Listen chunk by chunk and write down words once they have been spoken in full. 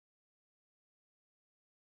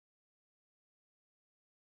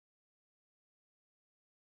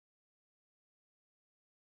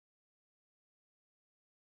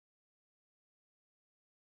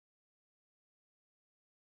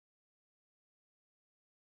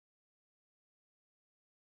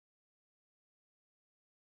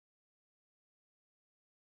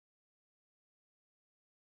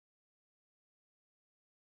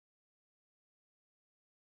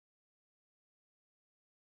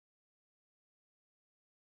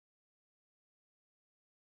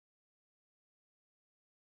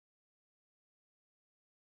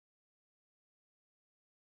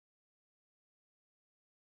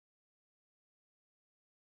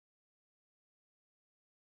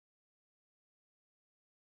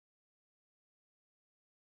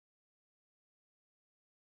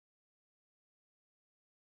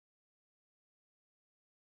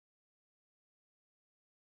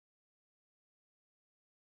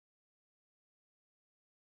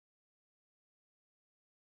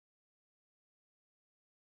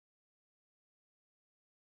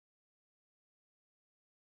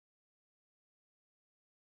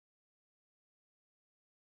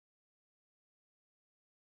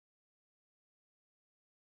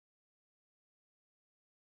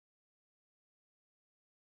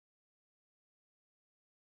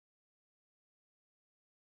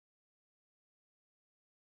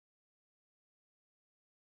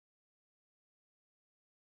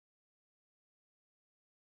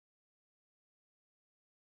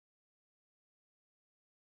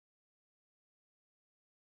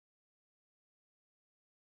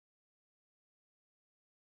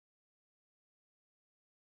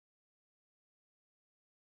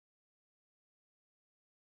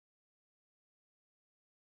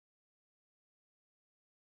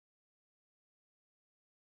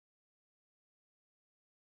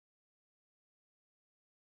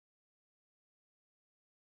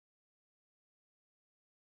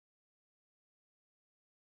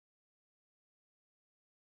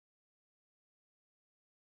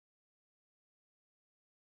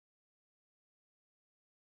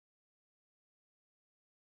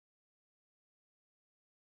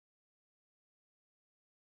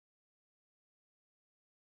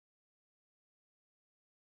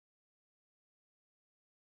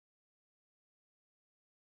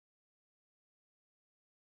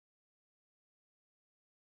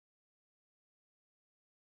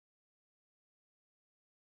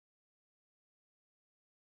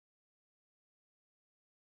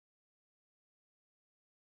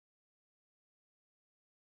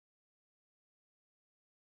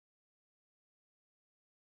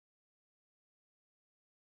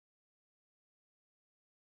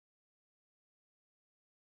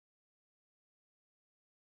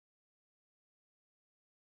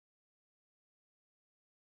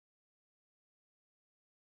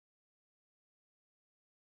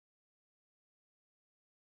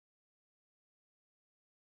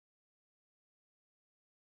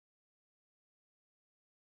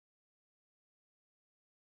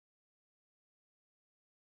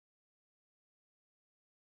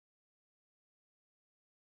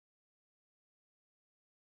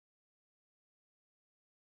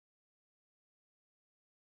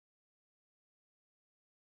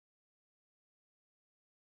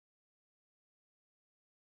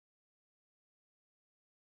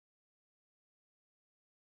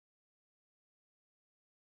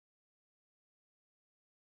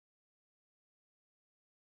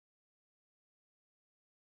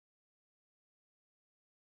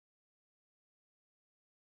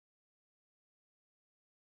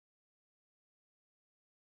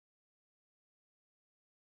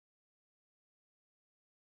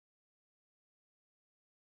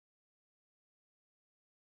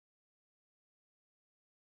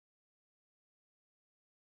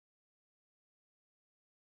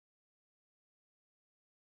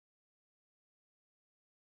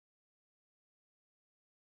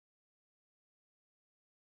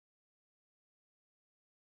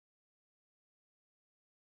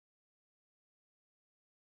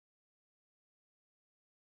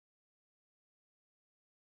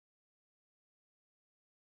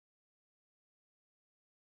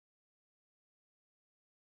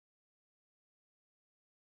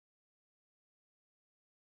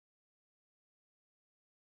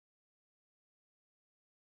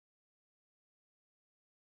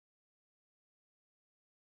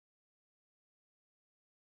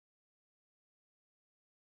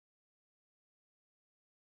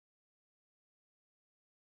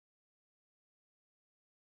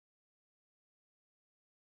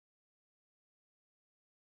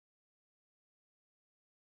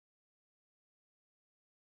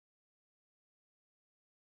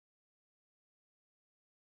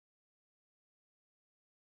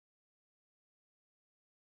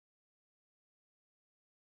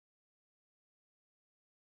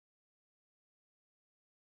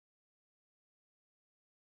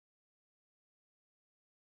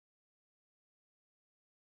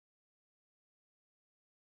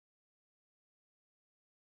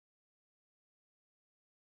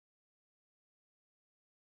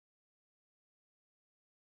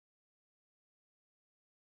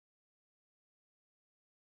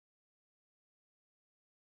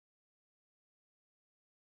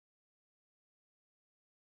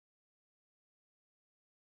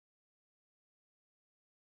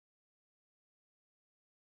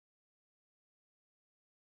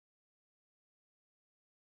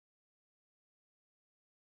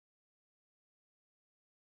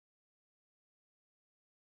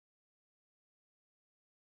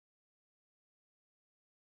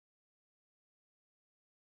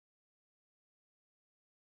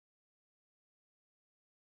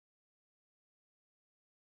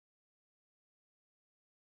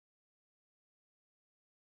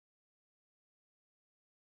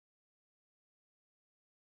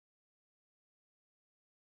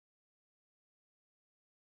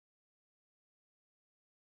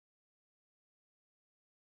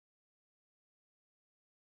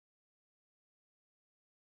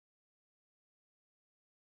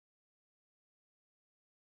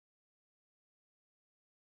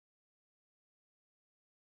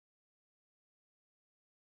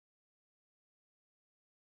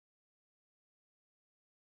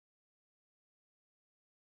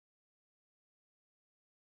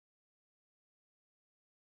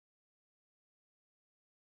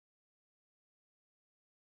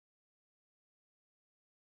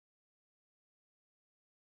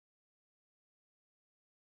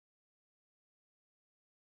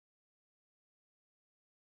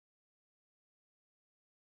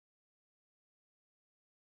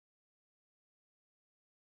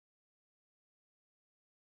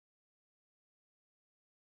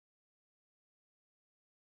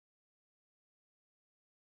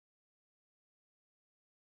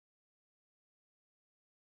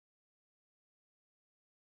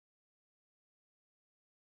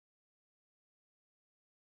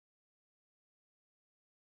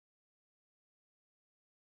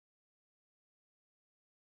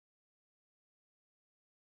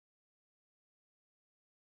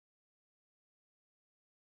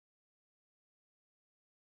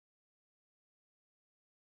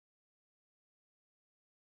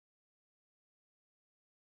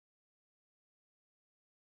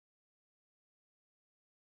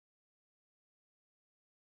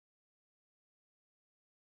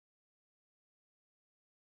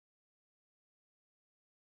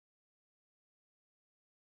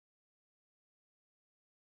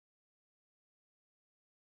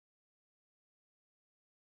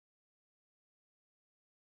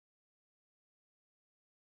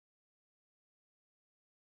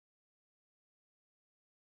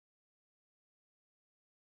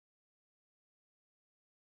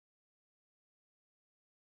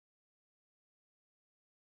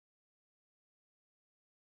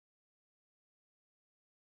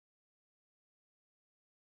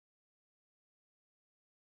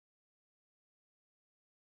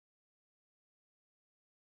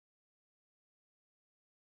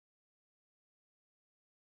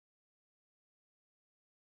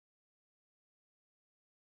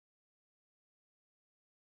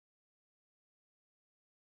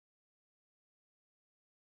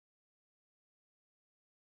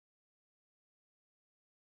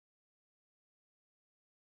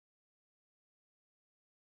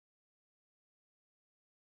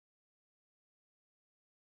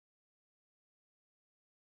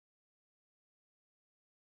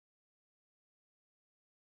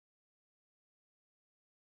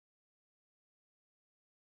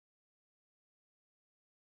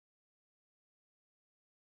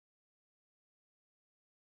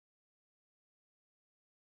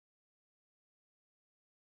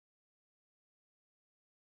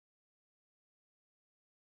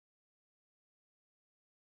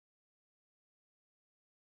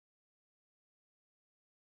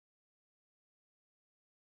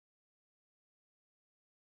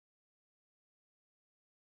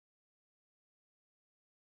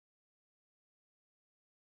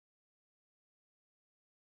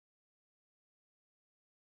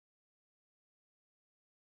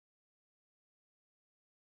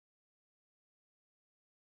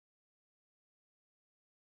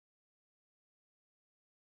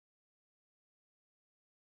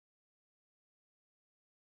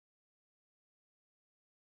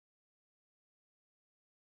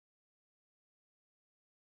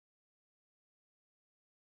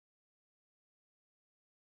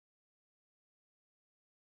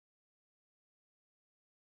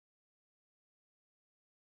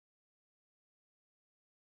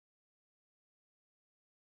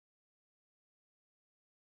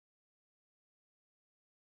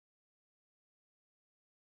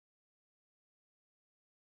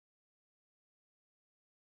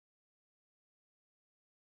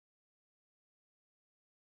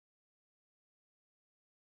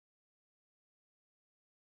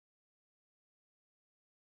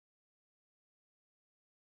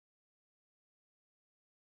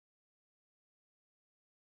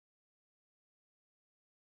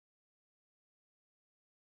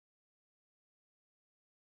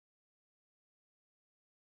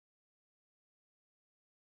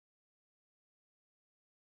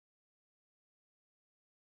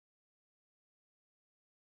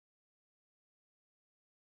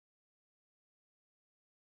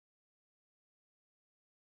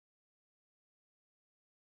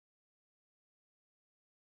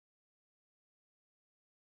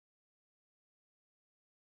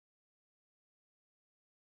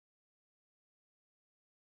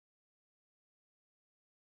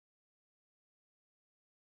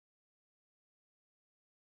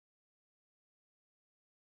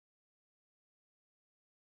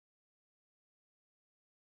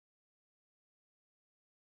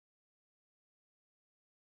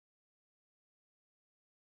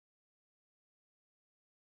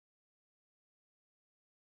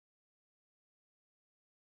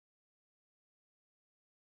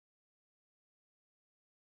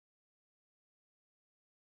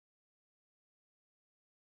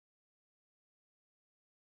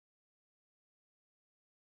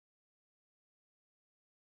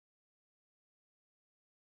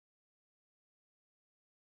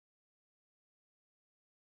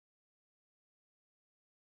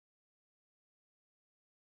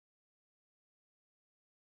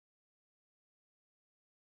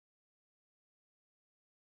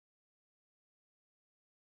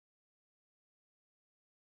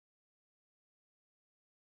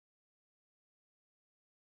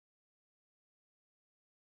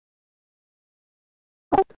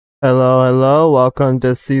Hello, hello. Welcome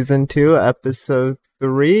to Season 2, Episode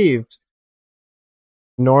 3.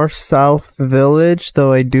 North-South Village,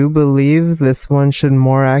 though I do believe this one should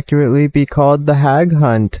more accurately be called the Hag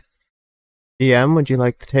Hunt. DM, would you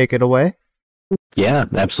like to take it away? Yeah,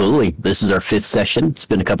 absolutely. This is our 5th session. It's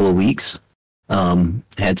been a couple of weeks.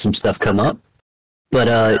 Had some stuff come up. But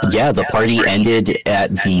yeah, the party ended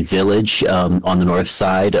at the village on the north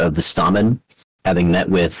side of the Stamen, having met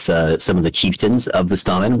with some of the chieftains of the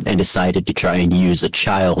Stamen and decided to try and use a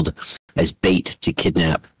child as bait to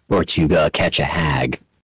kidnap or to catch a hag.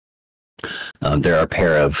 There are a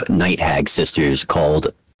pair of night hag sisters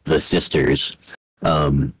called the Sisters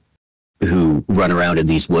who run around in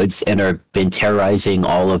these woods and have been terrorizing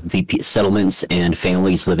all of the settlements and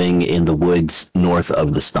families living in the woods north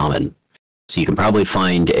of the Stamen. So you can probably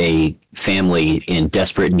find a family in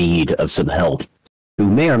desperate need of some help who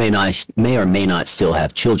may or may not still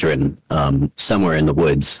have children somewhere in the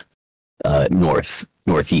woods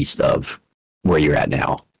northeast of where you're at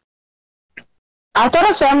now. I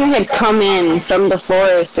thought a family had come in from the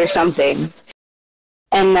forest or something,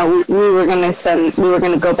 and that we were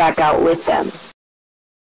gonna go back out with them.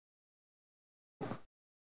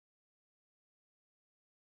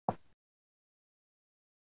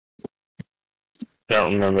 I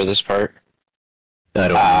don't remember this part.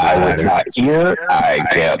 I was not here. I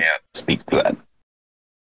can't speak to that.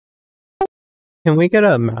 Can we get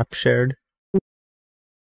a map shared?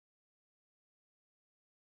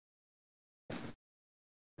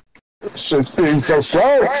 So slow.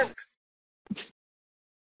 Just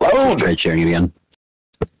try sharing it again.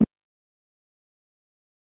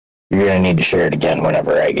 You're gonna need to share it again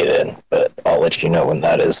whenever I get in, but I'll let you know when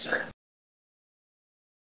that is.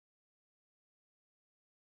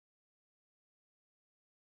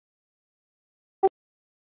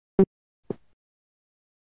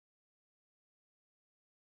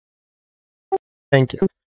 Thank you.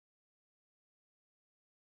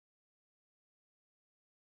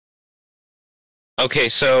 Okay,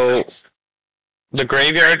 so the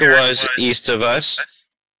graveyard was east of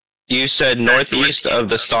us. You said northeast of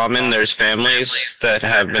the Stamen there's families that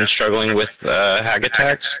have been struggling with hag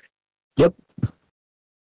attacks? Yep.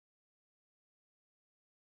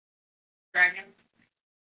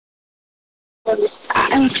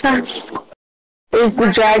 I'm sorry. Is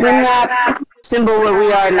the dragon map symbol where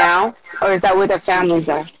we are now, or is that where the families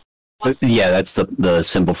are? Yeah, that's the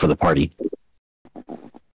symbol for the party.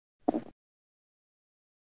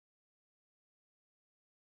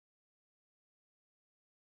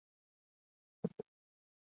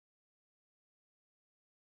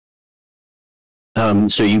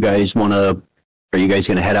 So you guys are you guys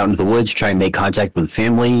gonna head out into the woods, try and make contact with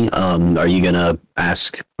family? Are you gonna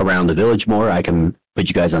ask around the village more? I can put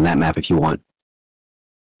you guys on that map if you want.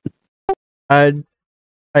 I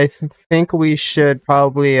think we should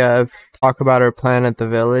probably talk about our plan at the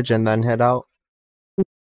village and then head out.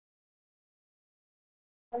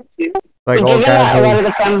 Like all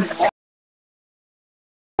gather.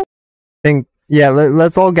 Yeah,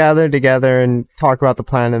 let's all gather together and talk about the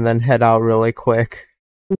plan and then head out really quick.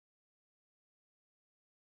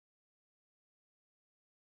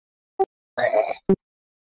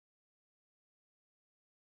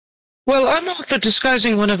 Well, I'm all for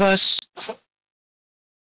disguising one of us.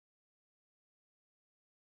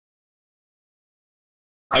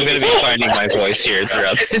 I'm gonna be finding my voice here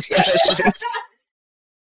throughout this session.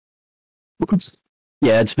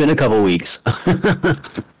 Yeah, it's been a couple weeks.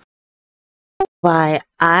 Why,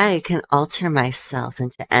 I can alter myself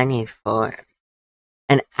into any form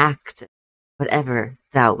and act whatever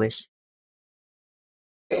thou wish.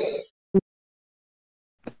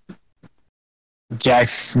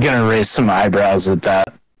 Jack's gonna raise some eyebrows at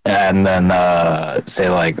that, and then say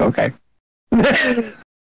like, "Okay."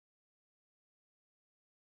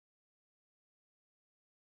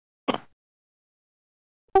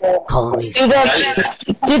 Call me. Do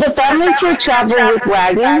the families here travel with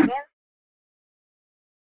wagons?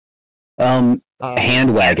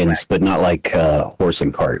 Hand wagons, but not like horse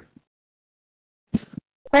and cart.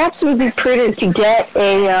 Perhaps it would be prudent to get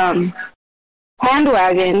a hand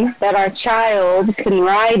wagon that our child can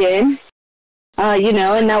ride in,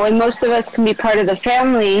 and that way most of us can be part of the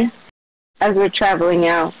family as we're traveling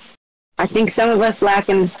out. I think some of us lack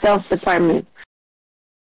in the stealth department.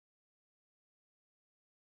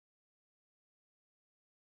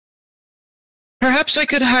 Perhaps I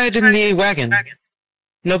could hide in the wagon.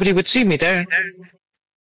 Nobody would see me there.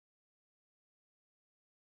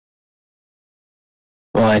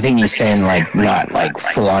 Well, I think he's saying like not like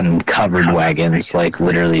full-on covered wagons, like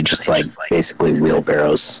literally just like basically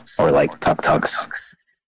wheelbarrows or like tuk-tuks.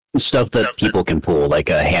 Stuff that people can pull, like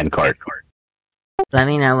a hand cart. Let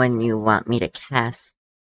me know when you want me to cast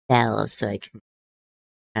spells so I can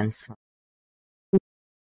transform.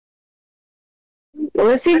 Well,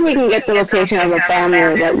 let's see if we can get the location of a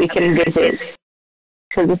family that we can visit.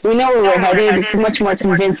 Because if we know where we're headed, it's much more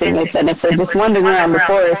convincing than if we're just wandering around the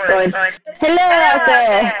forest going, "Hello out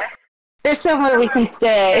there! There's somewhere we can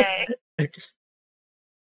stay."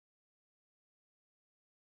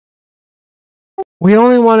 We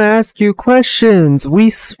only want to ask you questions. We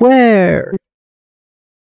swear.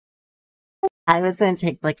 I was gonna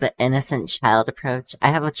take like the innocent child approach. I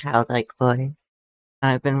have a childlike voice.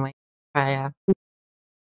 I've been waiting to try out.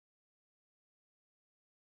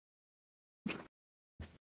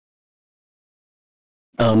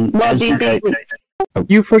 Well, do you think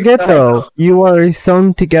You forget Go ahead. though, you are a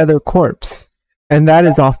sewn together corpse. And that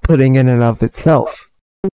is off-putting in and of itself.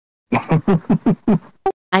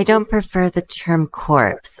 I don't prefer the term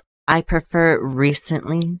corpse. I prefer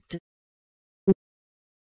recently.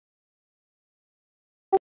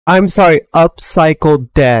 I'm sorry,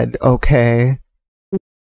 upcycled dead, okay?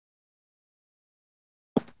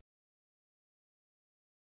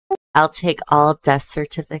 I'll take all death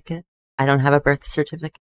certificates. I don't have a birth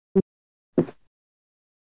certificate.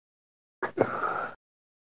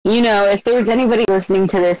 You know, if there was anybody listening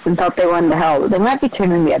to this and thought they wanted to help, they might be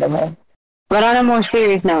turning the other way. But on a more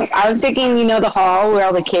serious note, I was thinking, you know, the hall where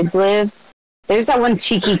all the kids live? There's that one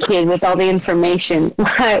cheeky kid with all the information.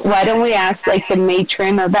 Why don't we ask, like, the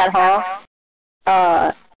matron of that hall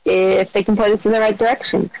if they can point us in the right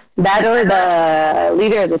direction? That or the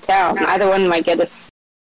leader of the town. Either one might get us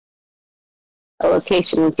a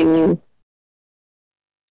location we can use.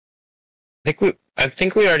 I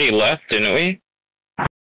think we already left, didn't we?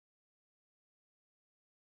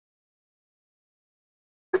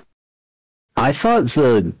 I thought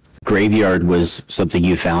the graveyard was something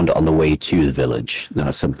you found on the way to the village,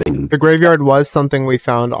 not something. The graveyard was something we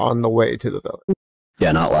found on the way to the village.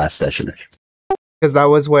 Yeah, not last session. Because that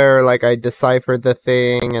was where, like, I deciphered the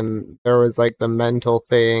thing, and there was, like, the mental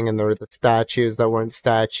thing, and there were the statues that weren't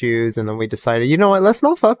statues, and then we decided, you know what, let's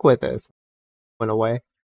not fuck with this. Went away.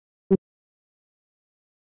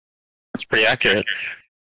 It's pretty accurate.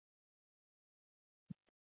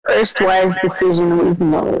 First wise decision we've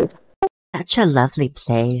made. Such a lovely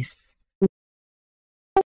place.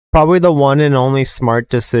 Probably the one and only smart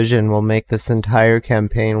decision will make this entire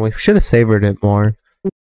campaign. We should have savored it more.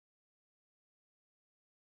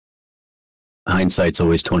 Hindsight's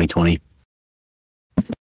always 20/20.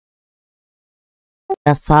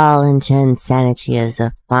 The fall into insanity is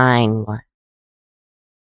a fine one.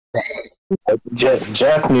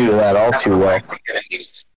 Jeff knew that all too well.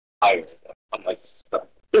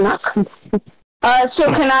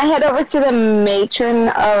 So can I head over to the matron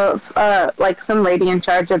of, like, some lady in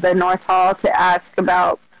charge of the North Hall to ask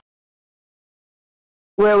about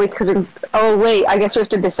where we could... Oh, wait, I guess we have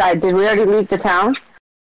to decide. Did we already leave the town?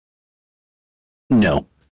 No.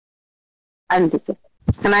 Can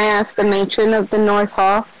I ask the matron of the North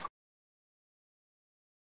Hall?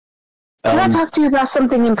 Can I talk to you about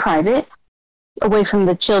something in private? Away from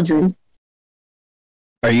the children.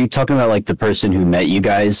 Are you talking about like the person who met you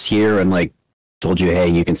guys here and like told you, hey,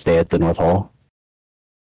 you can stay at the North Hall?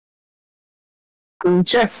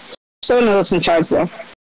 Sure. Someone else in charge there.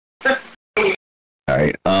 All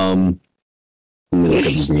right. Let me look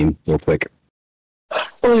up his name real quick.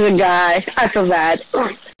 Who's the guy? I feel bad.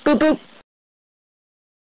 Boop boop.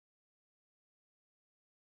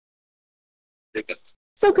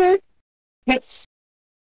 It's okay. It's...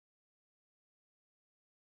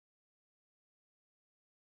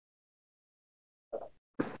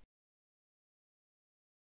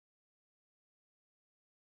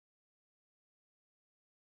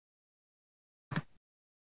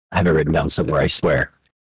 I have it written down somewhere, I swear.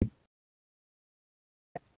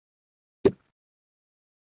 We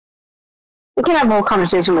can have a whole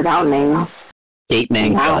conversation without names.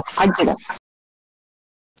 Gateman Wow, Guts. I did it.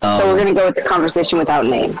 So we're gonna go with the conversation without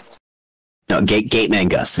names. No, Gateman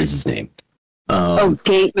Gus is his name.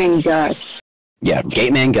 Gateman Gus. Yeah,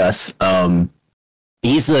 Gateman Gus.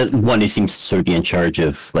 He's the one who seems to sort of be in charge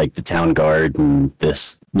of like the town guard and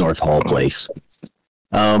this North Hall place.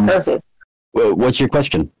 Perfect. What's your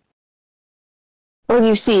question? Well,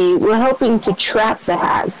 you see, we're hoping to trap the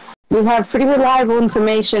hags. We have pretty reliable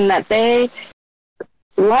information that they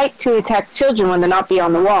like to attack children when they're not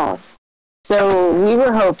beyond the walls. So we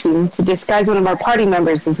were hoping to disguise one of our party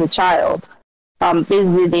members as a child,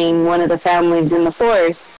 visiting one of the families in the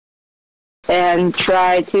forest, and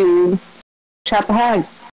try to trap a hag.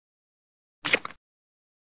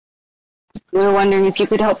 We were wondering if you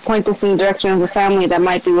could help point us in the direction of a family that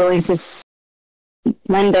might be willing to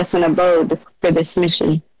lend us an abode for this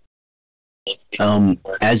mission.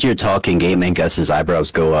 As you're talking, Gateman Gus's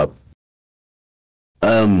eyebrows go up.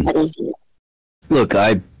 Look,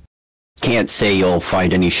 I can't say you'll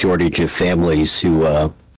find any shortage of families who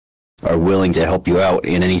are willing to help you out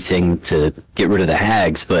in anything to get rid of the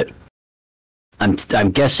hags, but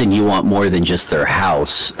I'm guessing you want more than just their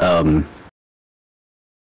house. I'll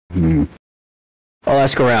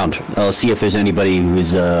ask around. I'll see if there's anybody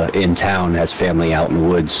who's in town, has family out in the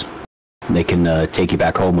woods. They can take you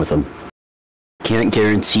back home with them. Can't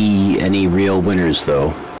guarantee any real winners,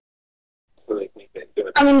 though.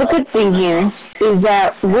 I mean, the good thing here is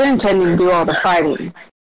that we're intending to do all the fighting,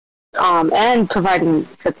 and providing,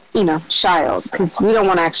 child, because we don't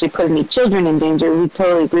want to actually put any children in danger. We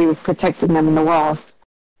totally agree with protecting them in the walls.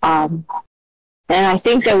 And I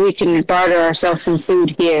think that we can barter ourselves some food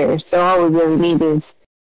here. So all we really need is,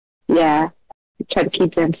 try to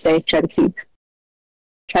keep them safe. Try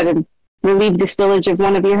to relieve this village of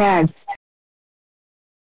one of your hags.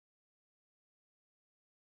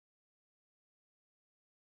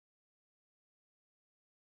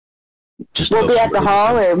 We'll be at the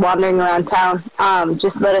hall or wandering around town.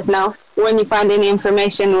 Just let us know when you find any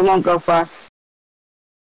information. We won't go far.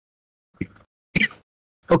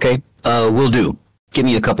 Okay, will do. Give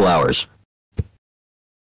me a couple hours.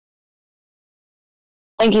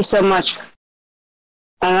 Thank you so much.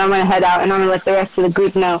 And I'm going to head out and I'm going to let the rest of the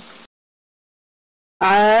group know.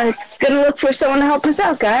 It's going to look for someone to help us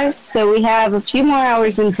out, guys. So we have a few more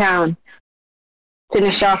hours in town.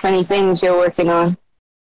 Finish off any things you're working on.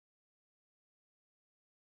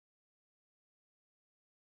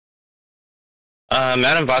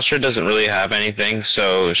 Madame Vostra doesn't really have anything,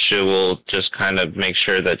 so she will just kind of make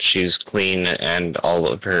sure that she's clean and all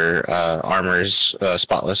of her armor's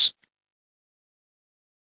spotless.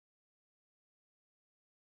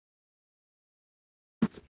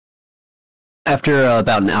 After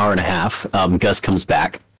about an hour and a half, Gus comes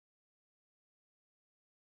back.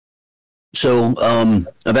 So,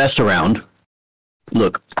 I've asked around.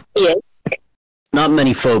 Look, Yes. not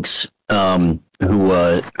many folks who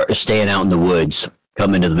are staying out in the woods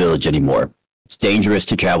come into the village anymore. It's dangerous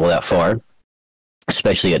to travel that far,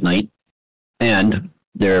 especially at night. And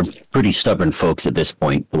they're pretty stubborn folks at this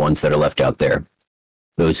point, the ones that are left out there.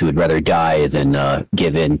 Those who would rather die than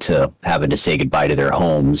give in to having to say goodbye to their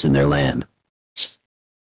homes and their land.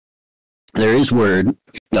 There is word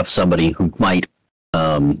of somebody who might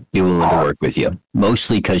be willing to work with you,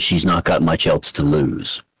 mostly because she's not got much else to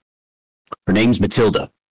lose. Her name's Matilda.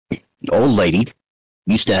 Old lady,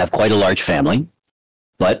 used to have quite a large family,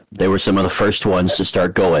 but they were some of the first ones to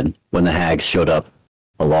start going when the hags showed up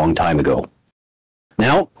a long time ago.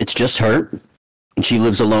 Now, it's just her, and she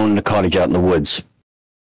lives alone in a cottage out in the woods.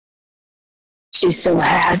 She's so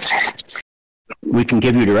bad. We can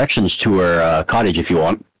give you directions to her cottage if you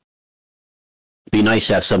want. Be nice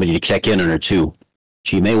to have somebody to check in on her, too.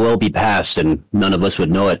 She may well be passed, and none of us would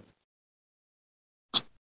know it.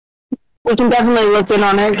 We can definitely look in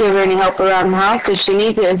on her, give her any help around the house if she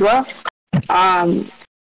needs it as well.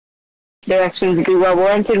 Directions would be well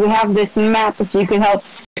warranted. We have this map if you could help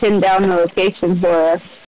pin down the location for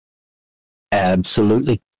us.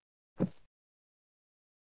 Absolutely.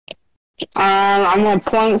 I'm going to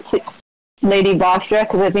point to Lady Vostra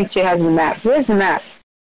because I think she has the map. Where's the map?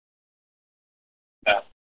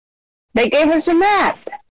 They gave us a map.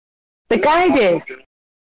 The guy did.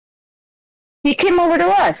 He came over to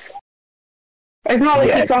us. It's not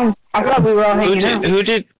like he's on. I thought we were all hanging out. Who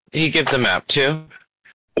did he give the map to?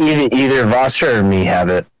 Either Vostra or me have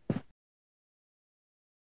it.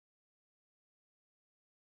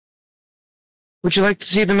 Would you like to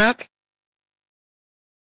see the map?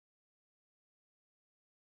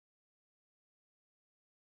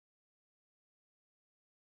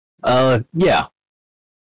 Yeah.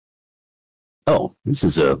 Oh, this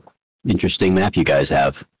is a interesting map you guys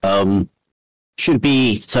have. Should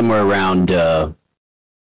be somewhere around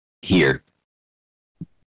here.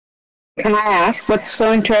 Can I ask what's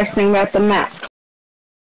so interesting about the map?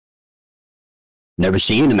 Never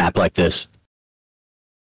seen a map like this.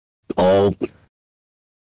 All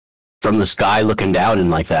from the sky looking down and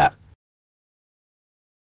like that.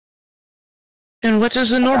 And what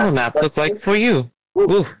does a normal map look like for you?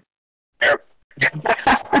 Ooh.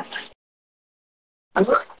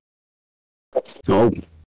 Oh,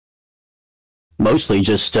 mostly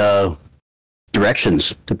just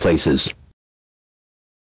directions to places.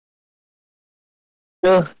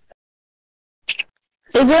 Ugh.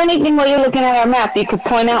 Is there anything while you're looking at our map you could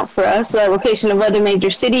point out for us, a location of other major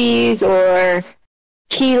cities or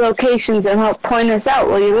key locations and help point us out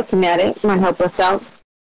while you're looking at it. Might help us out.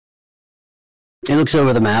 He looks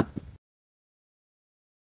over the map.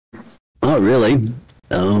 Oh, really?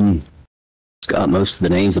 It's got most of the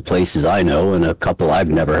names of places I know and a couple I've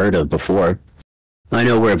never heard of before. I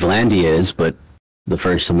know where Vlandia is, but the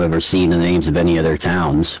first time I've ever seen the names of any other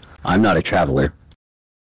towns. I'm not a traveler.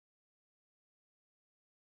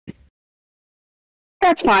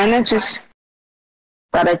 That's fine. I just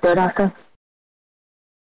thought I'd throw it out there.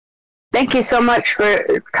 Thank you so much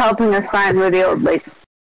for helping us find where the old lady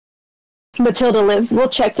Matilda lives. We'll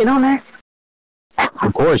check in on her.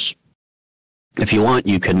 Of course. If you want,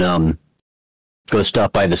 you can go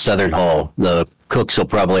stop by the Southern Hall. The cooks will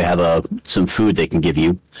probably have some food they can give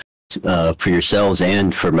you for yourselves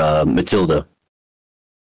and for Matilda.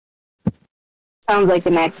 Sounds like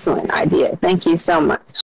an excellent idea. Thank you so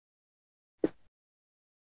much.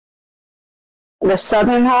 The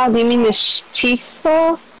Southern Hall? Do you mean the Chief's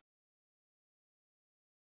Hall?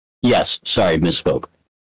 Yes, sorry, misspoke.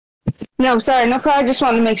 No, sorry, no problem. I just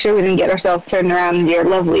wanted to make sure we didn't get ourselves turned around in your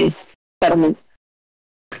lovely settlement.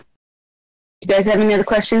 You guys have any other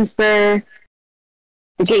questions for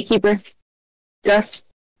the gatekeeper? Gus?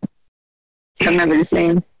 I don't remember his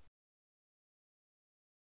name.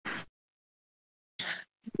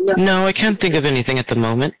 No, I can't think of anything at the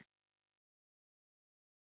moment.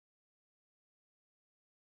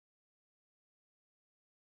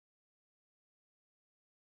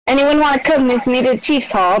 Anyone want to come with me to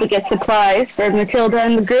Chief's Hall to get supplies for Matilda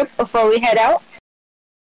and the group before we head out?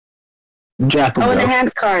 Jack will Oh, and go. a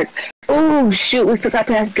hand cart. Oh, shoot, we forgot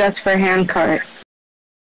to ask Gus for a hand cart.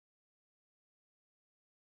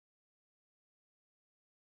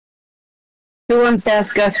 Who wants to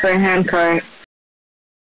ask Gus for a hand cart?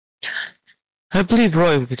 I believe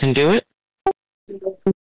Roy can do it.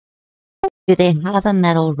 Do they have a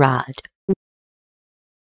metal rod?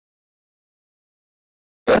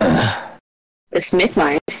 The smith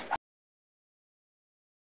might.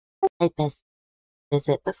 I'd best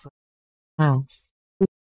visit before the house.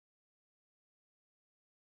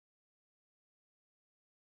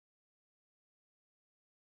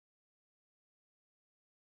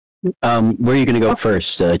 Where are you going to go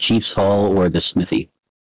first? Chief's Hall or the Smithy?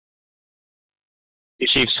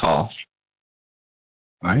 Chief's Hall.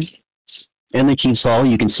 All right. In the Chief's Hall,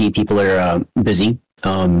 you can see people are busy.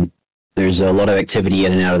 There's a lot of activity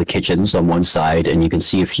in and out of the kitchens on one side, and you can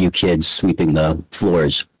see a few kids sweeping the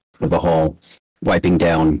floors of the hall, wiping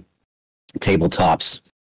down tabletops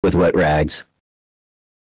with wet rags,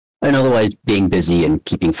 and otherwise being busy and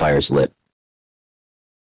keeping fires lit.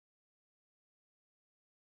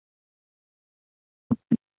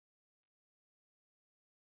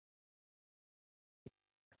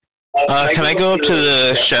 Can I go up to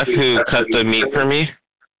the chef who cut the meat for me?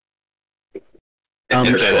 If they're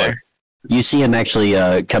Sure. there. You see him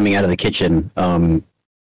actually coming out of the kitchen,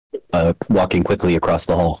 walking quickly across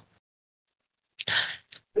the hall.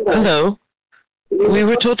 Hello. We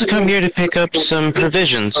were told to come here to pick up some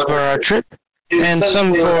provisions for our trip, and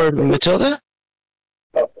some for Matilda.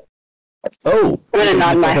 Oh, I'm gonna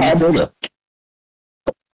nod my head. Matilda.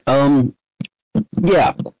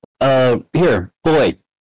 Yeah. Here, boy.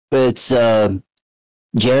 It's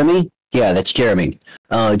Jeremy. Yeah, that's Jeremy.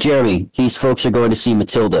 Jeremy, these folks are going to see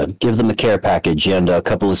Matilda. Give them a care package and a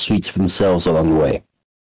couple of sweets for themselves along the way.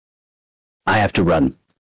 I have to run.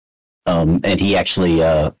 And he actually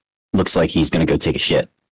looks like he's going to go take a shit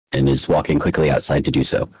and is walking quickly outside to do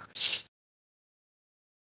so.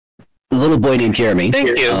 The little boy named Jeremy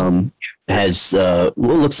Thank you. has what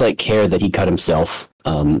looks like hair that he cut himself.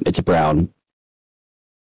 It's a brown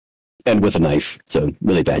and with a knife. It's a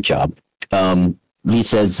really bad job. He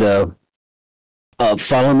says,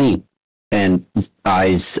 follow me, and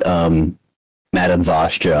eyes Madame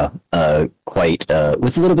Vostra quite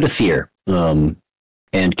with a little bit of fear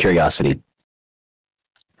and curiosity,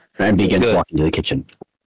 and begins Good. walking to the kitchen.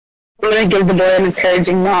 I'm gonna give the boy an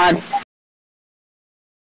encouraging nod.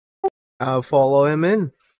 I'll follow him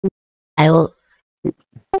in. I will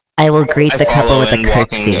greet I the couple follow with a in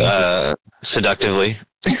walking curtsy. seductively.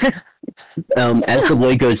 As the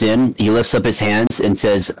boy goes in, he lifts up his hands and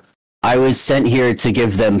says, I was sent here to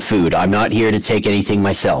give them food. I'm not here to take anything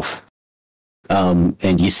myself.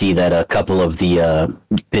 And you see that a couple of the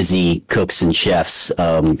busy cooks and chefs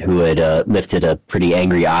who had lifted a pretty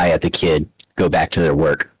angry eye at the kid go back to their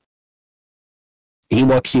work. He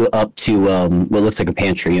walks you up to what looks like a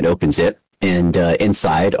pantry and opens it, and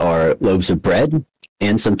inside are loaves of bread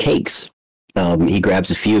and some cakes. He grabs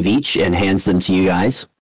a few of each and hands them to you guys.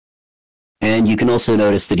 And you can also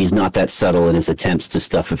notice that he's not that subtle in his attempts to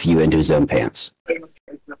stuff a few into his own pants.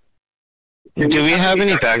 Do we have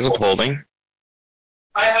any bags of holding?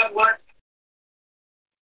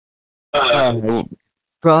 Uh,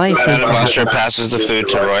 Roy seems Madam to have Usher passes the food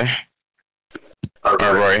to Roy. Or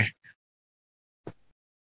Roy.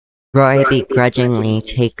 Roy begrudgingly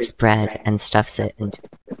takes bread and stuffs it into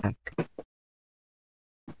a bag.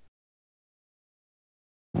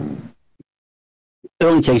 It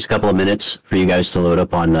only takes a couple of minutes for you guys to load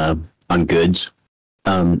up on goods.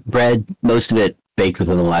 Bread, most of it baked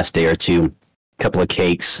within the last day or two. A couple of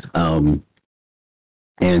cakes, and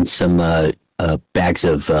some bags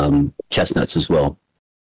of chestnuts as well.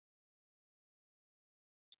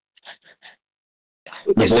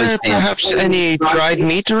 The Is boys' there pants- perhaps any dried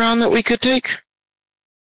meat around that we could take?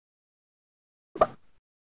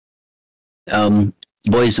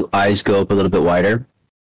 Boy's eyes go up a little bit wider.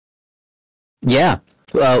 Yeah,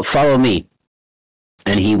 follow me.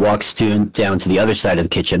 And he walks down to the other side of the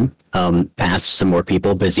kitchen, past some more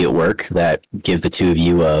people busy at work that give the two of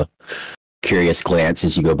you a curious glance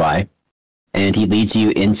as you go by. And he leads you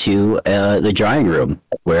into the drying room,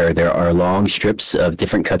 where there are long strips of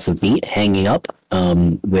different cuts of meat hanging up,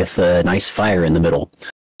 with a nice fire in the middle,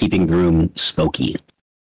 keeping the room smoky.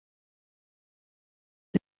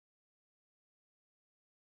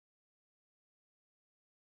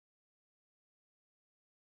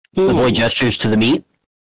 The boy gestures to the meat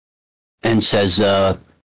and says,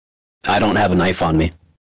 I don't have a knife on me.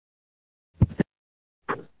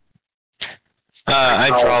 I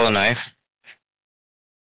draw a knife.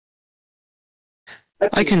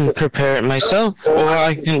 I can prepare it myself,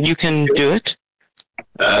 or you can do it.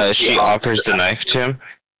 She offers the knife to him.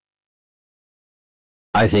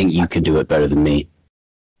 I think you can do it better than me.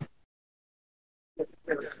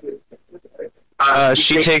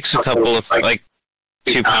 She takes a couple of,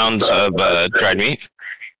 2 pounds of dried meat.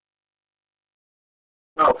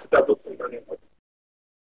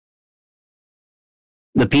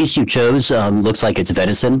 The piece you chose looks like it's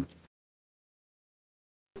venison.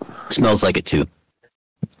 Smells like it too.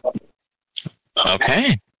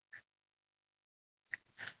 Okay.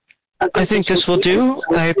 I think this will do.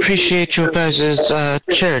 I appreciate your guys'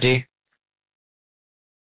 charity.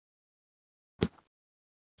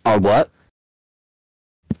 Or what?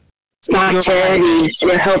 It's not charity.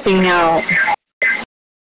 You're helping out.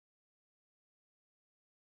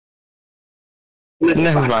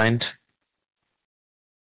 Never mind.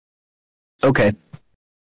 Okay.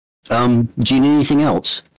 Do you need anything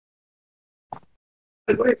else?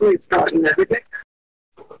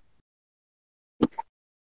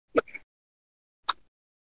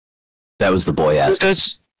 That was the boy asking.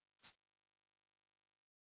 Does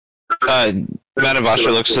Madam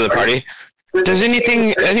Vasher looks to the party. Does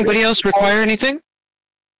anybody else require anything?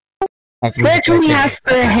 As Where much can as we they ask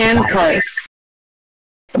for a hand cart?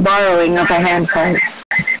 Borrowing of a hand cart.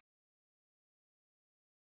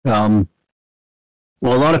 Well,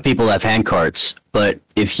 a lot of people have hand carts, but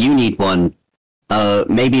if you need one,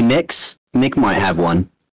 maybe Mick might have one.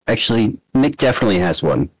 Actually, Mick definitely has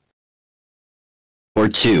one. Or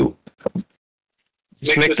two. Is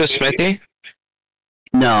Mick the smithy?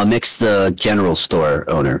 No, Mick's the general store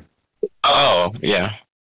owner. Oh, yeah.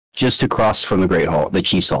 Just across from the Great Hall, the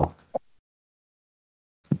Chief's Hall.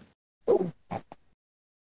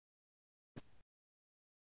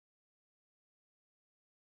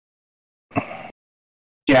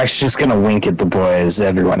 Jack's just gonna wink at the boy as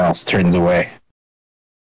everyone else turns away.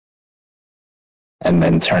 And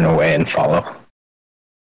then turn away and follow.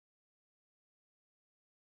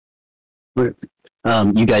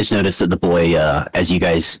 You guys notice that the boy, as you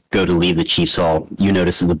guys go to leave the Chief's Hall, you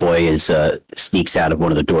notice that the boy sneaks out of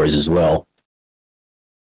one of the doors as well.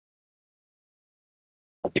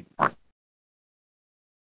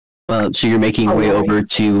 So you're making your way over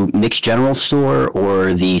to Mick's General Store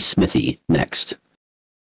or the Smithy next?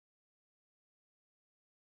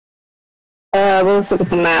 Let's look at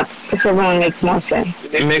the map. Whichever one makes more sense.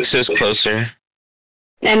 Mix is closer.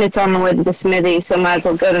 And it's on the way to the smithy, so might as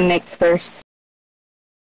well go to Nick's first.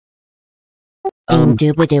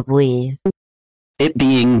 Indubitably. It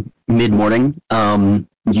being mid-morning,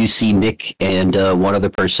 you see Nick and one other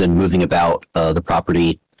person moving about the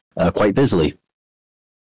property quite busily.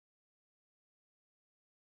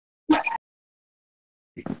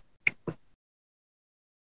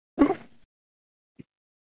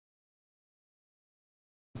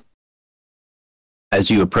 As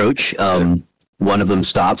you approach, one of them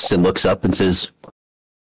stops and looks up and says,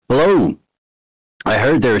 "Hello, I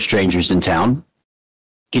heard there are strangers in town.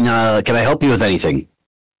 Can I help you with anything?"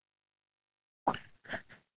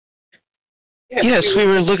 Yes, we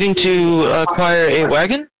were looking to acquire a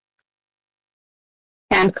wagon?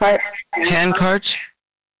 Hand cart. Hand cart?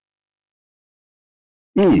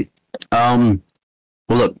 Hmm. Well,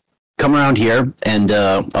 look, come around here, and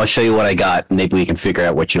I'll show you what I got. Maybe we can figure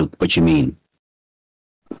out what you mean.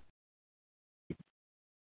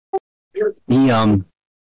 He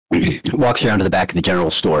walks around to the back of the general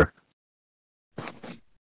store.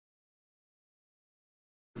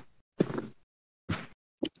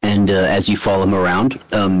 And as you follow him around,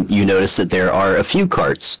 you notice that there are a few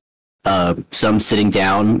carts. Some sitting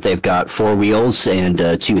down. They've got 4 wheels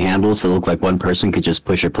and 2 handles that look like one person could just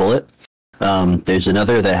push or pull it. There's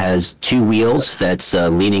another that has 2 wheels that's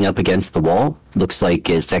leaning up against the wall. Looks like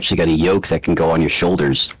it's actually got a yoke that can go on your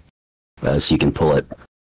shoulders, so you can pull it.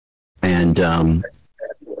 And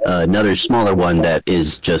another smaller one that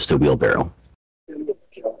is just a wheelbarrow.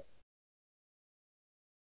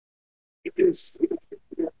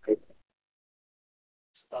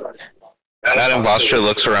 Madam Vostra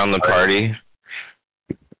looks around the party.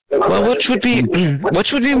 Well, which would be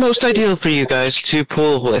most ideal for you guys to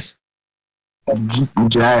pull with?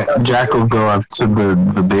 Jack will go up to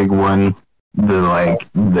the big one,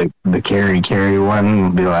 the carry one,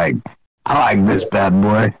 and be like, I like this bad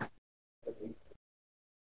boy.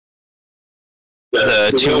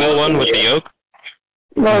 The 2-wheel one with the yoke?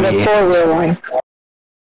 No, the 4-wheel one.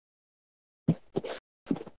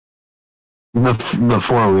 The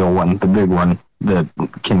 4-wheel one, the big one that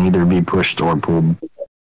can either be pushed or pulled.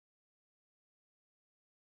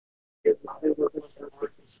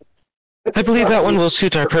 I believe that one will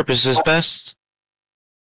suit our purposes best.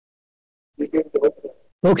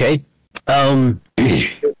 Okay. Do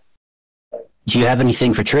you have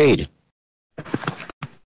anything for trade?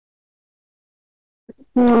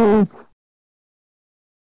 Hmm.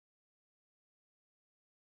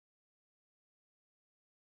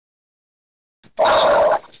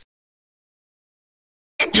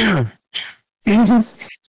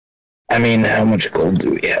 I mean, how much gold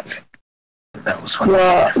do we have? That was one.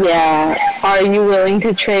 Well, yeah. Are you willing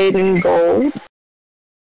to trade in gold?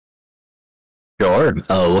 Sure.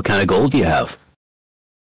 What kind of gold do you have?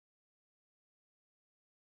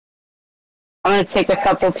 I'm gonna take a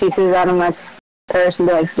couple pieces out of my purse and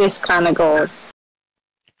be like, this kind of gold.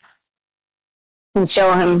 And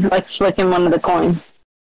show him, like flicking one of the coins.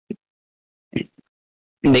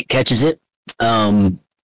 Nick catches it,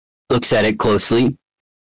 looks at it closely.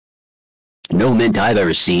 No mint I've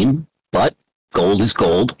ever seen, but gold is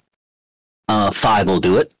gold. 5 will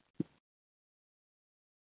do it.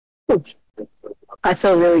 I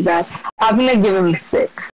feel really bad. I'm gonna give him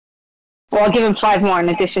 6. Well, I'll give him 5 more in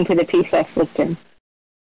addition to the piece I flicked him.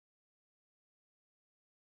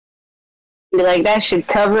 Be like, that should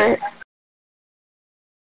cover it.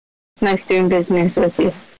 It's nice doing business with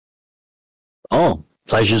you. Oh,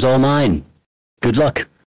 pleasure's all mine. Good luck.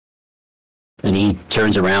 And he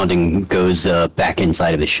turns around and goes back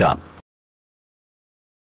inside of his shop.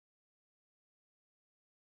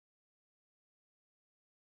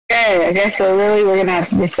 Okay, I guess we're gonna have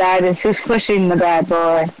to decide is who's pushing the bad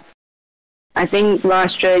boy. I think,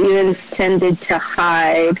 Vostra, you intended to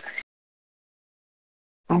hide.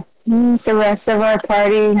 I think the rest of our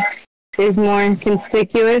party is more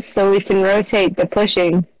inconspicuous, so we can rotate the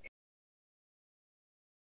pushing.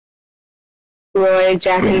 Roy,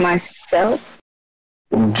 Jack, and myself.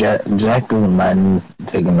 Jack doesn't mind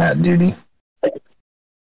taking that duty.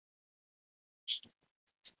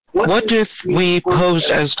 What if we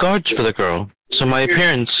pose as guards for the girl, so my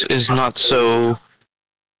appearance is not so,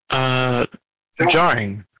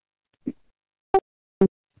 jarring?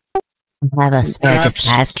 I have a spare Perhaps-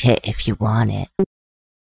 disguise kit if you want it.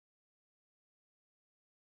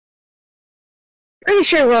 Pretty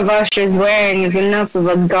sure what Vostra's wearing is enough of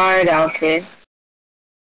a guard outfit.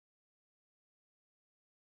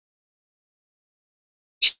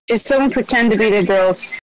 Just someone pretend to be the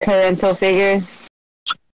girl's parental figure.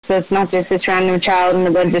 So it's not just this random child and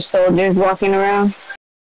a bunch of soldiers walking around.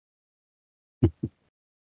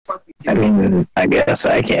 I mean, I guess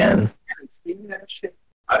I can.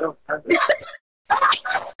 I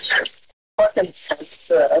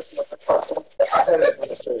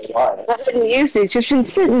didn't use it, it's just been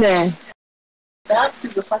sitting there.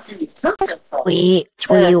 We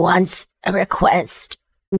want a request.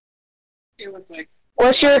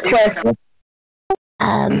 What's your request?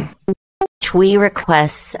 Twee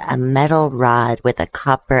requests a metal rod with a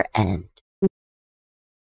copper end.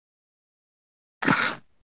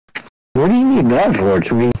 What do you need that for,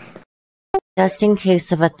 Tweet? Just in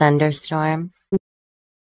case of a thunderstorm.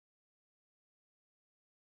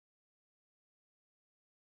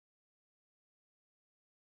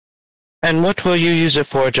 And what will you use it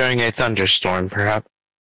for during a thunderstorm, perhaps?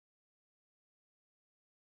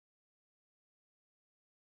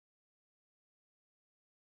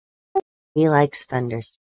 He likes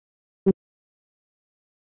thunderstorms.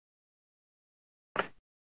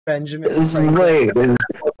 Benjamin. Wait,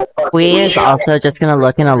 We is also just gonna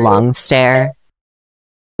look in a long stare.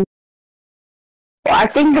 Well, I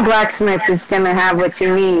think the blacksmith is going to have what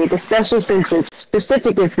you need, especially since it's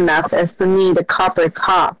specific enough as to need a copper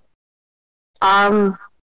top.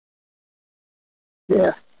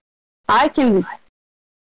 Yeah. I can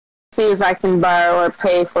see if I can borrow or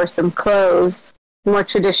pay for some clothes more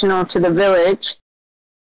traditional to the village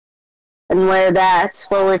and wear that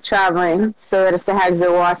while we're traveling so that if the hags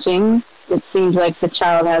are watching, it seems like the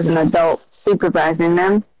child has an adult supervising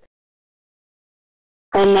them.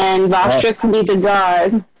 And then Vostra can be the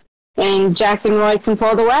guard, and Jack and Roy can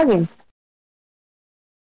pull the wagon.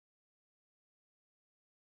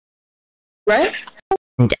 Right?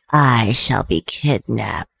 And I shall be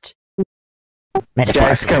kidnapped.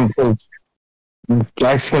 Jack's Metaphorically.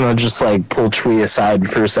 gonna just like pull Twee aside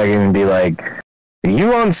for a second and be like, "Are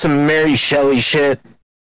you on some Mary Shelley shit?"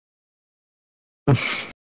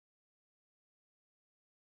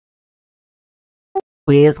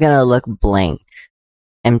 We is gonna look blank,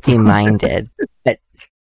 empty-minded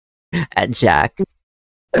at Jack.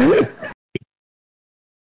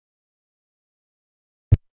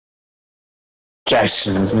 Jack's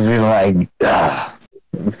just like, ugh.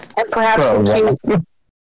 And perhaps a cute,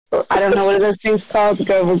 I don't know what are those things called,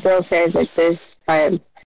 go with girl's hairs like this.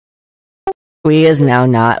 We is now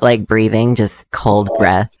not like breathing, just cold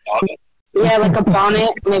breath. Yeah, like a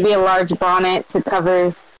bonnet, maybe a large bonnet to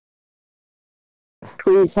cover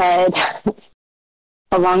Twee's head,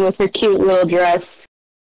 along with her cute little dress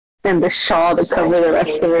and the shawl to cover the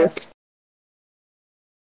rest of it.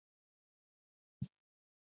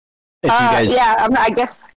 If you guys, Yeah, I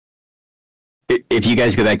guess. if you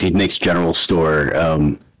guys go back to Nick's general store,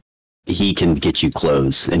 he can get you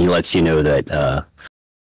clothes, and he lets you know that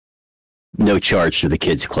no charge for the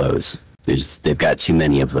kids' clothes. They've got too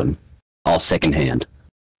many of them, all secondhand.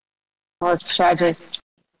 Oh, it's tragic.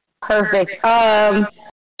 Perfect.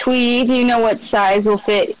 Tweed, you know what size will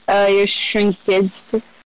fit your shrink kids?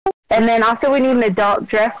 And then also we need an adult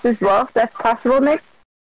dress as well, if that's possible, Nick.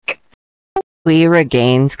 We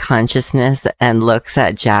regains consciousness and looks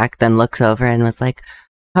at Jack, then looks over and was like,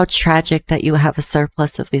 "How tragic that you have a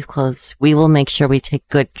surplus of these clothes. We will make sure we take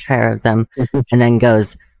good care of them." And then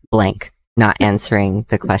goes blank, not answering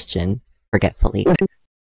the question forgetfully.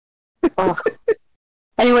 Oh.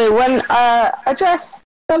 Anyway, one a dress,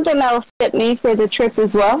 something that will fit me for the trip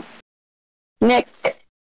as well. Nick.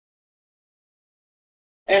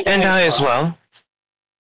 And I as well.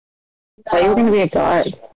 Oh, you're going to be a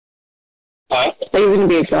guard. Oh, you're going to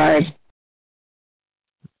be a guard.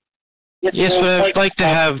 Yes, but I'd like to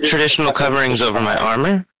have traditional coverings over my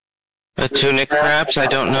armor. A tunic, perhaps. I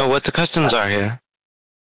don't know what the customs are here.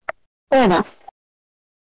 Fair enough.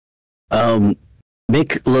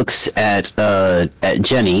 Mick looks at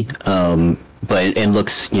Jenny, and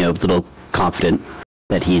looks, a little confident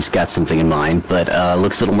that he's got something in mind, but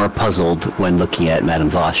looks a little more puzzled when looking at Madame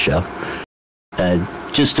Vasha.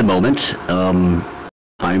 Just a moment.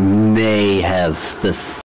 I may have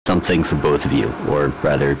something for both of you, or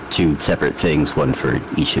rather, two separate things, one for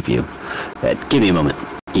each of you. Give me a moment.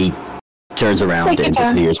 He turns around and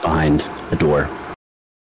disappears behind a door.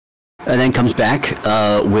 And then comes back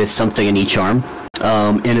with something in each arm.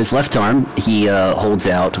 In his left arm, he holds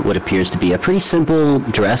out what appears to be a pretty simple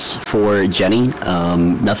dress for Jenny.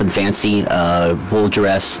 Nothing fancy. Wool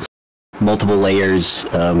dress, multiple layers,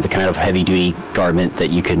 the kind of heavy-duty garment that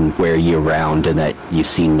you can wear year-round and that you've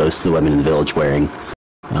seen most of the women in the village wearing.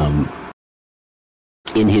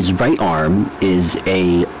 In his right arm is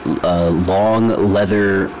a long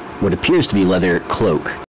leather, what appears to be leather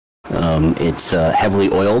cloak. It's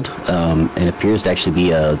heavily oiled and appears to actually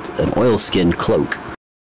be an oilskin cloak,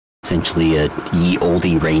 essentially a ye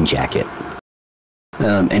olde rain jacket.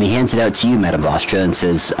 And he hands it out to you, Madame Vostra, and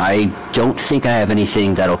says, "I don't think I have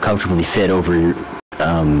anything that'll comfortably fit over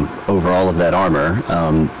all of that armor.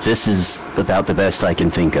 This is about the best I can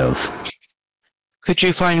think of." Could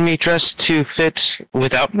you find me dress to fit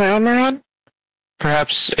without my armor on?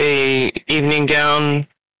 Perhaps a evening gown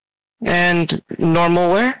and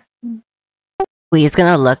normal wear? He's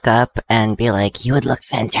gonna look up and be like, "You would look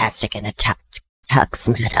fantastic in a tux,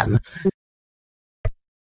 madam."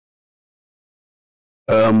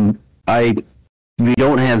 We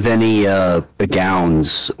don't have any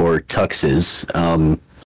gowns or tuxes.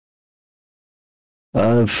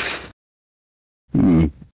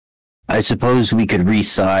 I suppose we could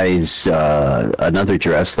resize another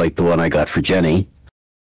dress like the one I got for Jenny.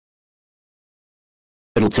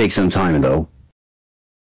 It'll take some time, though.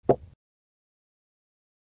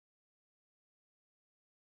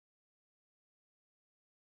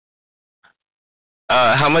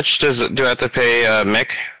 How much do I have to pay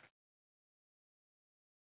Mick?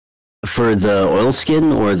 For the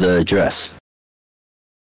oilskin or the dress?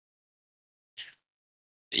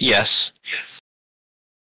 Yes.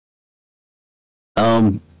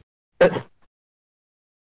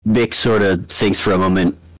 Mick sort of thinks for a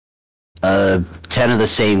moment. 10 of the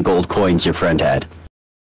same gold coins your friend had.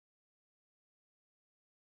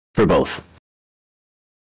 For both.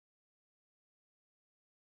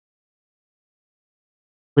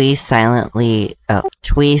 Twee silently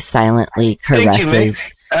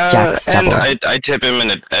caresses Jack's And stubble. I tip him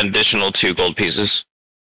an additional 2 gold pieces.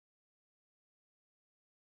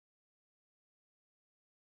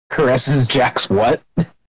 Caresses Jack's what?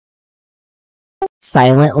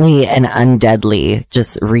 Silently and undeadly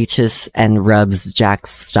just reaches and rubs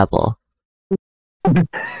Jack's stubble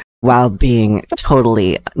while being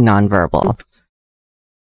totally nonverbal.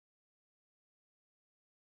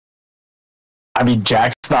 I mean,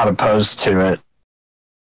 Jack's not opposed to it.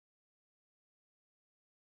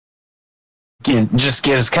 Just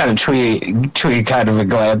gives kind of Twee kind of a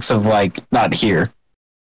glance of like, not here.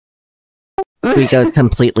 He goes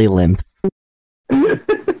completely limp.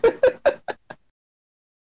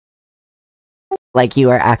 Like you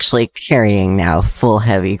are actually carrying now full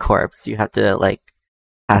heavy corpse. You have to like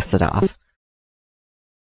pass it off.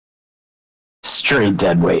 Straight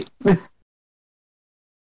dead weight.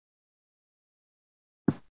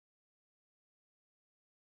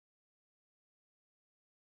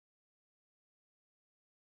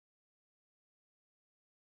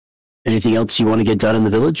 Anything else you want to get done in the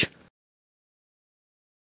village?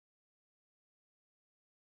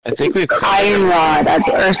 I think we've Iron rod,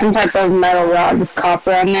 or some type of metal rod with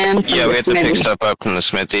copper on them. Yeah, we have to pick stuff up from the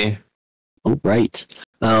smithy. Oh, right.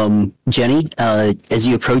 Jenny, as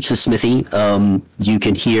you approach the smithy, you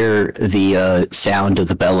can hear the sound of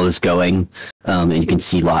the bellows going, and you can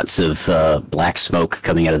see lots of black smoke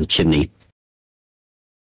coming out of the chimney.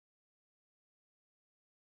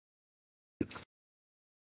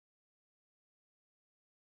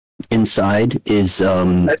 Inside is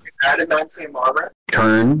Kern.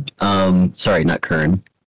 Sorry, not Kern.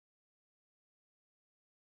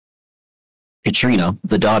 Katrina,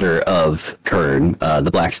 the daughter of Kern, the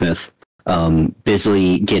blacksmith,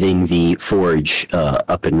 busily getting the forge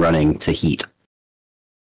up and running to heat.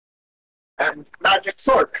 And magic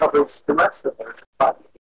sword covers the rest of it.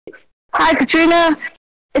 Hi, Katrina.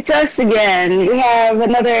 It's us again. We have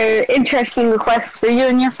another interesting request for you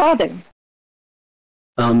and your father.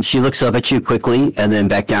 She looks up at you quickly and then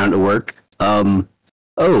back down to work. Welcome.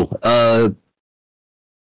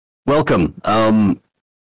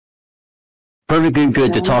 Perfectly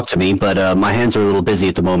good to talk to me, but my hands are a little busy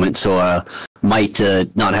at the moment, so might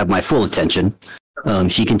not have my full attention.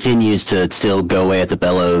 She continues to still go away at the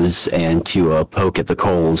bellows and to poke at the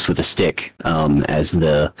coals with a stick as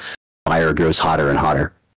the fire grows hotter and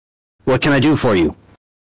hotter. What can I do for you?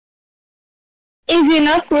 Easy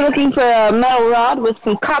enough. We're looking for a metal rod with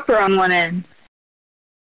some copper on one end.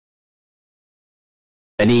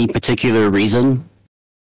 Any particular reason?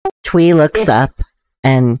 Twee looks up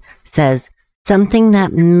and says, something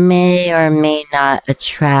that may or may not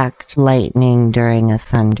attract lightning during a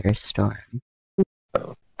thunderstorm.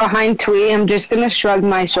 Behind Twee, I'm just going to shrug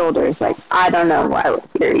my shoulders like, I don't know why we're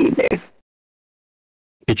here either.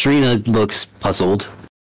 Katrina looks puzzled.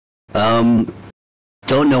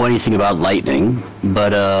 Don't know anything about lightning,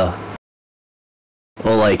 but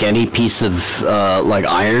well, like any piece of like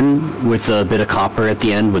iron with a bit of copper at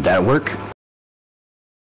the end, would that work?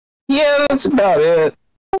 Yeah, that's about it.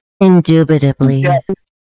 Indubitably.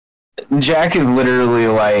 Jack is literally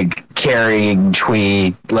like carrying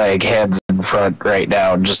Twee like hands in front right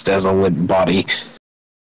now, just as a limp body.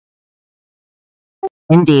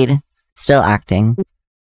 Indeed. Still acting.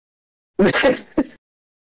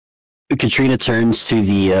 Katrina turns to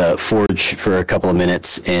the forge for a couple of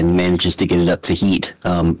minutes and manages to get it up to heat,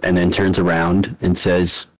 and then turns around and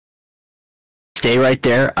says, "Stay right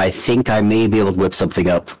there. I think I may be able to whip something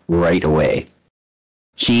up right away."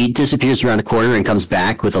 She disappears around a corner and comes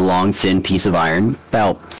back with a long, thin piece of iron,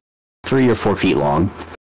 about 3 or 4 feet long,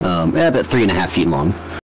 about 3.5 feet long,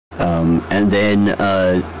 and then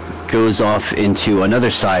goes off into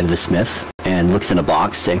another side of the smith and looks in a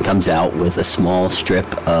box and comes out with a small strip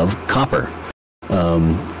of copper.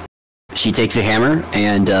 She takes a hammer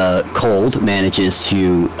and cold manages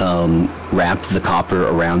to wrap the copper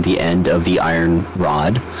around the end of the iron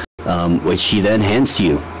rod, which she then hands to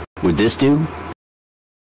you. Would this do?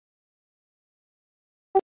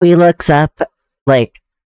 She looks up, like,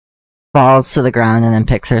 falls to the ground and then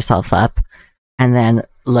picks herself up, and then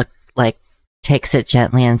takes it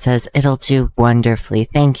gently and says, "It'll do wonderfully.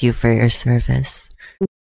 Thank you for your service."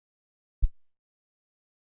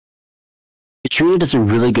 Katrina does a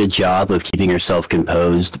really good job of keeping herself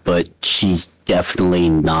composed, but she's definitely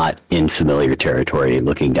not in familiar territory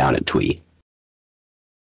looking down at Twee.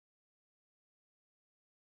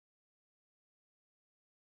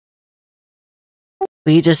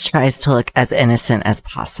 Twee just tries to look as innocent as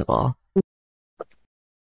possible.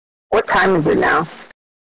 What time is it now?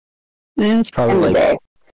 Yeah, it's In probably the like day.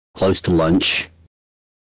 close to lunch.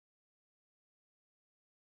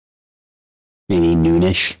 Maybe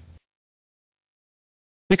noonish.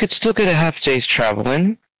 We could still get a half day's travel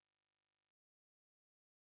in.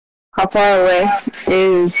 How far away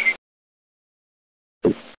is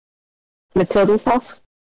Matilda's house?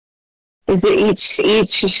 Is it each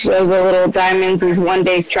of the little diamonds is 1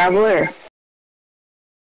 day's travel, or?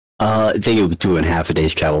 I think it would do in half a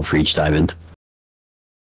day's travel for each diamond.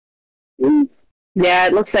 Yeah,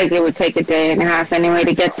 it looks like it would take a day and a half anyway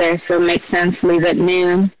to get there, so it makes sense. Leave at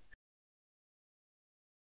noon.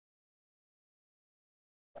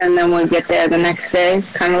 And then we'll get there the next day,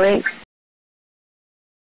 kind of late.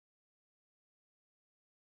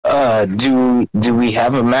 Do we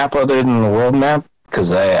have a map other than the world map?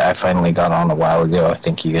 Because I finally got on a while ago. I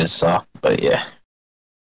think you guys saw, but yeah.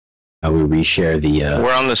 We reshare the.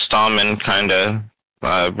 We're on the Stallman, kinda.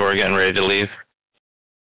 We're getting ready to leave.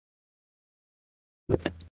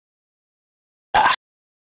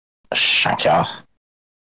 Shut y'all.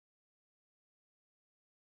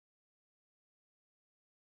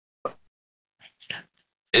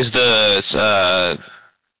 Is the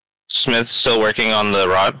Smith still working on the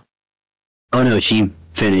rod? Oh no, she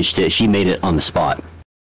finished it. She made it on the spot.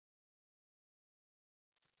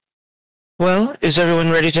 Well, is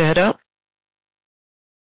everyone ready to head out?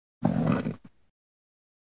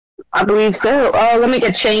 I believe so. Oh, let me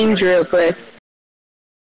get change real quick.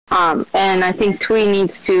 And I think Twee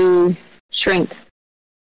needs to shrink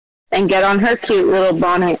and get on her cute little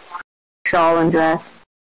bonnet, shawl, and dress.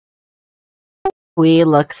 Twee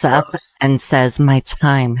looks up and says, "My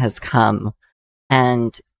time has come,"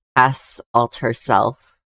 and casts alter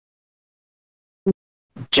self.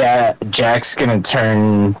 Jack's gonna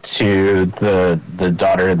turn to the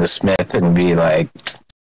daughter of the Smith and be like,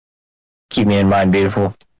 "Keep me in mind,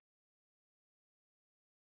 beautiful."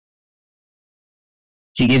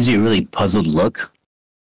 She gives you a really puzzled look.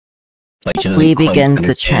 Like she doesn't Twee quite begins the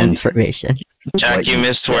understand. transformation. Jack, What you you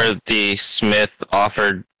missed said. where the Smith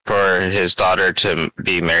offered for his daughter to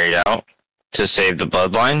be married out to save the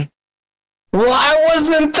bloodline. Well, I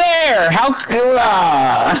wasn't there. How could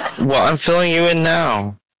Well, I'm filling you in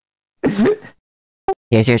now.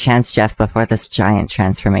 Here's your chance, Jeff, before this giant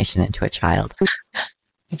transformation into a child.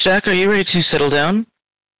 Jack, are you ready to settle down?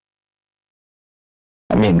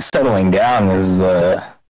 I mean, settling down is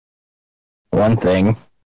one thing.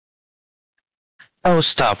 Oh,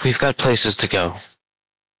 stop. We've got places to go.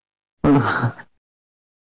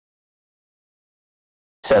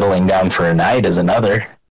 Settling down for a night is another.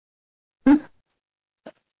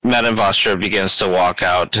 Madame Vostra begins to walk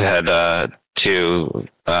out to head to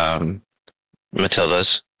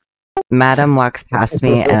Matilda's. Madam walks past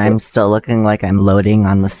me, and I'm still looking like I'm loading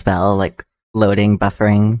on the spell, like loading,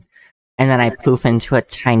 buffering. And then I poof into a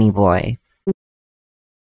tiny boy.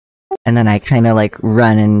 And then I kind of like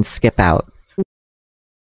run and skip out.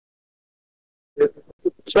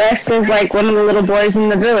 Dressed as like one of the little boys in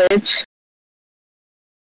the village.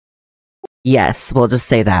 Yes, we'll just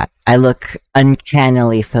say that. I look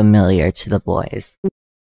uncannily familiar to the boys.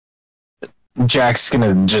 Jack's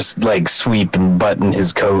gonna just like sweep and button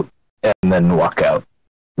his coat and then walk out.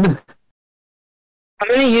 I'm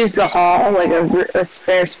gonna use the hall, like a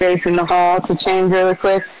spare space in the hall, to change really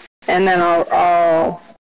quick, and then I'll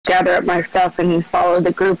gather up my stuff and follow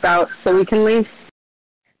the group out so we can leave.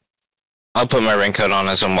 I'll put my raincoat on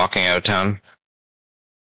as I'm walking out of town.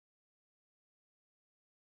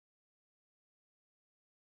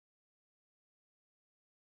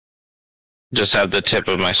 Just have the tip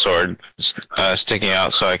of my sword sticking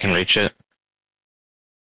out so I can reach it.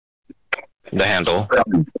 The handle.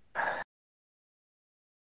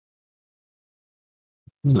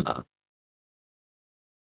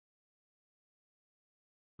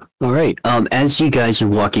 All right. As you guys are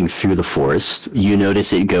walking through the forest, you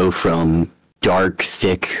notice it go from dark,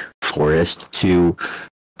 thick forest to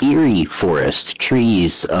eerie forest.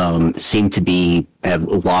 Trees seem to have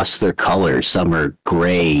lost their color. Some are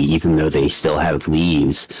gray, even though they still have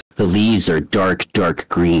leaves. The leaves are dark, dark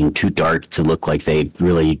green, too dark to look like they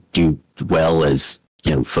really do well as,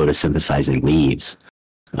 photosynthesizing leaves.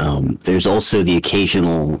 There's also the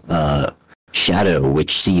occasional shadow,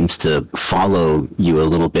 which seems to follow you a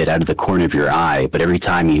little bit out of the corner of your eye, but every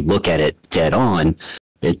time you look at it dead on,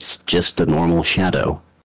 it's just a normal shadow.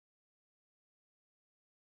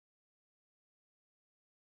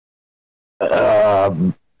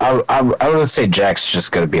 I would say Jack's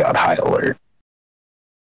just gonna be on high alert.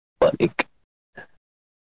 Like,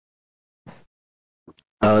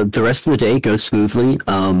 the rest of the day goes smoothly.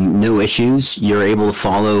 No issues. You're able to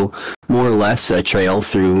follow more or less a trail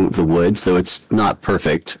through the woods, though it's not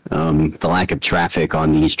perfect. The lack of traffic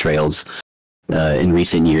on these trails in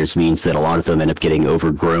recent years means that a lot of them end up getting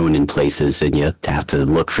overgrown in places, and you have to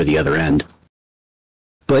look for the other end.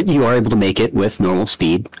 But you are able to make it with normal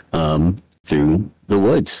speed through the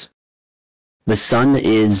woods. The sun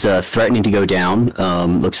is threatening to go down.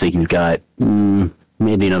 Looks like you've got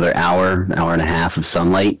maybe another hour and a half of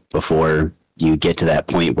sunlight before you get to that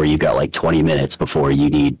point where you've got like 20 minutes before you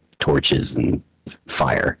need torches and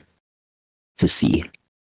fire to see.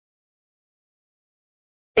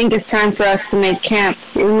 I think it's time for us to make camp.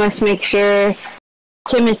 We must make sure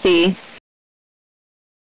Timothy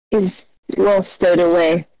is well stowed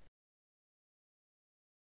away.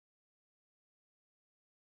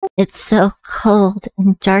 It's so cold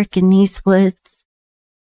and dark in these woods.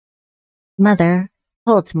 Mother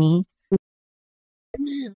told me.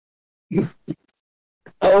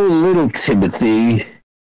 oh, little Timothy,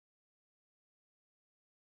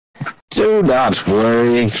 do not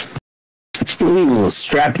worry. We will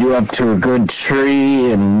strap you up to a good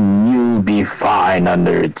tree and you'll be fine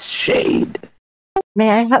under its shade. May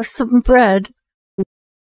I have some bread?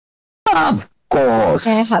 Of course.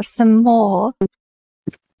 May I have some more?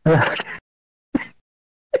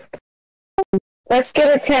 Let's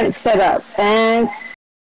get a tent set up, and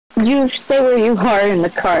you stay where you are in the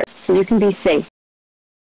cart so you can be safe.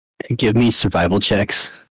 Give me survival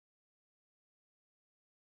checks.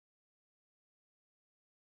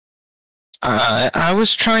 I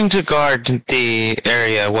was trying to guard the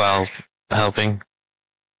area while helping.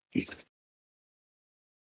 You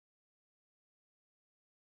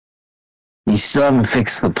still haven't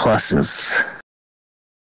fixed the pluses.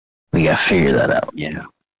 We gotta figure that out. Yeah.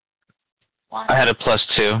 I had a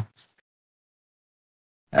 +2.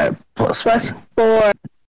 Plus +4.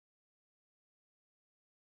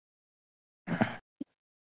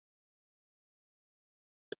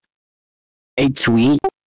 Hey, Tweet.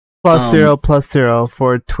 +0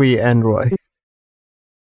 for Tweet and Roy.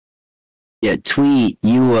 Yeah, Tweet,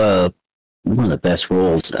 you, one of the best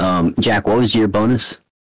rolls. Jack, what was your bonus?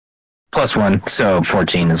 +1, so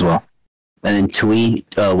 14 as well. And then Tweet,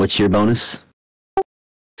 what's your bonus?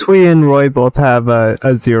 Tweet and Roy both have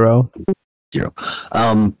a 0. 0.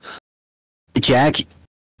 Jack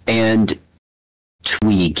and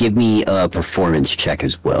Tweet, give me a performance check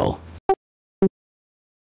as well.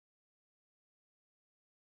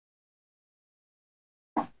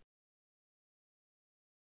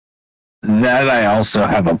 That I also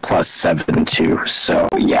have a +7 too, so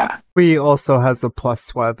yeah. Tweet also has a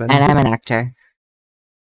 +7. And I'm an actor.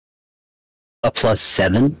 A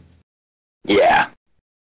 +7? Yeah.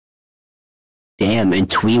 Damn, and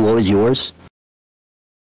Twee, what was yours?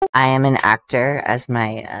 I am an actor as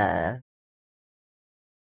my,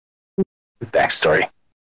 Backstory.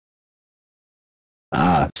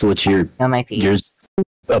 So what's your, no, my feet. yours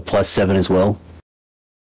a +7 as well?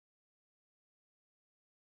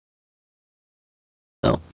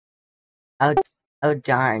 No. Oh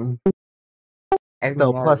darn.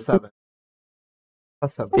 Still +7.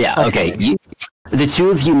 +7. Yeah, okay. The two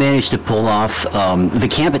of you managed to pull off. The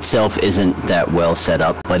camp itself isn't that well set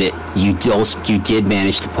up, but you did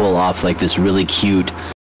manage to pull off like this really cute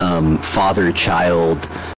father-child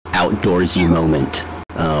outdoorsy moment,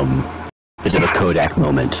 bit of a Kodak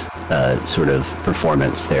moment, sort of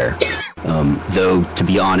performance there. Though to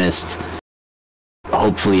be honest,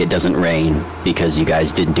 hopefully it doesn't rain because you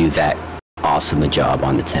guys didn't do that awesome a job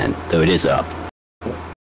on the tent, though it is up.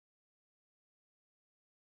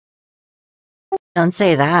 Don't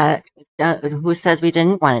say that. Who says we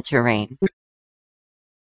didn't want it to rain?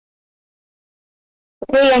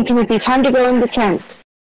 Okay, Young Timothy, time to go in the tent.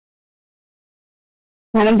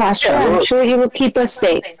 Madam Pastor, I'm sure you will keep us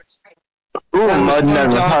safe. Ooh, mud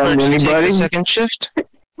never harmed Take the anybody. second shift.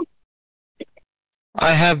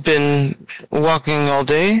 I have been walking all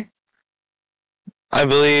day. I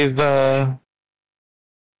believe, I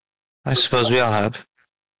suppose we all have.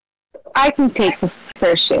 I can take the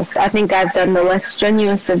first shift. I think I've done the less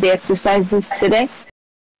strenuous of the exercises today.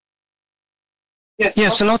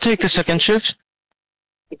 Yes, and I'll take the second shift.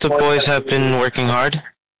 The boys have been working hard.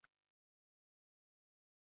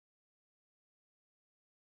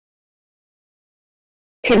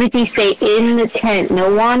 Timothy, stay in the tent.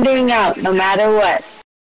 No wandering out, no matter what.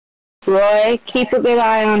 Roy, keep a good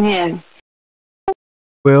eye on him.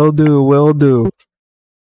 Will do, will do.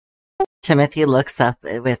 Timothy looks up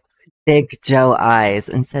with big Joe eyes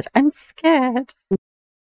and said, I'm scared.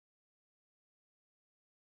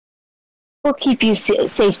 We'll keep you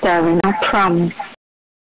safe, darling. I promise.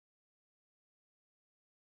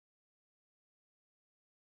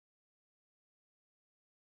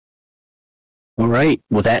 All right.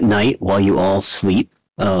 Well, that night, while you all sleep,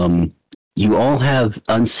 you all have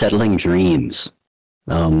unsettling dreams.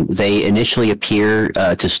 They initially appear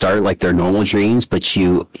to start like their normal dreams, but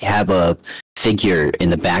you have a figure in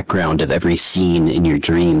the background of every scene in your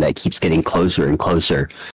dream that keeps getting closer and closer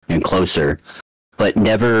and closer, but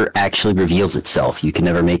never actually reveals itself. You can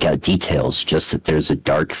never make out details, just that there's a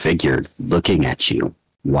dark figure looking at you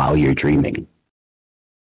while you're dreaming.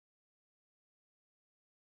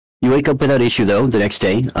 You wake up without issue, though, the next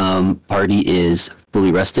day. Party is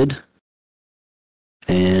fully rested.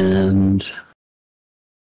 And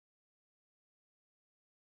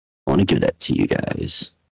I want to give that to you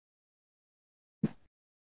guys.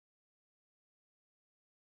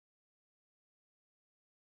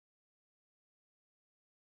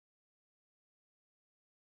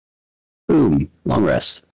 Boom. Long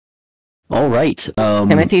rest. All right.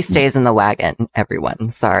 Timothy stays in the wagon, everyone.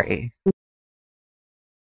 Sorry.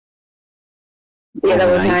 Yeah,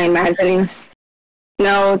 that was overnight. my imagining.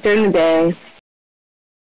 No, during the day.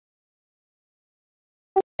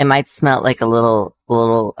 It might smell like a little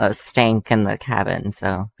stank in the cabin,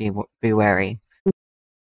 so be wary.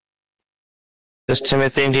 Does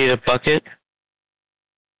Timothy need a bucket?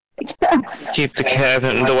 Keep the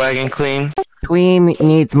cabin, the wagon clean. Tweem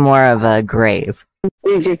needs more of a grave.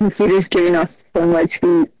 Dude, your computer's giving us so much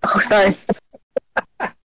heat. Oh, sorry.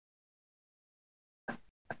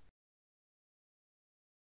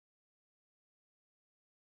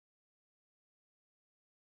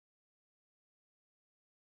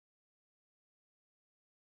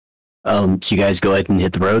 So you guys go ahead and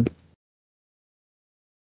hit the road.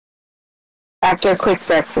 After a quick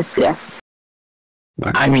breakfast, yeah.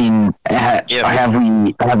 I mean,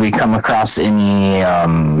 have we come across any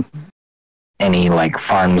like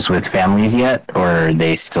farms with families yet, or are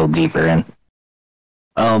they still deeper in?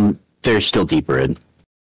 They're still deeper in.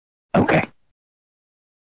 Okay.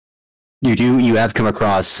 You have come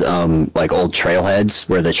across like old trailheads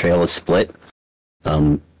where the trail is split.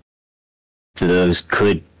 Those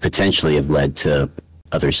could potentially have led to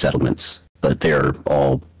other settlements, but they're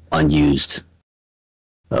all unused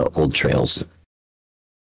old trails.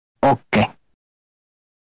 Okay.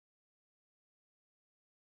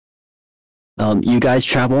 You guys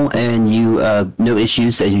travel, and you no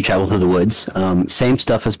issues as you travel through the woods. Same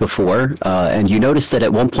stuff as before, and you notice that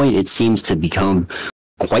at one point it seems to become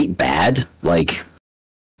quite bad. Like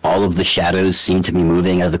all of the shadows seem to be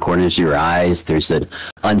moving out of the corners of your eyes. There's an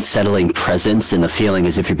unsettling presence and the feeling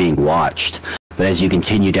as if you're being watched. But as you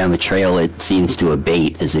continue down the trail, it seems to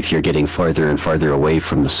abate as if you're getting farther and farther away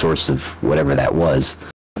from the source of whatever that was.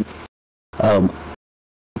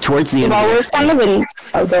 Towards the end Well, of we're kind of in...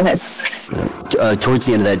 Oh, go ahead. towards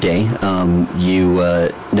the end of that day, you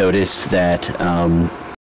notice that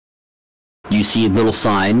you see a little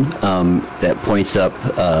sign that points up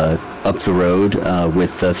the road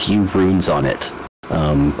with a few runes on it,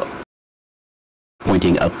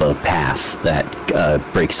 pointing up a path that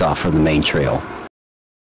breaks off from the main trail.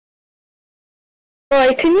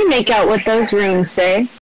 Roy, can you make out what those runes say?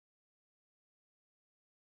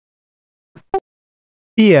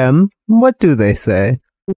 PM, what do they say?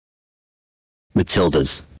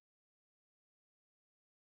 Matilda's.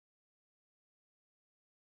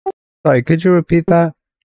 Sorry, could you repeat that?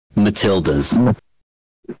 Matilda's.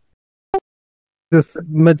 This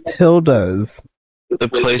Matilda's. The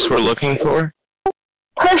place we're looking for?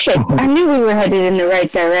 Perfect. I knew we were headed in the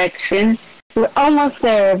right direction. We're almost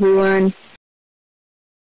there, everyone.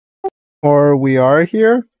 Or we are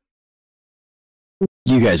here?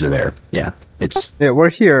 You guys are there. Yeah, it's Yeah, we're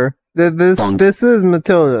here. This is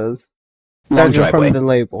Matilda's. long Judging driveway. from the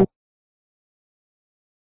label.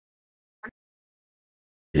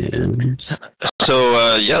 And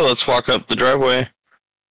So, yeah, let's walk up the driveway.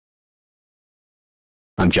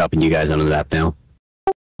 I'm dropping you guys onto the map now.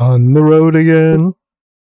 On the road again.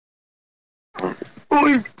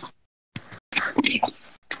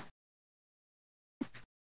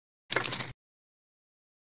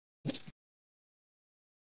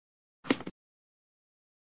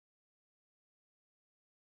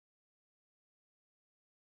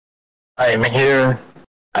 I am here.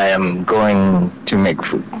 I am going to make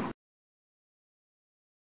food.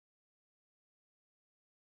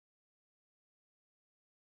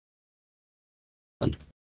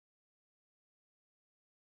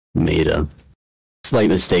 Made a slight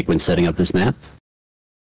mistake when setting up this map.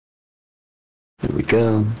 There we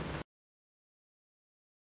go.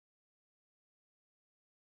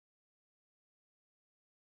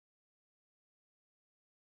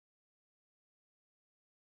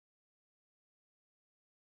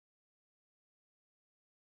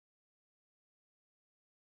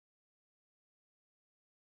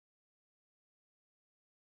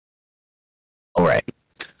 All right.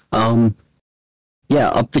 Yeah,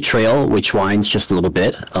 up the trail, which winds just a little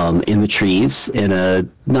bit, in the trees, in a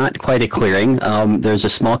not quite a clearing, there's a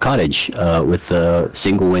small cottage with a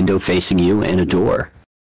single window facing you and a door.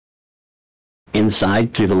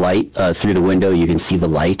 Inside, through the window, you can see the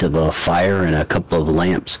light of a fire and a couple of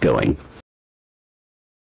lamps going.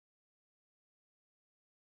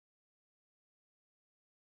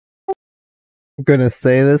 I'm gonna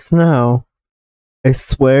say this now. I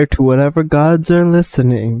swear to whatever gods are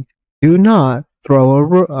listening, do not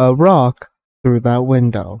throw a rock through that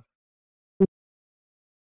window.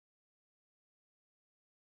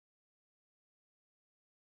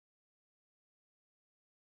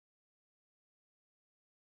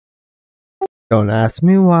 Don't ask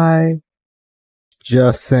me why.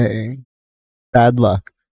 Just saying. Bad luck.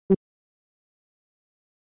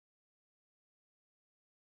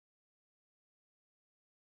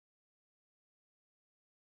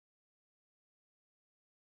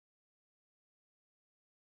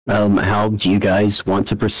 How do you guys want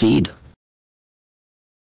to proceed?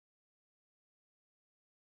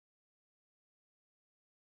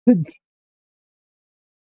 Who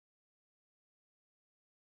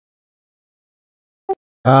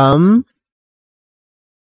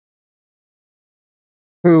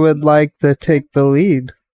would like to take the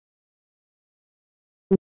lead?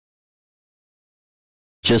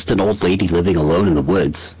 Just an old lady living alone in the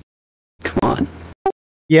woods. Come on.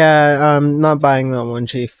 Yeah, not buying that one,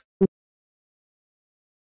 Chief.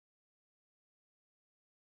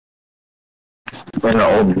 An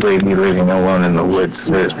old lady living alone in the woods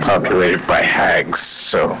that is populated by hags,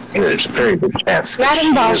 so there's a very good chance that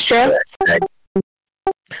Madam Bostra.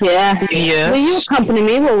 Yeah. Yes. Will you accompany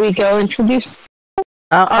me while we go introduce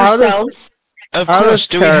ourselves? Of out course. of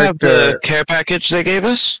Do we have the character. care package they gave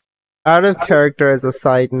us? Out of character as a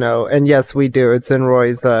side note, and yes, we do. It's in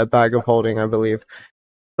Roy's bag of holding, I believe.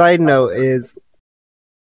 Side note is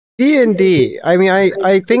D&D. I mean,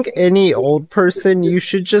 I think any old person you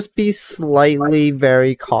should just be slightly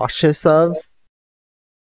very cautious of.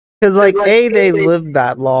 Because, like, A, they live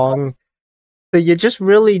that long, so you just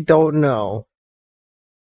really don't know.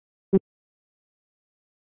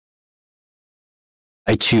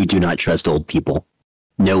 I too do not trust old people.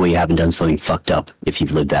 No way you haven't done something fucked up if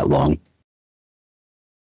you've lived that long.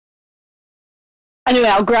 Anyway,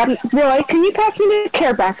 I'll grab. Roy, can you pass me the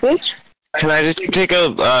care package? Can I just take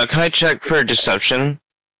a? Can I check for deception?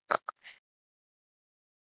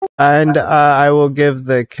 And I will give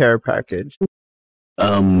the care package.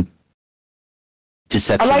 Deception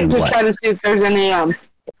I'd like and to what? try to see if there's any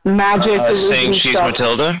magic Saying illusion she's stuff.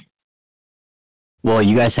 Matilda. Well,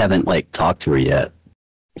 you guys haven't talked to her yet.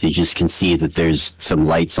 You just can see that there's some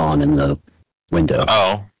lights on in the window.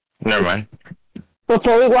 Oh, never mind.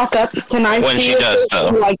 Before we walk up, can I When see she if does, there's though.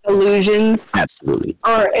 any, like illusions Absolutely.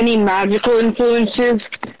 or any magical influences?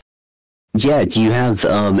 Yeah, do you have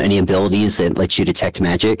any abilities that let you detect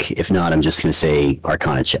magic? If not, I'm just going to say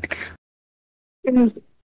Arcana check. You've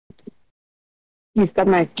got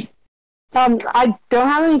my. I don't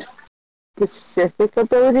have any specific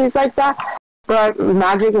abilities like that, but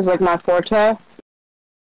magic is like my forte.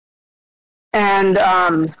 And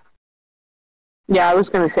yeah, I was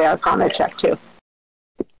gonna say Arcana check too.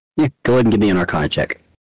 Yeah, go ahead and give me an Arcana check.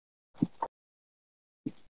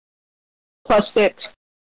 +6.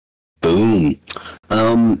 Boom.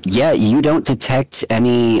 Yeah, you don't detect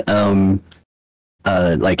any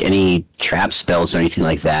any trap spells or anything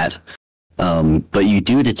like that. But you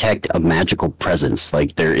do detect a magical presence.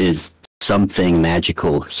 Like there is something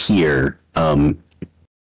magical here.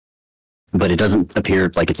 But it doesn't appear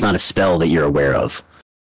like it's not a spell that you're aware of.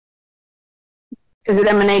 Is it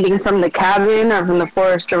emanating from the cabin or from the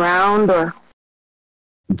forest around, or?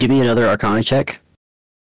 Give me another Arcana check.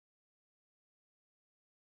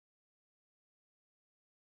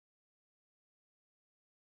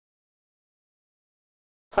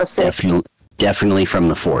 +6. Definitely from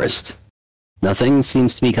the forest. Nothing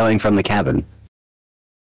seems to be coming from the cabin.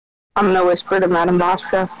 I'm gonna whisper to Madame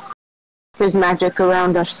Bostra. There's magic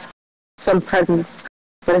around us. Some presence.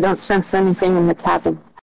 But I don't sense anything in the cabin.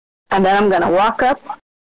 And then I'm gonna walk up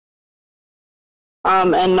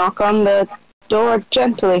and knock on the door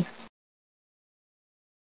gently.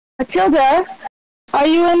 Matilda, Are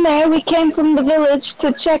you in there? We came from the village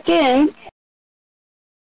to check in.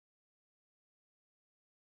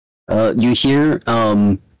 You hear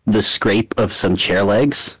the scrape of some chair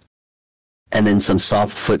legs, and then some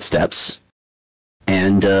soft footsteps,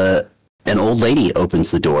 and an old lady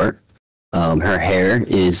opens the door. Her hair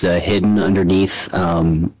is hidden underneath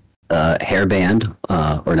a hairband,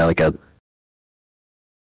 or no, like a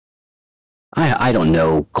I don't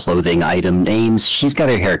know clothing item names. She's got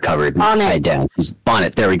her hair covered and tied down. She's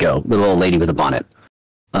bonnet. There we go. Little old lady with a bonnet.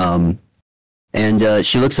 And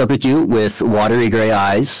she looks up at you with watery gray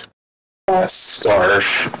eyes.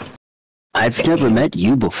 Scarf. I've never met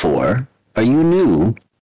you before. Are you new?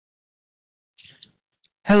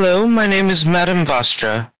 Hello, my name is Madame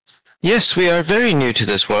Vastra. Yes, we are very new to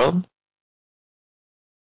this world.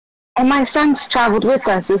 And my son's traveled with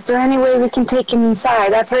us. Is there any way we can take him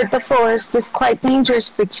inside? I've heard the forest is quite dangerous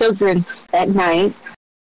for children at night.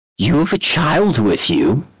 You have a child with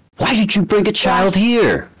you? Why did you bring a child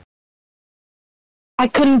here? I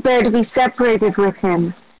couldn't bear to be separated with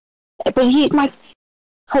him. But my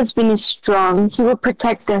husband is strong. He will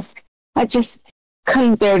protect us. I just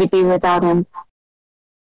couldn't bear to be without him.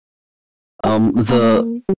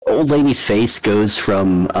 The old lady's face goes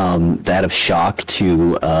from that of shock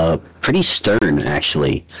to pretty stern,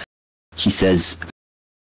 actually. She says,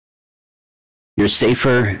 "You're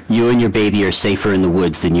safer, you and your baby are safer in the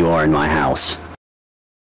woods than you are in my house."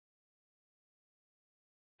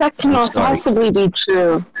 That cannot possibly be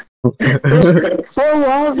true. There's 4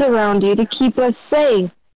 walls around you to keep us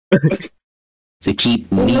safe. To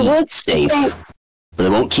keep me safe. But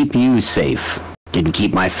it won't keep you safe. Didn't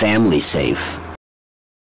keep my family safe.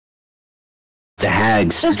 The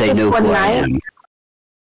hags, Just they know who I am.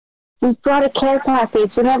 We've brought a care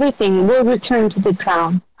package and everything. We'll return to the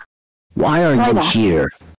town. Why are you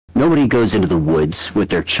here? Nobody goes into the woods with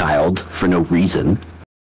their child for no reason.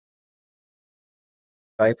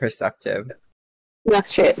 Very perceptive. No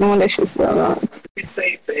shit, no wonder she's still on.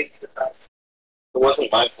 It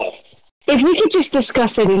wasn't my fault. If we could just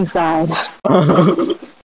discuss it inside.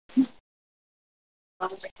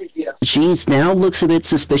 She now looks a bit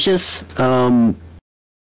suspicious, and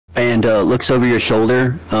looks over your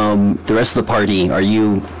shoulder. The rest of the party, are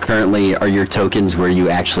your tokens where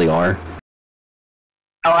you actually are?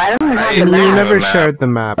 Oh, I don't have the You map. never shared the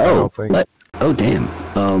map, I don't think. Oh, damn.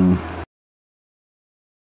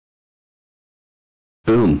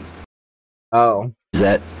 Boom. Oh. Is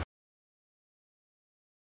that...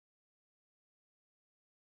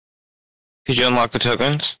 Did you unlock the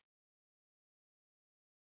tokens?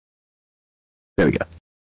 There we go.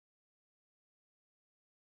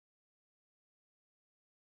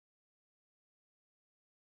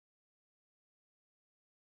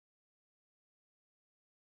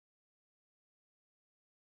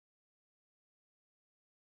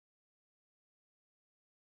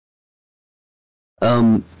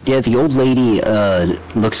 Yeah, the old lady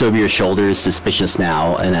looks over your shoulders, suspicious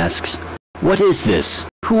now, and asks, "What is this?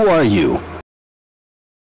 Who are you?"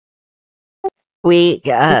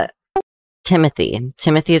 Timothy.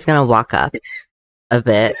 Timothy is gonna walk up a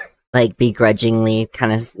bit, like begrudgingly,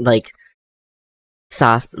 kind of like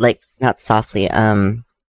not softly.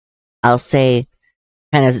 I'll say,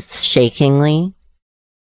 kind of shakingly.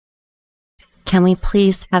 Can we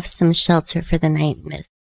please have some shelter for the night, miss?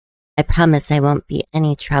 I promise I won't be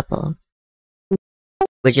any trouble.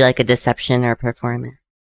 Would you like a deception or performance?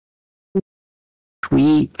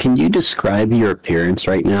 Can you describe your appearance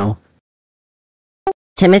right now?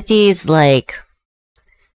 Timothy's like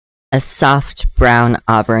a soft brown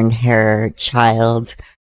auburn hair child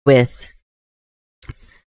with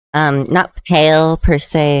not pale per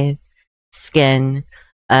se skin.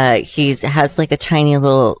 He has like a tiny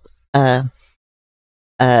little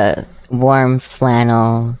warm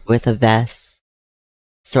flannel with a vest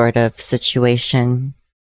sort of situation.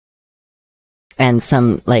 And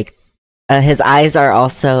some like his eyes are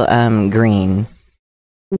also green.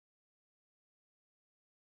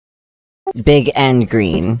 Big and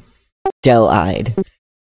green. Doe-eyed.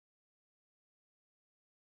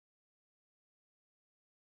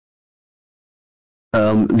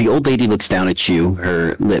 The old lady looks down at you,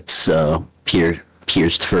 her lips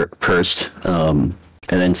pursed, and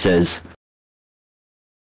then says,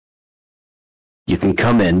 "You can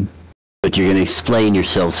come in, but you're going to explain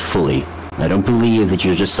yourselves fully. I don't believe that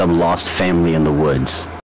you're just some lost family in the woods."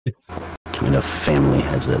 Kind of family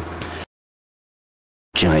has a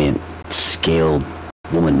giant scaled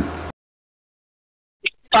woman.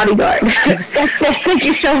 Bodyguard. Thank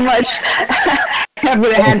you so much. I'm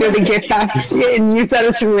gonna hand her the gift back and use that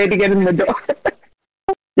as a way to get in the door.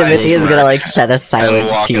 Timothy is gonna like shed a And silent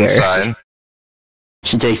walk tear. inside.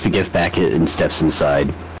 She takes the gift packet and steps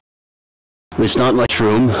inside. There's not much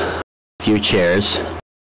room. A few chairs.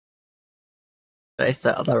 I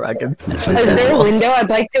sit on the rug and Is there a window? I'd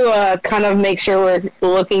like to kind of make sure we're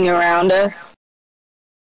looking around us.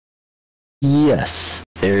 Yes,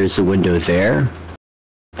 there's a window there.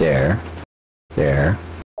 There.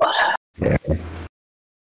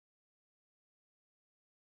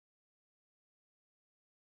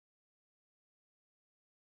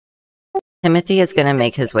 Timothy is going to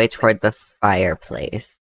make his way toward the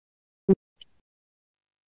fireplace.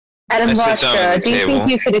 Adam I sit down Vastra, at the do you think table.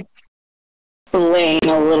 you could explain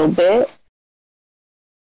a little bit?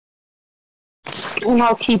 And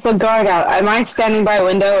I'll keep a guard out. Am I standing by a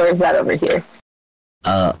window, or is that over here?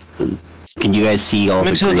 Can you guys see all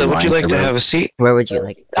the Matilda, green would you lines like to around? have a seat? Where would you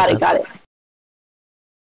like? Got it.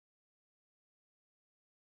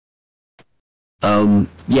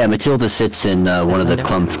 Yeah, Matilda sits in one of the window?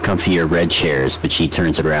 comfier red chairs, but she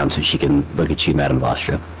turns it around so she can look at you, Madame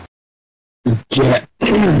Vostra.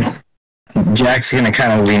 Jack's gonna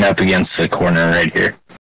kind of lean up against the corner right here.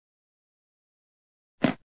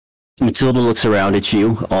 Matilda looks around at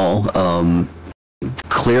you, all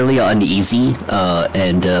clearly uneasy,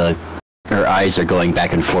 and her eyes are going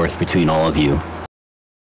back and forth between all of you.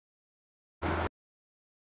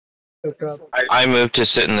 I move to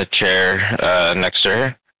sit in the chair next to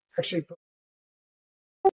her. She looks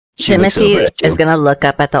Timothy over at you. is going to look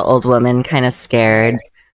up at the old woman, kind of scared,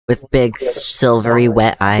 with big, silvery,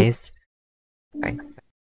 wet eyes. Sorry.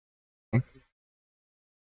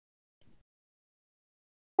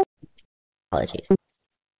 Apologies.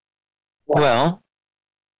 Well,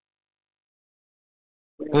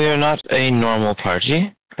 we are not a normal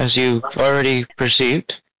party, as you've already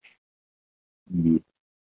perceived.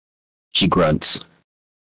 She grunts.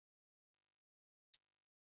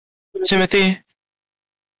 Timothy,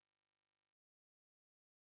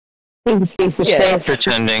 He seems to Yeah. stay.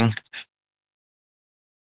 pretending.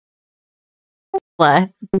 What?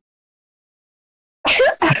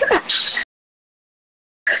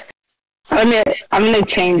 I'm gonna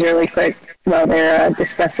change really quick while they're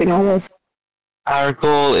discussing all this. Our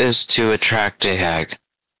goal is to attract a hag.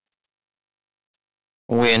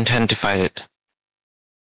 We intend to fight it.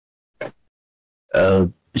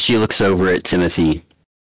 She looks over at Timothy.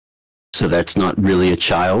 So that's not really a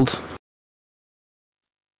child?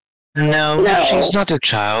 No, No. she's not a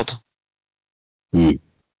child. Would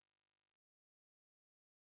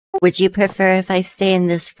you prefer if I stay in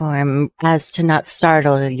this form as to not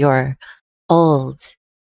startle your old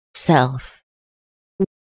self?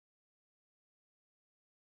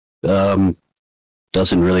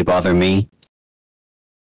 Doesn't really bother me.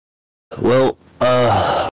 Well,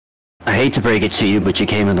 I hate to break it to you, but you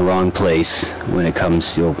came in the wrong place when it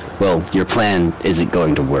comes to, well, your plan isn't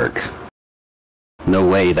going to work. No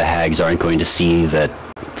way the hags aren't going to see that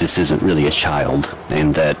this isn't really a child,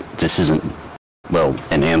 and that this isn't, well,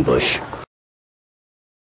 an ambush.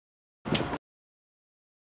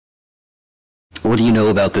 What do you know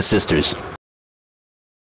about the sisters?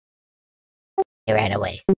 They ran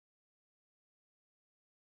away.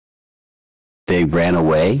 They ran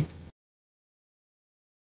away?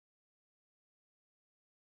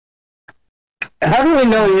 How do we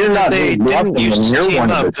know you're not They the didn't woman? used to You're team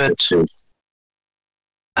one up, of the but- sisters.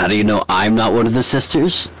 How do you know I'm not one of the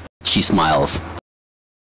sisters? She smiles.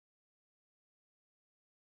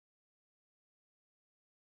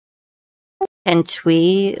 Can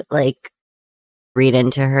Twee, like, read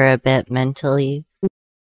into her a bit mentally?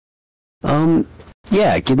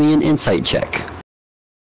 Yeah, give me an insight check.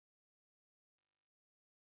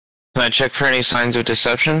 Can I check for any signs of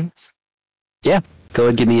deception? Go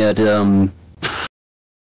ahead, give me a,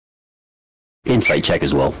 insight check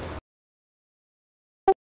as well.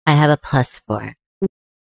 I have a +4.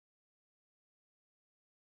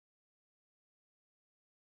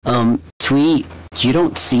 Twee, you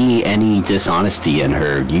don't see any dishonesty in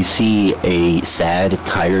her. You see a sad,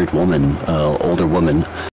 tired woman, older woman,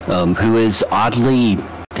 who is oddly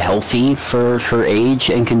healthy for her age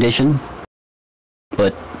and condition.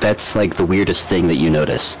 But that's like the weirdest thing that you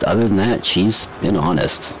noticed. Other than that, she's been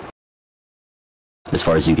honest. As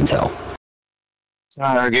far as you can tell.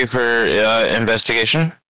 Argue for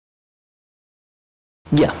investigation.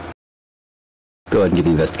 Yeah. Go ahead and give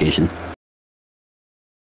me investigation.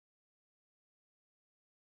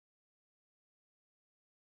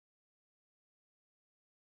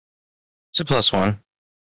 It's a +1.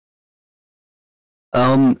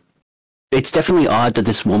 It's definitely odd that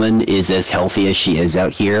this woman is as healthy as she is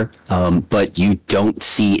out here, but you don't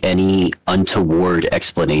see any untoward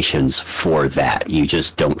explanations for that. You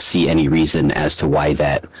just don't see any reason as to why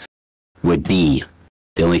that would be.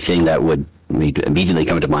 The only thing that would immediately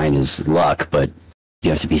come to mind is luck, but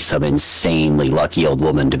you have to be some insanely lucky old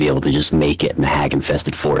woman to be able to just make it in a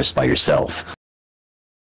hag-infested forest by yourself.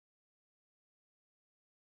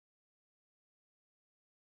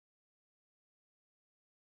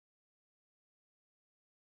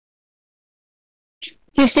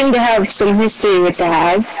 You seem to have some history with the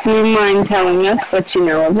hags. Do you mind telling us what you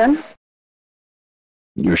know of them?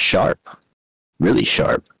 You're sharp. Really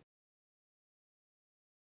sharp.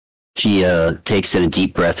 She takes in a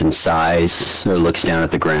deep breath and sighs, or looks down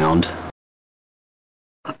at the ground.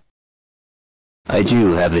 I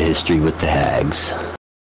do have a history with the hags.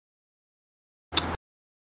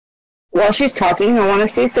 While she's talking, I want to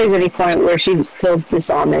see if there's any point where she feels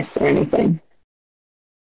dishonest or anything.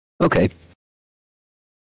 Okay.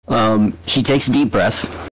 She takes a deep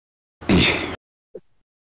breath.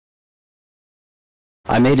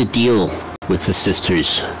 I made a deal with the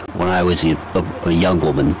sisters when I was a young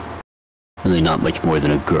woman, really not much more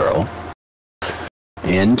than a girl.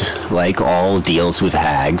 And like all deals with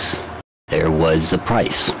hags, there was a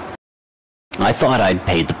price. I thought I'd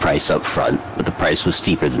paid the price up front, but the price was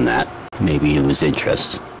steeper than that. Maybe it was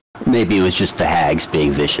interest. Maybe it was just the hags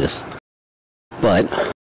being vicious.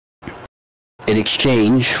 But in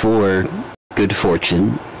exchange for good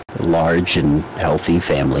fortune, a large and healthy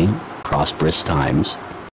family, prosperous times,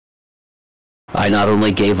 I not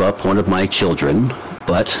only gave up one of my children,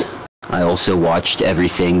 but I also watched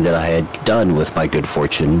everything that I had done with my good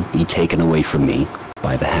fortune be taken away from me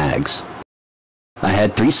by the hags. I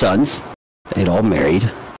had 3 sons. They'd all married.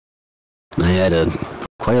 I had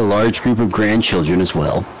quite a large group of grandchildren as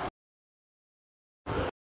well.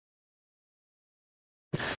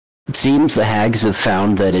 It seems the hags have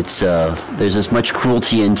found that there's as much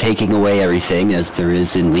cruelty in taking away everything as there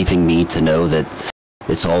is in leaving me to know that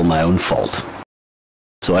it's all my own fault.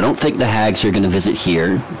 So I don't think the hags are going to visit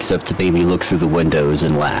here, except to maybe look through the windows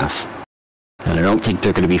and laugh. And I don't think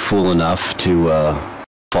they're going to be fool enough to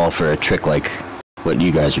fall for a trick like what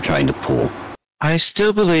you guys are trying to pull. I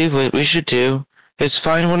still believe what we should do is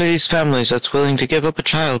find one of these families that's willing to give up a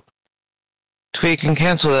child. We can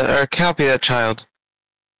cancel that or copy that child.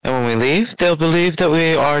 And when we leave, they'll believe that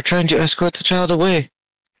we are trying to escort the child away.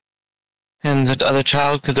 And the other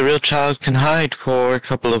child, the real child, can hide for a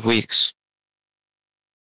couple of weeks.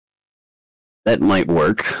 That might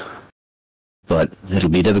work, but it'll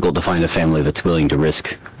be difficult to find a family that's willing to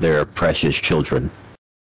risk their precious children.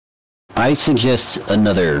 I suggest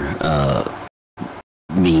another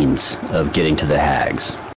means of getting to the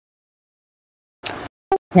hags.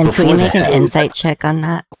 And can we make an insight check on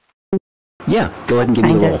that? Yeah, go ahead and give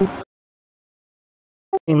me a roll.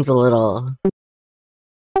 Seems a little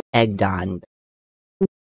egged on.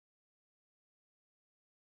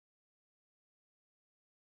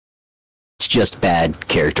 It's just bad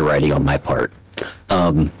character writing on my part.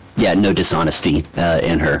 Yeah, no dishonesty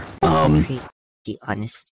in her. Pretty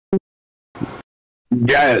honest.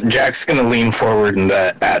 Yeah, Jack's gonna lean forward and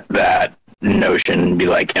at that notion and be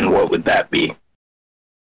like, and what would that be?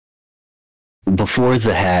 Before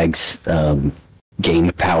the hags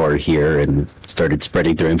gained power here and started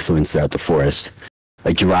spreading their influence throughout the forest,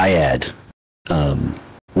 a dryad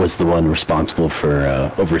was the one responsible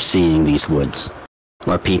for overseeing these woods.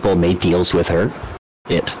 Our people made deals with her.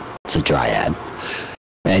 It's a dryad.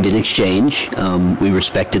 And in exchange, we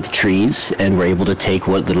respected the trees and were able to take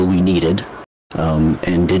what little we needed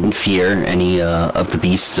and didn't fear any of the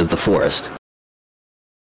beasts of the forest.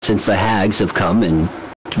 Since the hags have come and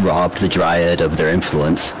robbed the dryad of their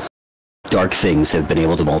influence, dark things have been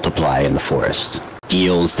able to multiply in the forest.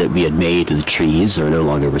 Deals that we had made with the trees are no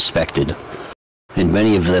longer respected, and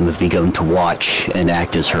many of them have begun to watch and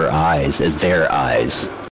act as her eyes, as their eyes.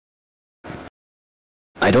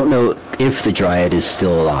 I don't know if the dryad is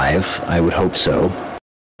still alive. I would hope so.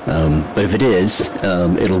 But if it is,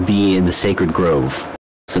 it'll be in the sacred grove.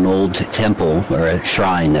 It's an old temple or a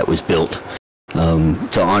shrine that was built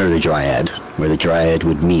to honor the dryad, where the dryad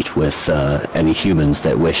would meet with any humans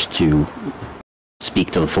that wish to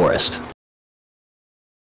speak to the forest.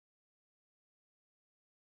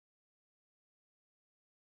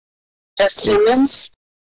 Just humans?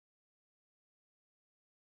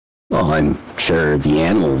 Well, I'm sure the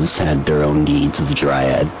animals had their own needs of the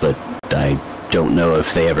dryad, but I don't know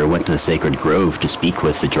if they ever went to the sacred grove to speak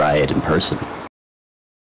with the dryad in person.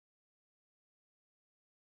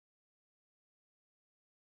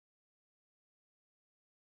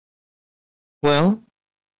 Well,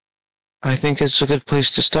 I think it's a good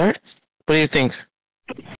place to start. What do you think?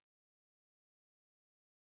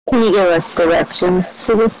 Can you give us directions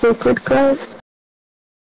to the sacred grove?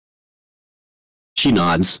 She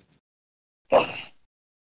nods.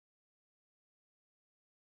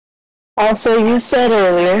 Also, you said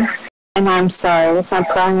earlier, and I'm sorry, it's not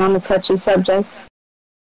prying on the touchy subject,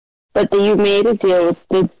 but that you made a deal with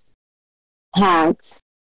the hags,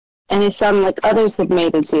 and it sounded like others had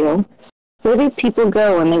made a deal. Where do people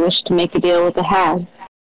go when they wish to make a deal with a hag?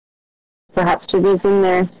 Perhaps it is in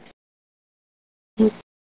their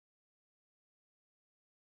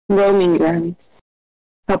roaming grounds.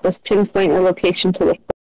 Help us pinpoint a location to look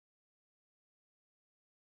for.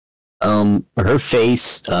 Her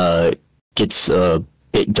face gets a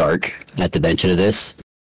bit dark at the mention of this,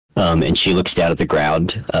 and she looks down at the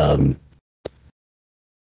ground.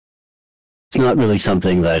 It's not really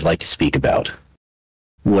something that I'd like to speak about.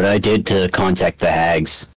 What I did to contact the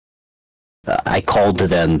hags, I called to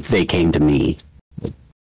them, they came to me.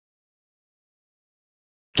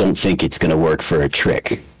 Don't think it's going to work for a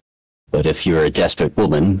trick, but if you're a desperate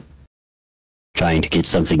woman trying to get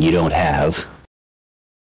something you don't have,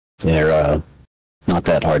 they're not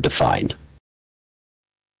that hard to find.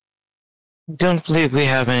 Don't believe we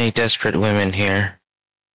have any desperate women here.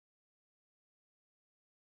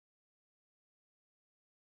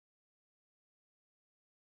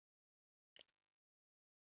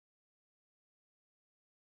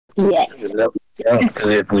 Yes. Because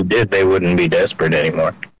if we did, they wouldn't be desperate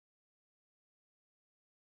anymore.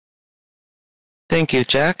 Thank you,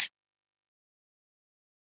 Jack.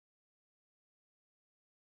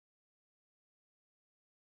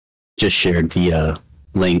 Just shared the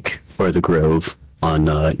link for the grove on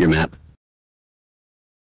your map.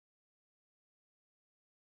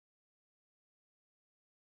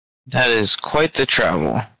 That is quite the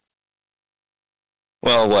travel.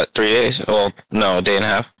 Well, what, 3 days? Well, no, a day and a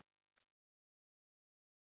half.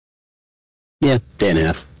 Yeah, day and a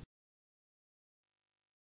half.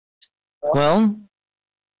 Well,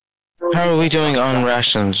 how are we doing on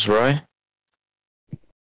rations, Roy?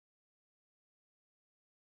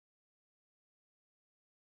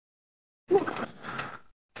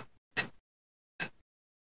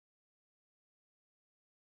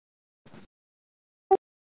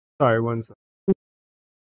 Sorry, one second.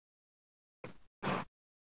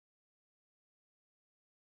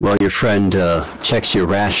 While your friend checks your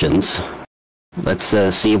rations, let's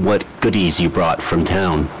see what goodies you brought from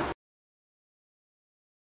town.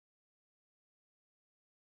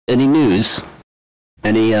 Any news?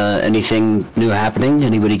 Anything new happening?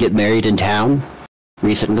 Anybody get married in town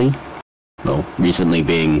recently? Well, recently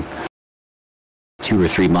being 2 or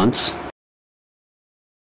 3 months.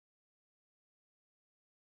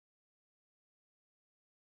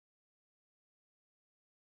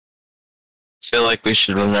 I feel like we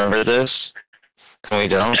should remember this. And we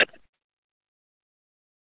don't.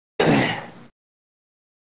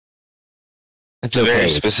 It's Okay. very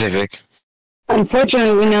specific.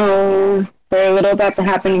 Unfortunately, we know very little about the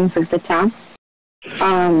happenings of the town.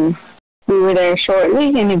 We were there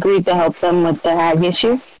shortly and agreed to help them with the hag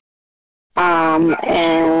issue.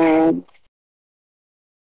 And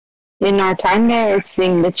in our time there, it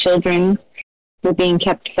seemed the children were being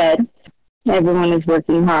kept fed. Everyone is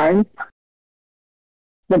working hard.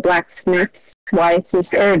 The blacksmith's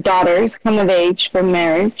daughters come of age for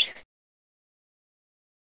marriage.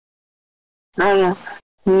 I don't know.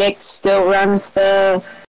 Nick still runs the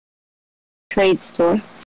trade store.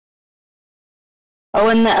 Oh,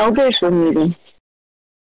 and the elders were meeting.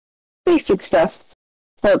 Basic stuff.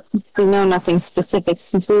 But we know nothing specific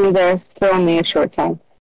since we were there for only a short time.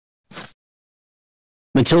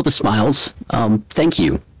 Matilda smiles. Thank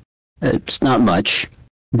you. It's not much,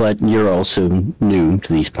 but you're also new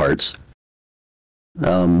to these parts.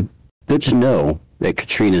 Good to know that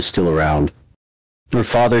Katrina's still around. Her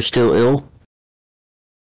father's still ill?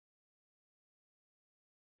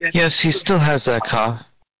 Yes, he still has that cough.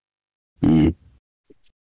 I'm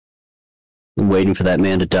waiting for that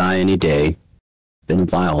man to die any day. Been a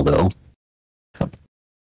while, though.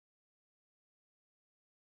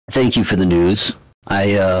 Thank you for the news.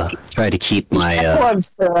 I try to keep my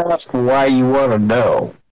Wants to ask why you want to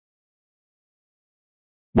know.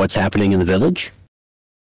 what's happening in the village.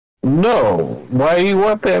 No, why you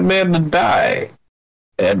want that man to die?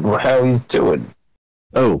 And how he's doing.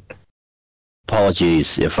 Oh,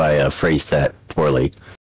 apologies if I phrased that poorly.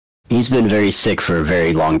 He's been very sick for a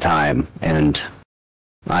very long time, and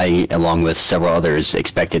I, along with several others,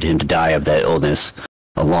 expected him to die of that illness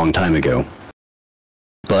a long time ago.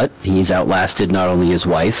 But he's outlasted not only his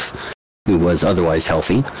wife, who was otherwise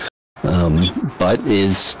healthy, but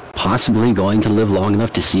is possibly going to live long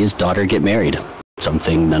enough to see his daughter get married.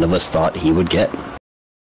 Something none of us thought he would get.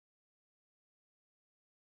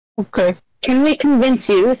 Okay. Can we convince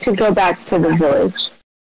you to go back to the village?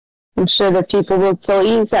 I'm sure the people will feel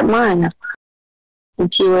ease at mine.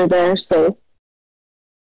 if you were there, so.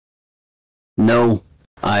 No,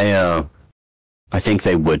 I think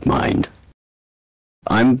they would mind.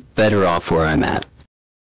 I'm better off where I'm at.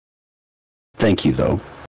 Thank you, though.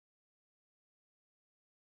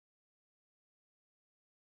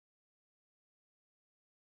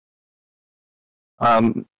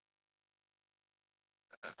 Madame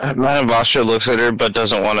Vostra looks at her but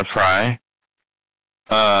doesn't want to pry.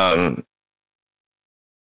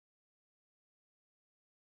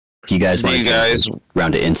 If you guys want You to guys-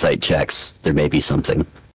 round of insight checks, there may be something.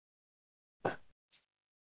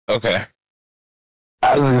 Okay.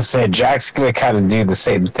 I was gonna say, Jack's gonna kind of do the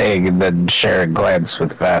same thing and then share a glance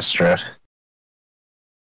with Vastra.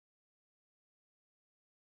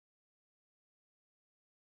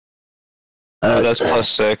 That's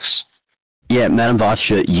 +6. Yeah, Madame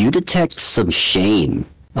Vostra, you detect some shame.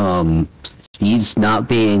 She's not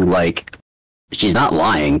being like, she's not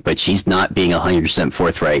lying, but she's not being 100%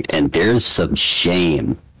 forthright, and there's some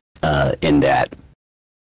shame in that.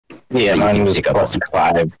 Yeah, mine was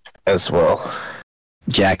 +5 as well.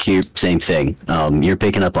 Jack, you same thing. You're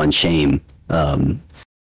picking up on shame.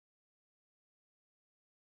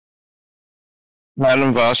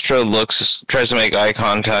 Madame Vostra tries to make eye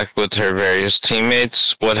contact with her various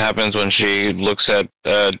teammates. What happens when she looks at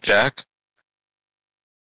Jack?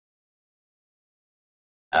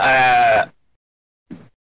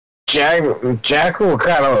 Jack will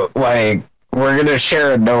kind of like, we're gonna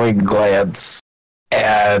share a knowing glance,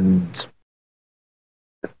 and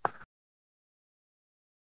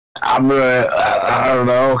I'm gonna, I don't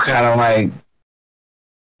know, kind of like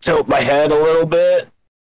tilt my head a little bit,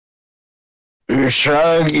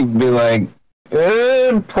 shrug, and be like,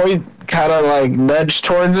 point, kind of like nudge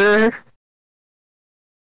towards her.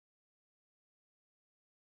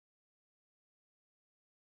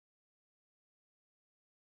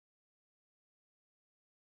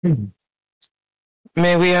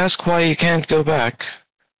 May we ask why you can't go back?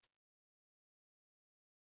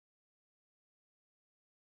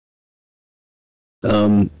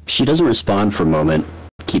 She doesn't respond for a moment,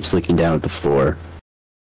 keeps looking down at the floor.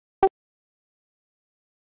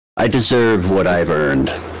 I deserve what I've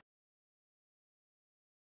earned.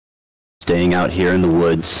 Staying out here in the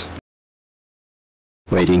woods,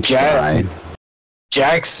 waiting to die.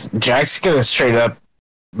 Jack's gonna straight up,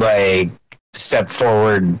 like, step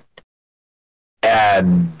forward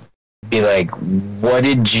and be like, what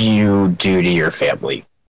did you do to your family?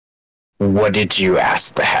 What did you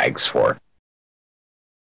ask the hags for?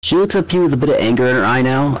 She looks up to you with a bit of anger in her eye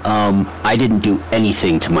now. I didn't do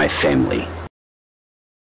anything to my family.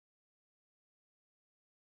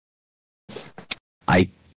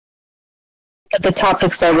 But the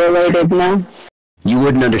topics are related now. You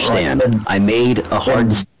wouldn't understand. I made a hard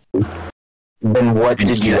decision. Then what And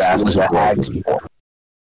did you yes, it ask was the a hard hags one. for?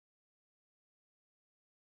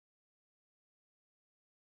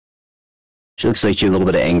 She looks at you a little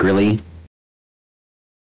bit angrily.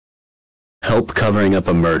 Help covering up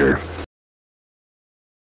a murder.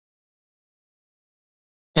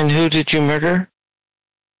 And who did you murder?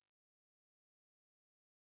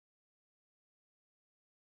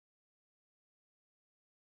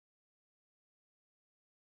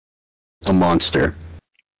 A monster.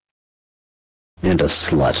 And a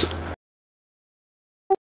slut.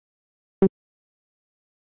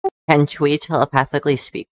 Can Chui telepathically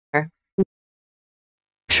speak to her?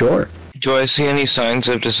 Sure. Do I see any signs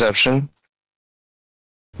of deception?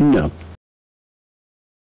 No.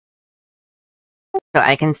 So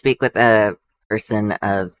I can speak with a person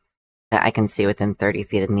of that I can see within 30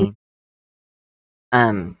 feet of me.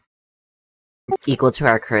 Equal to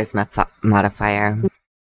our charisma modifier.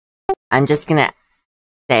 I'm just gonna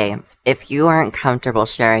say, if you aren't comfortable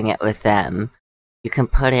sharing it with them, you can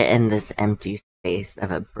put it in this empty space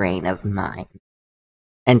of a brain of mine.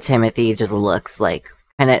 And Timothy just looks like,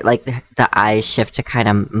 kind of like the eyes shift to kind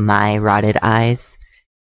of my rotted eyes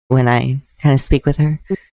when I kind of speak with her.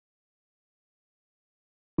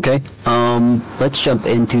 Okay. Let's jump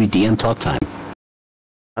into DM talk time.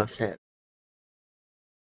 Oh shit.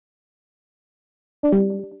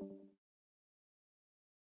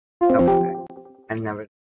 Okay. I've never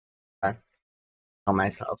tell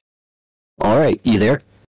myself. Alright, you there?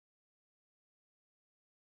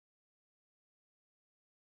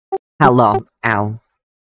 Hello. Ow.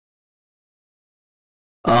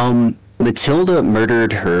 Matilda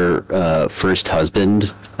murdered her first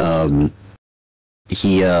husband.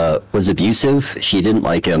 He was abusive. She didn't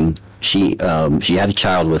like him. She had a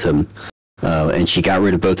child with him, and she got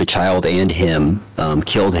rid of both the child and him.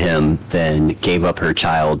 Killed him, then gave up her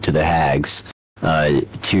child to the hags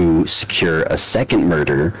to secure a second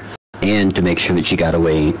murder and to make sure that she got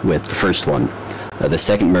away with the first one. The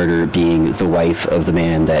second murder being the wife of the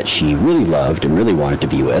man that she really loved and really wanted to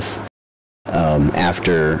be with.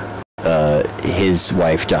 After his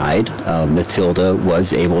wife died, Matilda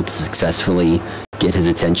was able to successfully get his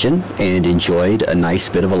attention and enjoyed a nice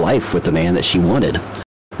bit of a life with the man that she wanted.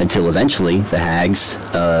 Until eventually the hags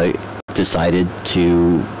decided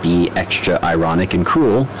to be extra ironic and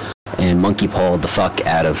cruel and monkey pawed the fuck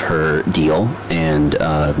out of her deal and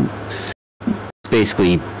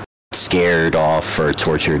basically scared off or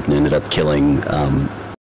tortured and ended up killing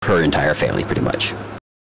her entire family pretty much.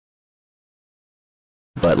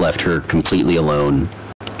 But left her completely alone.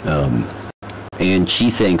 And she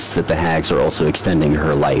thinks that the hags are also extending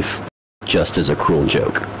her life just as a cruel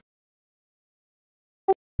joke.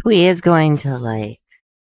 Twee is going to, like,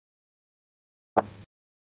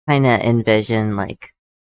 kind of envision, like,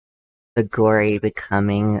 the gory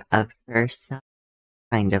becoming of herself.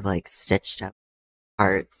 Kind of, like, stitched up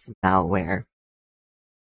parts, malware.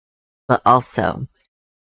 But also,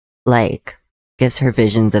 like, gives her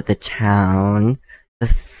visions of the town, the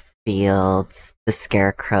fields, the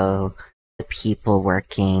scarecrow, the people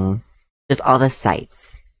working, just all the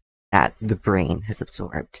sights that the brain has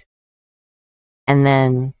absorbed. And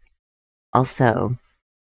then also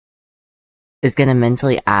is going to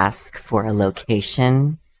mentally ask for a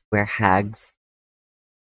location where hags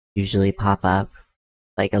usually pop up,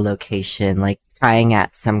 like a location, like trying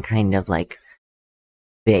at some kind of like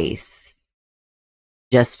base,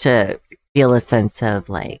 just to feel a sense of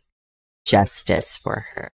like justice for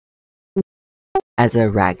her as a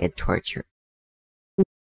ragged torture.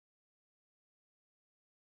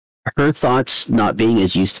 Her thoughts, not being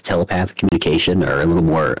as used to telepathic communication, are a little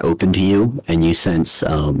more open to you, and you sense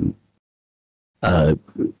a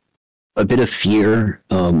bit of fear,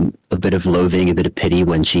 a bit of loathing, a bit of pity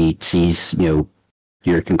when she sees, you know,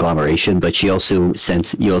 your conglomeration. But you also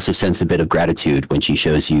sense a bit of gratitude when she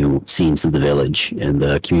shows you scenes of the village and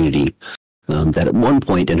the community that at one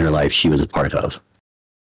point in her life she was a part of.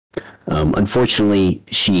 Unfortunately,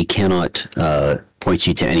 she cannot point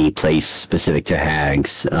you to any place specific to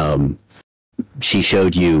hags. She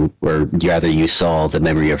showed you, or rather you saw the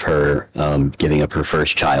memory of her giving up her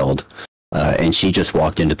first child, and she just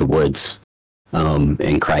walked into the woods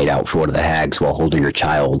and cried out for one of the hags while holding her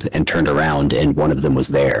child and turned around and one of them was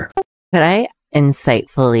there. Could I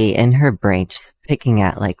insightfully, in her brain, just picking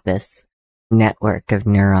at like this network of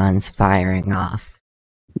neurons firing off,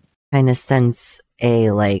 kind of sense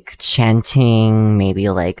a like chanting, maybe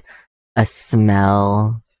like a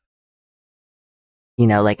smell, you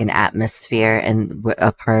know, like an atmosphere and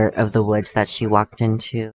a part of the woods that she walked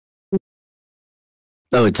into?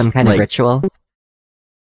 Oh, it's some kind like, of ritual?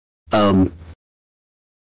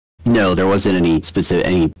 No, there wasn't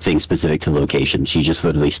anything specific to the location. She just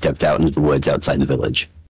literally stepped out into the woods outside the village.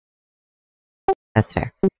 That's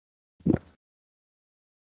fair.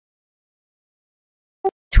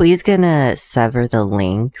 Twee's gonna sever the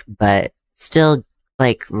link, but still,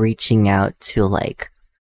 like, reaching out to, like,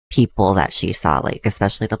 people that she saw, like,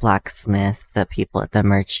 especially the blacksmith, the people at the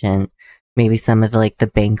merchant, maybe some of the, like, the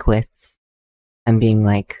banquets, and being,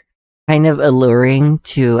 like, kind of alluring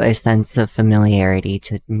to a sense of familiarity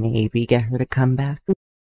to maybe get her to come back.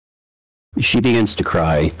 She begins to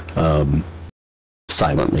cry,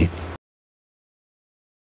 silently.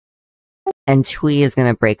 And Twee is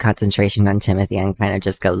gonna break concentration on Timothy and kind of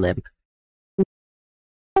just go limp.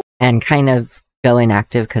 And kind of go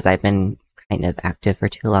inactive because I've been kind of active for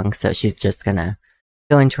too long, so she's just gonna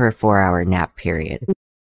go into her 4-hour nap period.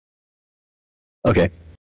 Okay.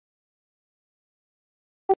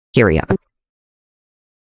 Carry on.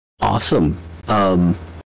 Awesome. Is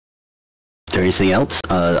there anything else?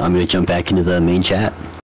 I'm going to jump back into the main chat.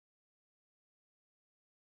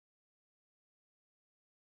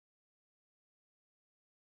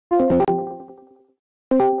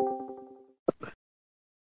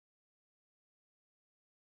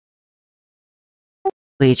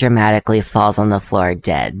 Twee dramatically falls on the floor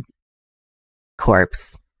dead.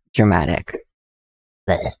 Corpse. Dramatic.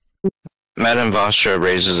 Blech. Madame Vostra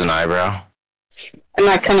raises an eyebrow. And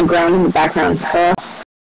I kind of ground in the background.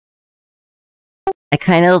 I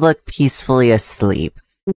kind of look peacefully asleep.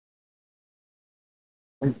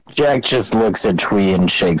 Jack just looks at Twee and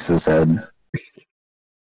shakes his head.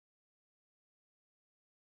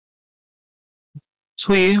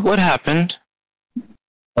 Twee, what happened?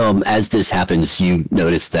 As this happens, you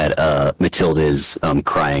notice that Matilda is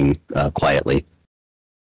crying quietly.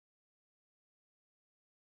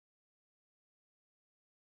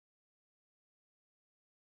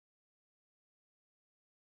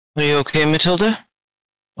 Are you okay, Matilda?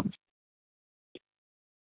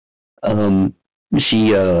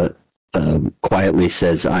 She quietly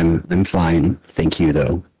says, I'm fine, thank you,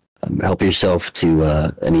 though. Help yourself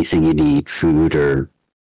to anything you need, food or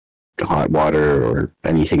hot water or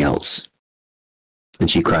anything else. And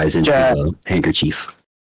she cries into a handkerchief.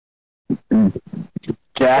 Jack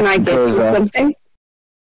Can I get goes you up. something?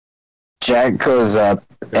 Jack goes up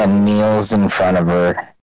and kneels in front of her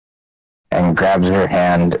and grabs her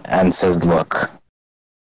hand and says, "Look,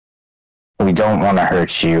 we don't want to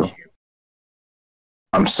hurt you.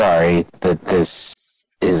 I'm sorry that this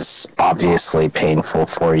is obviously painful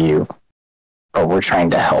for you, but we're trying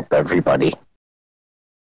to help everybody."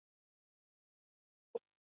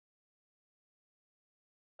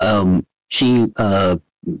 She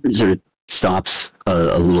sort of stops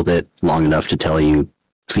a little bit long enough to tell you,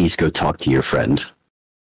 please go talk to your friend.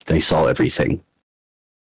 They saw everything.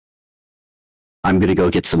 I'm going to go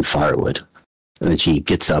get some firewood. And then she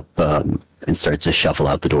gets up and starts to shuffle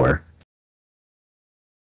out the door.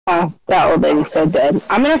 Oh, that old lady's so dead.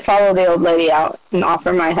 I'm going to follow the old lady out and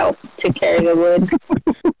offer my help to carry the wood.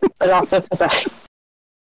 But also because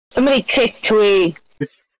somebody kicked Twee.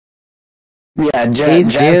 Yeah,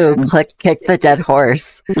 Please Jack's, do. Kick the dead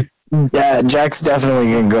horse. yeah, Jack's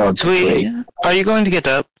definitely gonna go up to Twee, Twee. are you going to get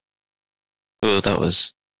up? Oh, that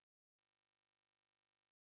was...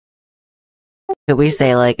 Could we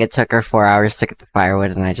say, like, it took her 4 hours to get the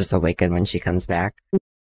firewood and I just awaken when she comes back?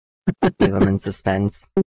 Leave them in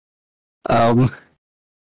suspense.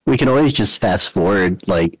 We can always just fast forward,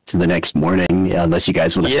 like, to the next morning, unless you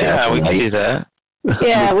guys want to stay up Yeah, all we can night. do that.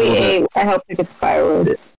 Yeah, we ate. I helped her get the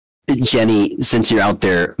firewood. Jenny, since you're out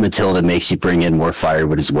there, Matilda makes you bring in more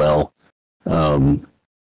firewood as well. Okay,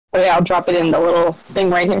 I'll drop it in the little thing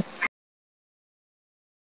right here.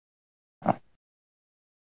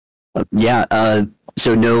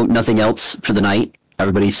 So nothing else for the night?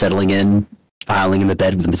 Everybody's settling in, piling in the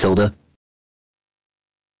bed with Matilda?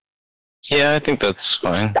 Yeah, I think that's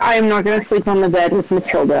fine. I am not going to sleep on the bed with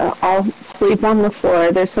Matilda. I'll sleep on the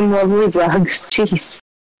floor. There's some lovely rugs. Jeez.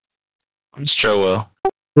 I'm sure will.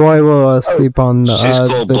 Roy will sleep on She's the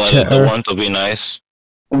cold-blooded. The chair. warmth will be nice.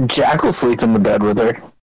 Jack will sleep in the bed with her.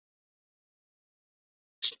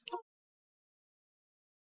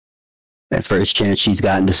 That first chance she's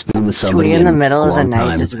gotten to spoon with somebody Twee in the middle a of the long night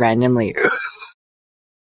time. just randomly.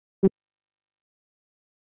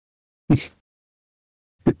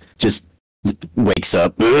 Just wakes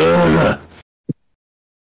up. Ugh.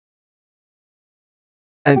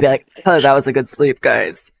 And be like, oh, that was a good sleep,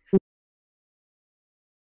 guys.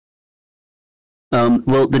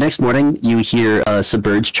 Well, the next morning you hear some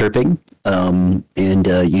birds chirping, and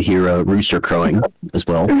you hear a rooster crowing as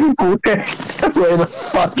well. Where the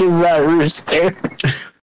fuck is that rooster?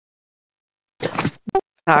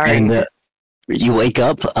 Sorry. And you wake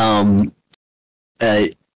up.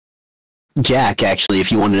 Jack, actually,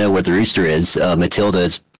 if you want to know where the rooster is, Matilda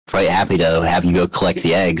is quite happy to have you go collect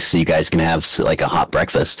the eggs so you guys can have like a hot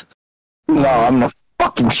breakfast. No, I'm gonna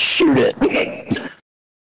fucking shoot it.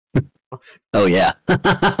 Oh yeah,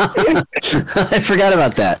 I forgot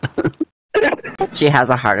about that. She has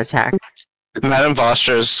a heart attack. Madame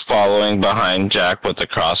Foster is following behind Jack with the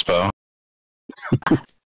crossbow.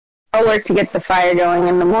 I'll work to get the fire going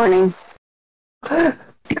in the morning.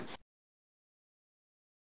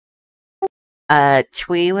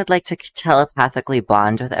 Twee would like to telepathically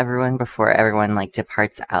bond with everyone before everyone like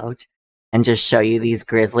departs out, and just show you these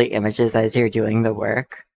grisly images as you're doing the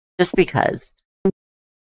work, just because.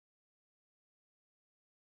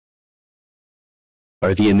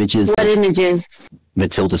 Are the images What images?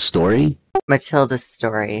 Matilda's story? Matilda's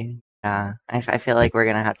story. Yeah, I feel like we're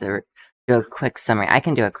gonna have to do a quick summary. I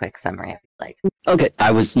can do a quick summary if you like. Okay,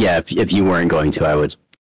 if you weren't going to, I would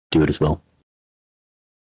do it as well.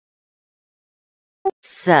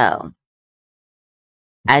 So,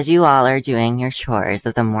 as you all are doing your chores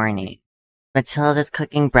of the morning, Matilda's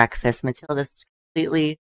cooking breakfast. Matilda's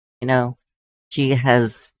completely, she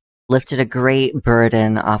has lifted a great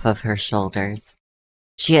burden off of her shoulders.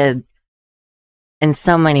 She had, in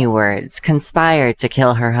so many words, conspired to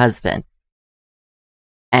kill her husband.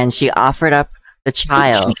 And she offered up the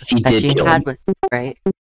child She that did she kill had him. with, right?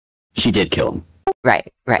 She did kill him.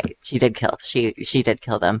 Right. She did kill. She did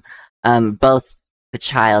kill them. Both the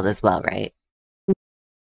child as well, right?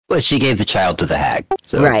 Well, she gave the child to the hag.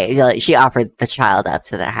 So. Right. Like, she offered the child up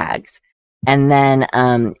to the hags. And then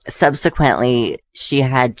subsequently she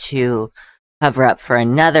had to cover up for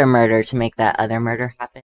another murder to make that other murder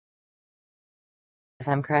happen. If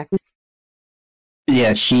I'm correct?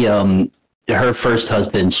 Yeah, she her first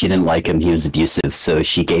husband, she didn't like him, he was abusive, so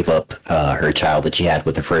she gave up her child that she had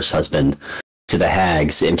with her first husband to the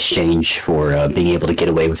hags in exchange for being able to get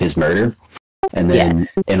away with his murder. And then,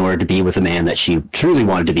 Yes. in order to be with a man that she truly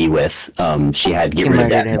wanted to be with, she had to get She rid of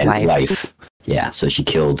that murdered his man's wife. wife. Yeah, so she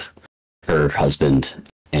killed her husband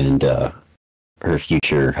and her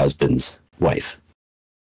future husband's wife.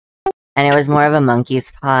 And it was more of a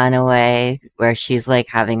monkey's paw in a way, where she's like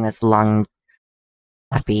having this long,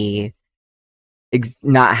 happy,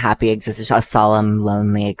 not happy existence, a solemn,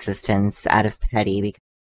 lonely existence out of petty because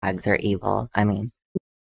hags are evil. I mean,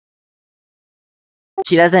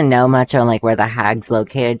 she doesn't know much on like where the hag's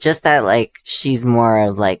located, just that like she's more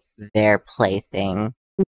of like their plaything.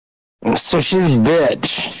 So she's a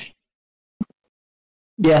bitch.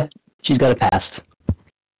 Yeah, she's got a past.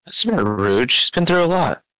 That's not rude. She's been through a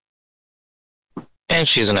lot. And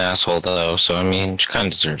she's an asshole, though, so I mean, she kind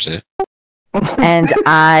of deserves it. And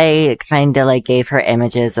I kind of like gave her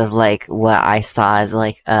images of like what I saw as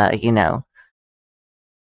like, you know,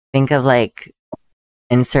 think of like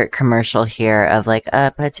insert commercial here of like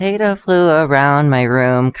a potato flew around my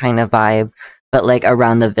room kind of vibe, but like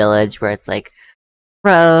around the village where it's like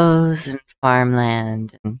rose and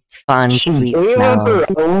farmland and fun, She sweet gave up her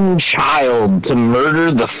smells. own child to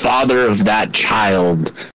murder the father of that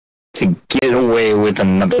child to get away with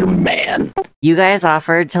another man. You guys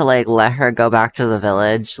offered to like let her go back to the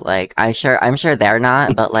village. Like I'm sure they're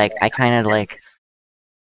not, but like I kind of like,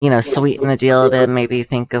 you know, sweeten the deal a bit, maybe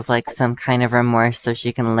think of like some kind of remorse so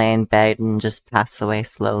she can lay in bed and just pass away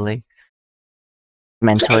slowly.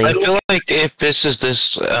 Mentally. I feel like if this is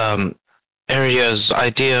this area's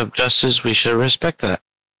idea of justice, we should respect that.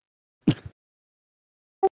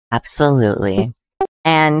 Absolutely.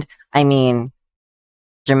 And I mean,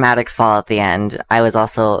 dramatic fall at the end. I was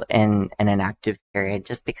also in an inactive period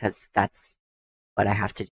just because that's what I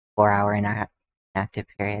have to do, 4-hour inactive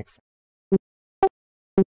periods.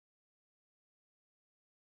 A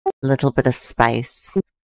little bit of spice.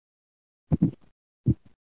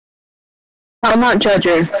 I'll not judge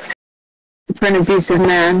her for an abusive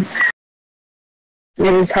man.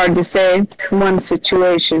 It is hard to say one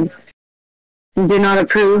situation. I do not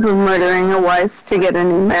approve of murdering a wife to get a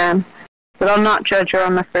new man, but I'll not judge her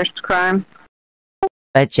on the first crime.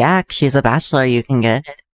 But Jack, she's a bachelor, you can get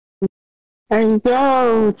it. There you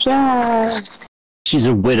go, Jack. She's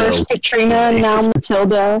a widow. First Katrina, now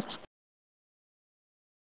Matilda.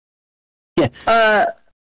 Yeah.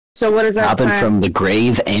 So what is our Robin plan? from the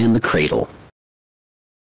grave and the cradle.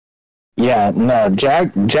 Yeah, no,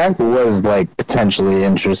 Jack was like potentially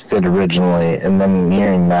interested originally, and then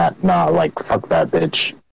hearing that, nah, like fuck that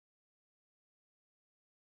bitch.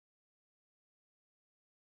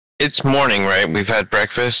 It's morning, right? We've had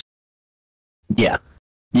breakfast. Yeah.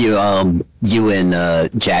 You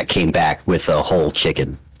and Jack came back with a whole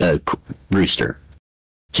chicken, rooster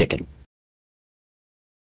chicken.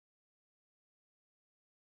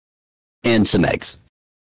 And some eggs.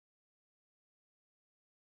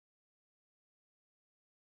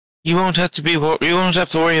 You won't have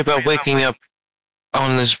to worry about waking up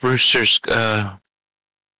on this rooster's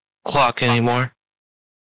clock anymore.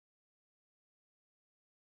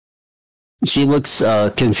 She looks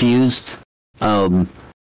confused, and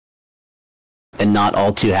not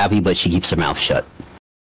all too happy, but she keeps her mouth shut.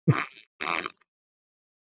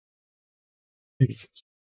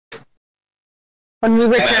 When we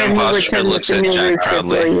That return imposter with looks the at new Jack rooster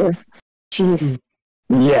proudly. for you. Jeez.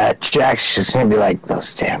 Yeah, Jack's just gonna be like,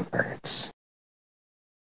 those damn birds.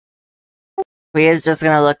 We is just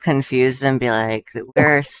gonna look confused and be like,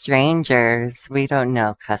 we're strangers. We don't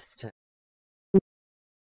know custom.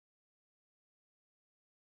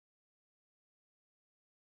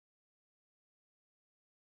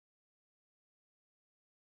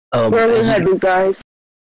 Where are we As you- headed, guys?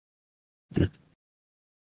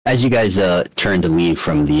 As you guys turn to leave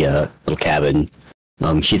from the little cabin,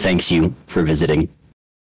 she thanks you for visiting.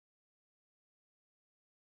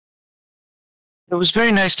 It was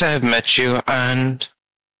very nice to have met you, and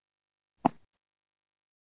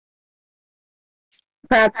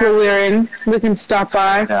Perhaps when we're in, we can stop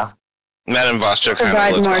by, Madame Vostok kind of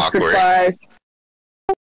provide looks more awkward. supplies.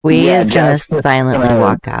 We Yeah, is gonna Jack's just silently gonna-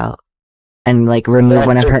 walk out and like remove Jack's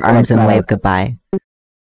one of her just gonna arms and kinda- wave goodbye.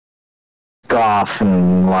 Scoff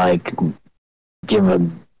and like give a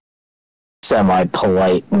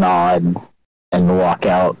semi-polite nod and walk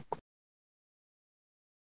out.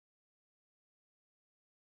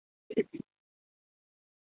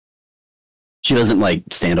 She doesn't like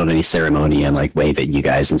stand on any ceremony and like wave at you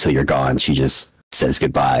guys until you're gone. She just says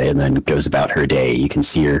goodbye and then goes about her day. You can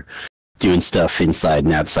see her doing stuff inside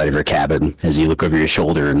and outside of her cabin as you look over your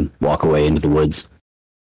shoulder and walk away into the woods.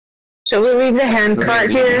 Shall we leave the hand cart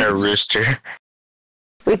Maybe here? her rooster.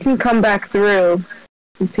 We can come back through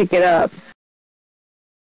and pick it up.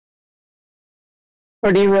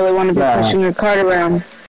 Or do you really want to be pushing your cart around?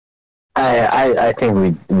 I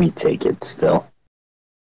think we take it still.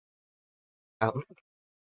 Oh.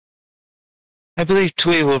 I believe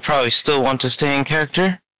Twee will probably still want to stay in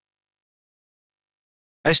character.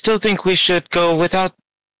 I still think we should go without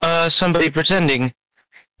somebody pretending,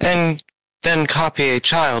 and then copy a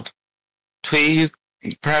child. Twee,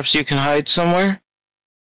 perhaps you can hide somewhere?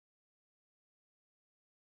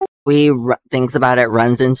 Thinks about it,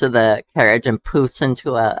 runs into the carriage and poofs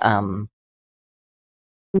into a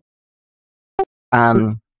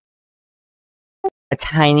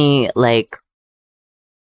tiny, like,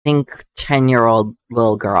 think 10-year-old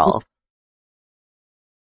little girl.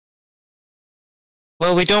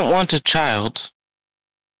 Well, we don't want a child.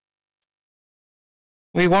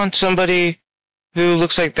 We want somebody who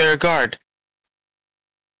looks like they're a guard.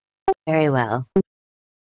 Very well.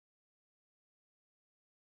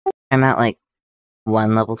 I'm at like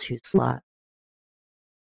 1 level 2 slot.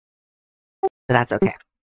 But that's okay.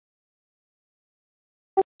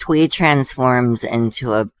 Twee transforms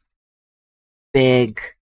into a big,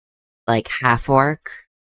 like, half-orc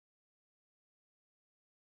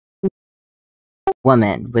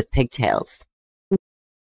woman with pigtails,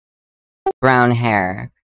 brown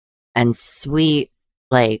hair, and sweet,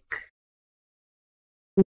 like,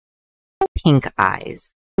 pink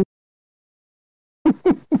eyes.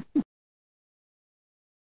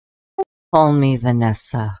 Call me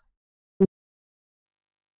Vanessa.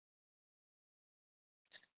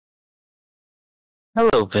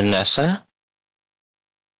 Hello, Vanessa.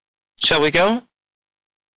 Shall we go?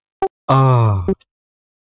 Oh.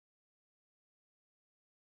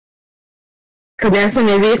 Vanessa,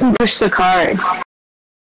 maybe you can push the cart.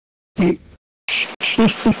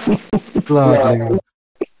 Lovely.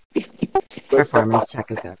 Performance check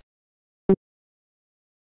is good.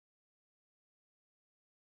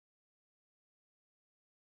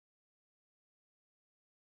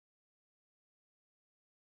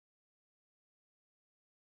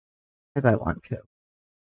 Because I want to.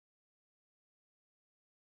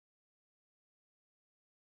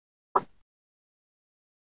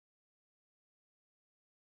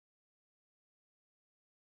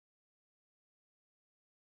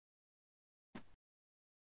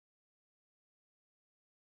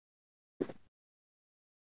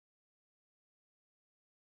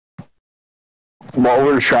 While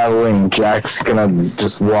we're traveling, Jack's gonna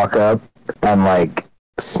just walk up and like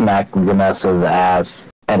smack Vanessa's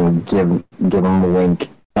ass and give him a wink,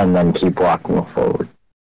 and then keep walking forward.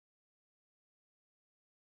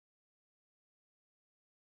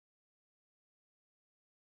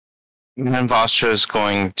 And Vostra is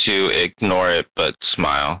going to ignore it but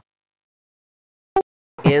smile.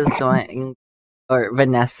 Is going, or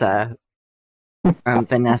Vanessa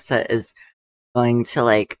is going to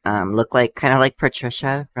like look like kind of like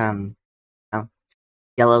Patricia from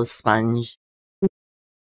Yellow Sponge,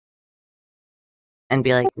 and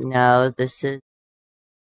be like, no, this is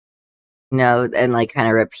no, and like kind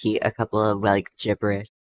of repeat a couple of like gibberish,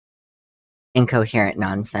 incoherent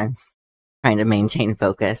nonsense, trying to maintain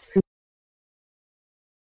focus.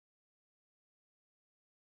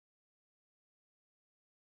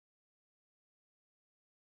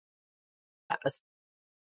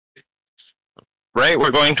 Right,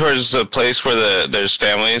 we're going towards the place where there's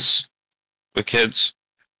families with kids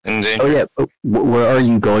in danger. Oh yeah, where are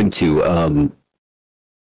you going to?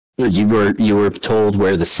 You were told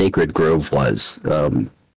where the sacred grove was,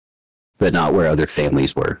 but not where other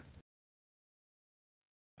families were.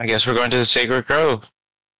 I guess we're going to the Sacred Grove.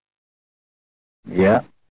 Yeah.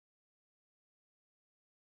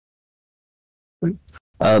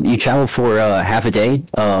 You travel for half a day,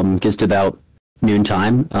 gets to about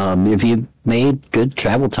noontime. If you made good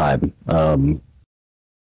travel time,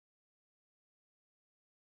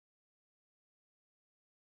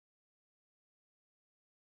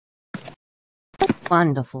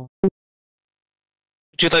 Wonderful. Would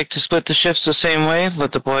you like to split the shifts the same way?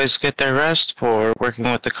 Let the boys get their rest for working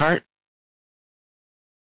with the cart?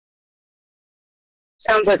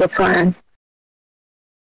 Sounds like a plan.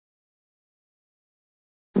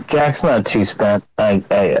 Jack's not too spent. I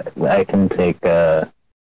can take a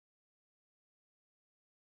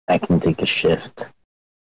shift.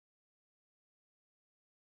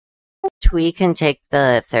 Twee can take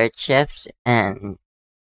the 3rd shift, and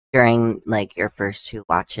during like your first 2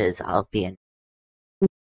 watches, I'll be in.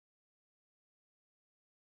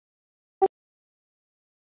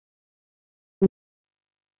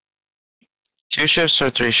 Two shifts or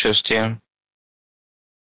 3 shifts, TM?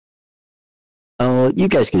 you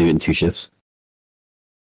guys can do it in 2 shifts.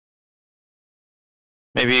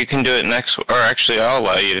 Maybe you can do it next, or actually, I'll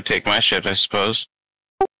allow you to take my ship, I suppose.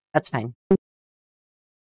 That's fine.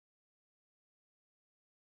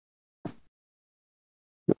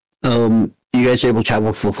 You guys are able to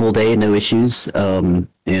travel for a full day, no issues.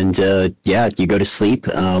 Yeah, you go to sleep.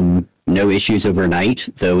 No issues overnight,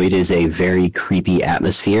 though it is a very creepy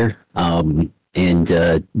atmosphere. More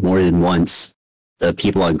than once, the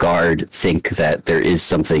people on guard think that there is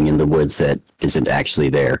something in the woods that isn't actually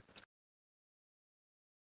there.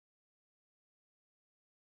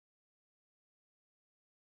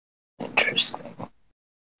 Interesting.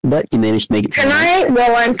 But you managed to make it. Can I,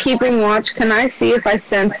 while I'm keeping watch, can I see if I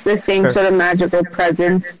sense the same Sure. sort of magical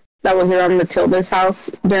presence that was around Matilda's house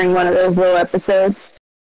during one of those little episodes?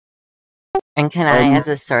 And can I, as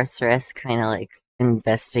a sorceress, kind of like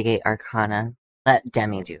investigate Arcana? Let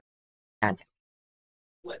Demi do. Not Demi.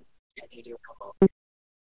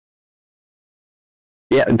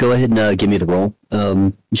 Yeah, go ahead and give me the roll,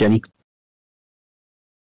 Jenny.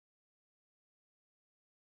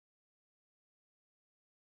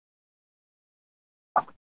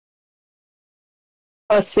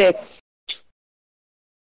 A 6.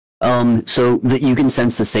 So that you can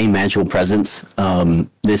sense the same magical presence.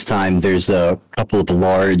 This time there's a couple of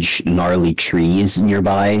large, gnarly trees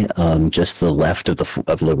nearby, just to the left of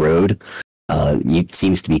the road. It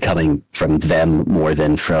seems to be coming from them more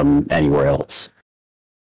than from anywhere else.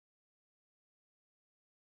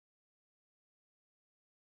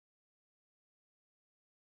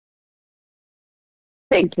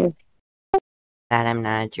 Thank you. That I'm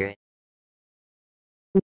not a druid.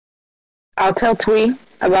 I'll tell Twee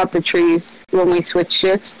about the trees when we switch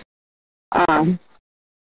shifts. But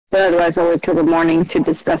otherwise, I'll wait till the morning to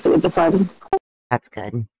discuss it with the father. That's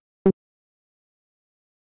good.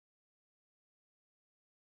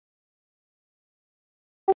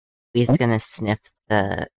 He's gonna sniff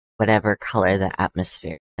the whatever color the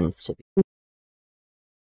atmosphere tends to be.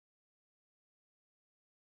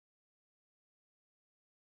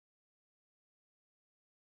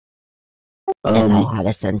 And I had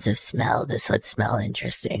a sense of smell. This would smell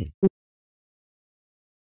interesting.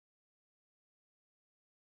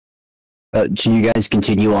 Can you guys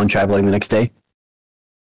continue on traveling the next day?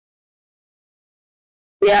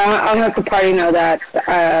 Yeah, I'll let the party know that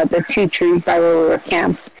the 2 trees by where we were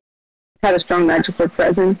camped had a strong magical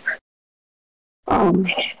presence.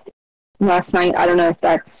 Last night, I don't know if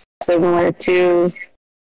that's similar to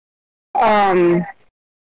the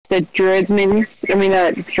druids, maybe. I mean,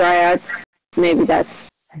 the dryads. Maybe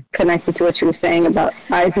that's connected to what you were saying about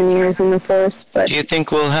eyes and ears in the forest. But Do you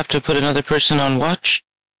think we'll have to put another person on watch?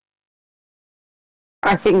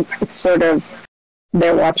 I think it's sort of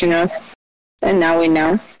they're watching us, and now we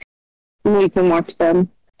know. We can watch them.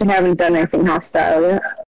 They haven't done anything hostile yet.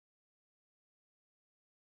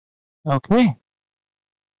 Okay.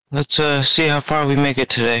 Let's see how far we make it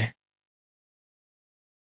today.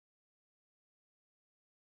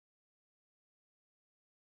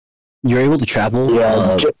 You're able to travel.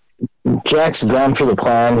 Yeah, Jack's down for the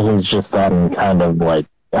plan. He's just on kind of like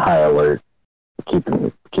high alert,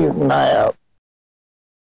 keeping an eye out.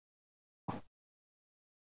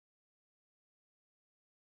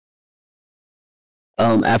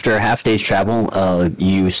 After a half day's travel,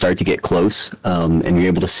 you start to get close, and you're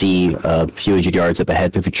able to see a few hundred yards up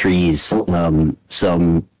ahead through the trees some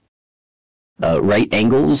right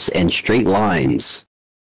angles and straight lines.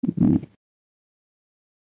 And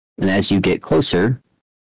as you get closer,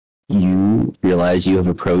 you realize you have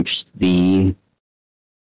approached the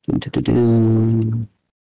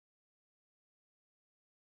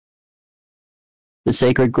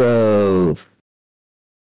sacred grove.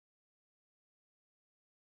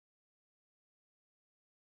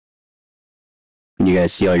 Can you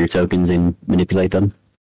guys see all your tokens and manipulate them?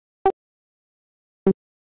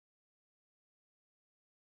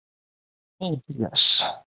 Yes.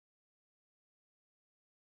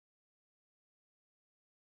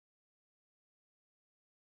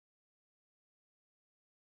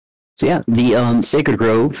 So yeah, the Sacred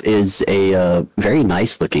Grove is a very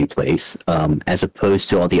nice looking place, as opposed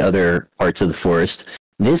to all the other parts of the forest.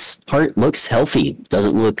 This part looks healthy,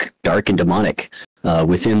 doesn't look dark and demonic.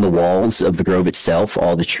 Within the walls of the grove itself,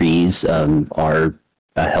 all the trees are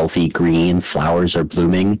a healthy green, flowers are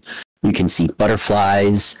blooming. You can see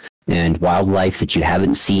butterflies and wildlife that you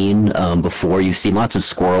haven't seen before. You've seen lots of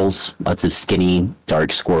squirrels, lots of skinny,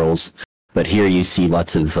 dark squirrels, but here you see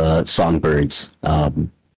lots of songbirds.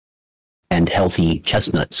 And healthy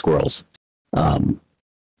chestnut squirrels.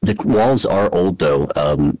 The walls are old, though.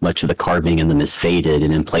 Much of the carving in them is faded,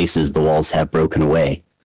 and in places the walls have broken away.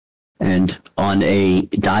 And on a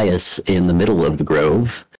dais in the middle of the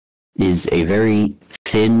grove, is a very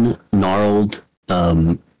thin, gnarled,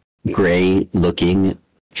 gray-looking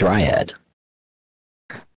dryad.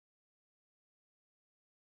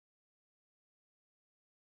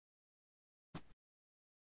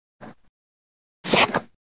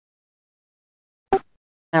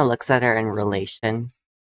 Kind of looks at her in relation.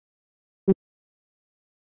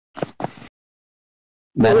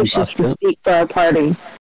 Madam Wishes to Pasha, speak for our party.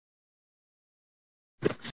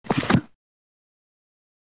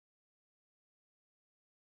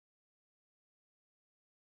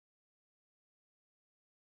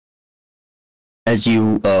 as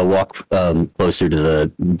you walk closer to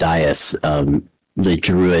the dais, the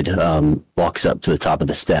druid walks up to the top of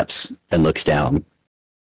the steps and looks down.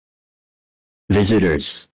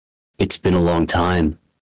 Visitors, it's been a long time.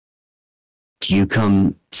 Do you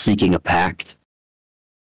come seeking a pact?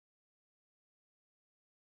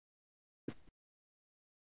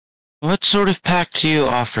 What sort of pact do you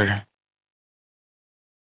offer?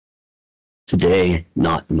 Today,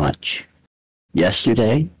 not much.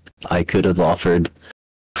 Yesterday, I could have offered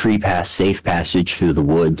safe passage through the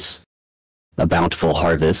woods, a bountiful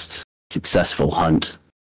harvest, successful hunt.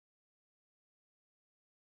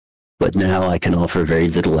 But now I can offer very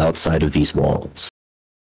little outside of these walls.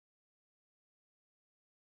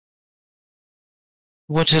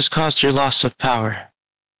 What has caused your loss of power?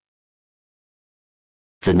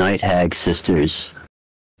 The Night Hag sisters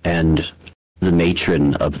and the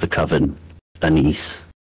matron of the coven, Anise.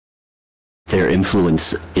 Their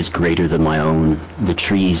influence is greater than my own. The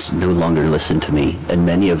trees no longer listen to me, and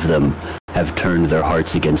many of them have turned their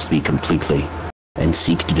hearts against me completely and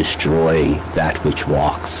seek to destroy that which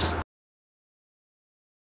walks.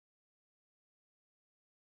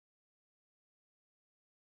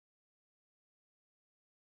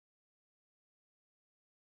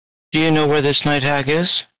 Do you know where this night hag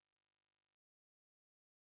is?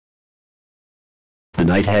 The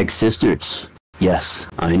Night Hag sisters. Yes,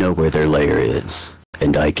 I know where their lair is,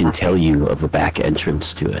 and I can tell you of a back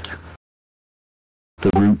entrance to it. The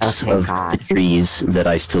roots of the trees that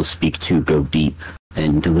I still speak to go deep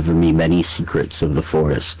and deliver me many secrets of the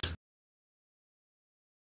forest.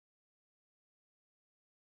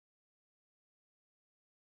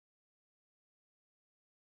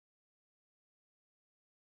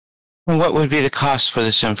 And what would be the cost for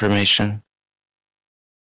this information?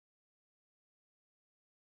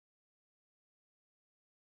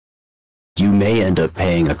 You may end up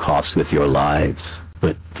paying a cost with your lives,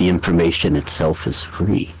 but the information itself is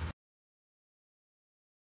free.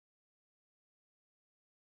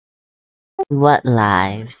 What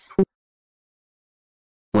lives?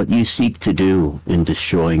 What you seek to do in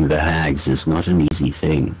destroying the hags is not an easy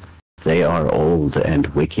thing. They are old and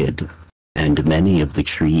wicked, and many of the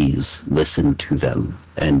trees listen to them,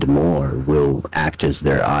 and more will act as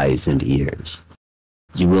their eyes and ears.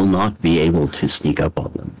 You will not be able to sneak up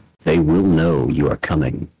on them. They will know you are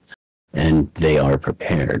coming, and they are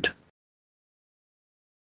prepared.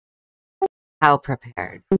 How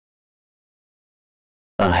prepared?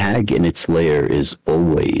 A hag in its lair is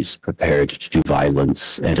always prepared to do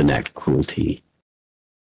violence and enact cruelty.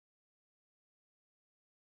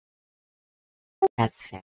 That's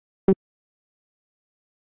fair.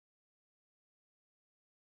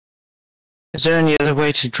 Is there any other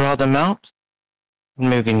way to draw them out?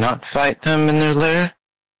 Maybe not fight them in their lair?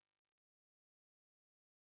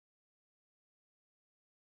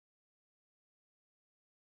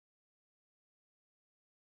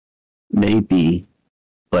 Maybe,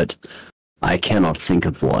 but I cannot think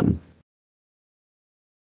of one.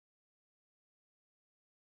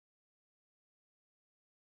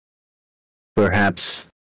 Perhaps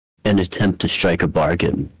an attempt to strike a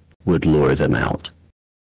bargain would lure them out.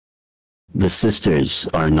 The sisters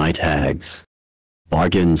are night hags.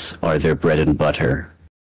 Bargains are their bread and butter.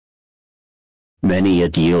 Many a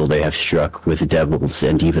deal they have struck with devils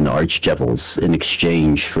and even archdevils in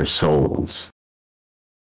exchange for souls.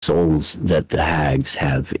 Souls that the hags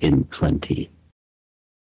have in plenty.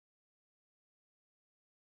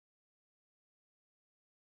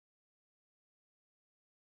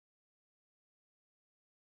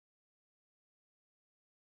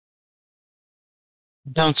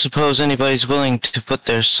 Don't suppose anybody's willing to put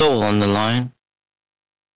their soul on the line.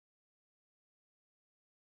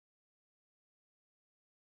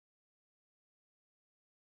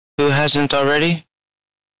 Who hasn't already?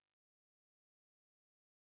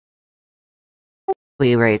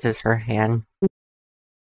 Lee raises her hand.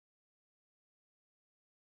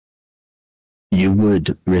 You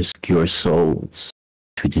would risk your souls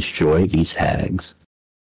to destroy these hags?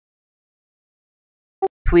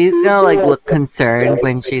 Twee's gonna look concerned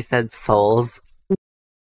when she said souls.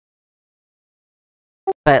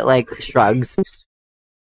 But, like, shrugs.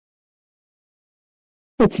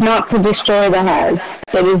 It's not to destroy the hags.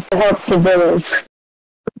 It is to help the village.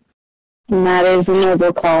 And that is a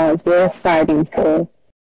noble cause worth fighting for.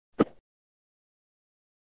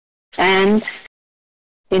 And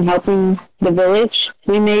in helping the village,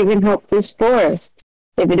 we may even help this forest,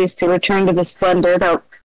 if it is to return to the splendor that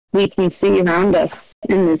we can see around us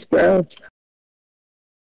in this grove.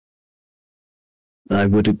 I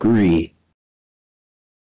would agree.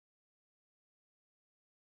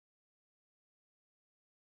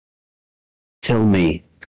 Tell me,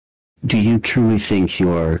 do you truly think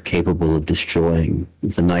you are capable of destroying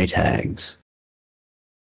the night hags?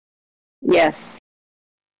 Yes.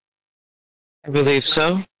 I believe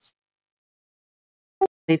so.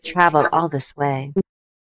 We've traveled all this way.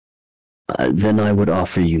 Then I would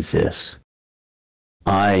offer you this.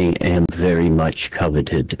 I am very much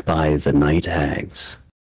coveted by the night hags.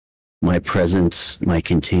 My presence, my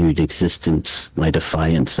continued existence, my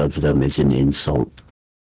defiance of them is an insult.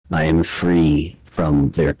 I am free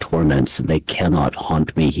from their torments, and they cannot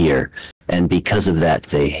haunt me here, and because of that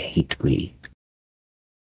they hate me.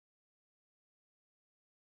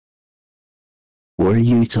 Were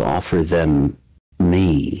you to offer them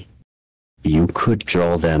me, you could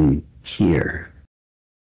draw them here,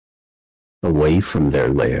 away from their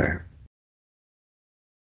lair.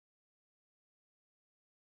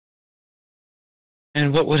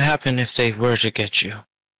 And what would happen if they were to get you?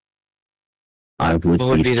 I would What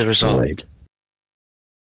would be the result? destroyed.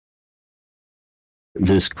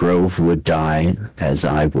 This grove would die as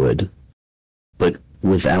I would, but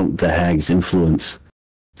without the hag's influence,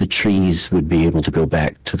 the trees would be able to go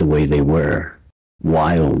back to the way they were.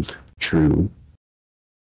 Wild, true.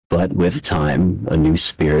 But with time, a new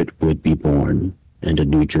spirit would be born, and a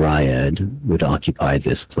new dryad would occupy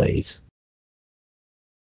this place.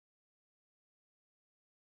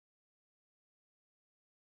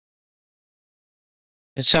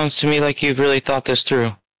 It sounds to me like you've really thought this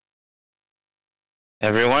through.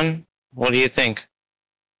 Everyone, what do you think?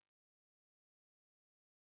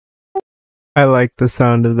 I like the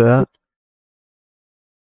sound of that.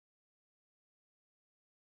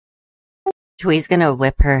 Twee's gonna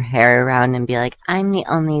whip her hair around and be like, I'm the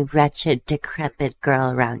only wretched, decrepit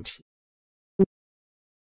girl around here.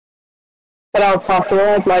 If at all possible,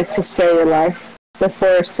 I'd like to spare your life. The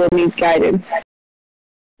forest will need guidance.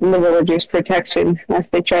 And the villagers' protection as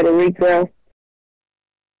they try to regrow.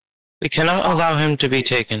 We cannot allow him to be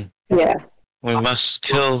taken. Yeah. We must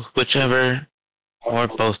kill whichever or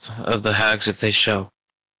both of the hags if they show.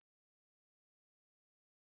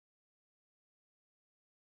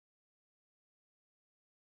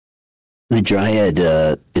 The dryad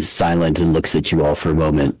is silent and looks at you all for a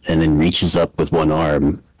moment, and then reaches up with one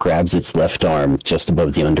arm, grabs its left arm just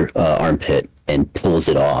above the armpit, and pulls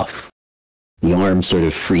it off. The arm sort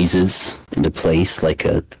of freezes into place like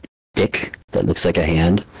a stick that looks like a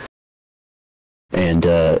hand. And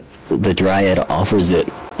the dryad offers it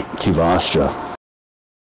to Vastra.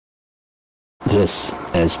 This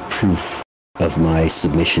as proof of my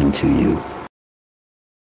submission to you.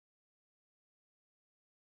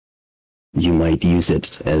 You might use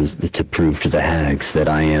it as to prove to the hags that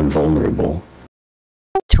I am vulnerable.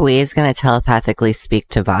 Twee is gonna telepathically speak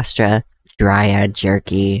to Vastra. Dryad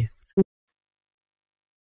jerky.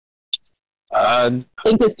 I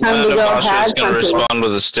think it's time to go Vastra is hag going to hunting. respond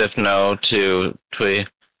with a stiff no to Twee.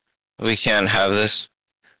 We can't have this.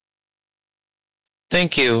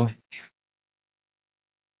 Thank you.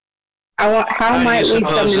 How might do you we suppose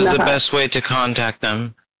summon is the the hag? best way to contact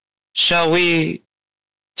them? Shall we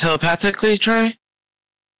telepathically try?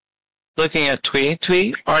 Looking at Twee.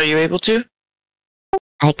 Twee, are you able to?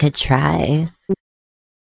 I could try.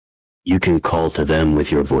 You can call to them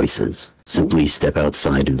with your voices. Simply step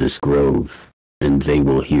outside of this grove, and they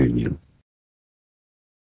will hear you.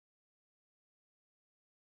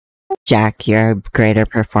 Jack, you're a greater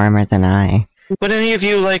performer than I. Would any of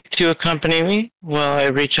you like to accompany me while I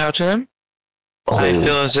reach out to them? I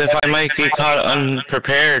feel as if I might be caught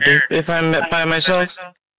unprepared if I'm met by myself.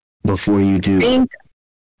 Before you I do, think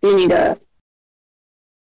you need a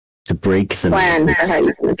to break the plan for how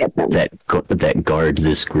magics you can get them. that guard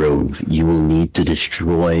this grove, you will need to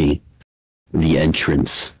destroy the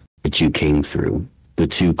entrance that you came through. The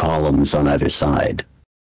two columns on either side.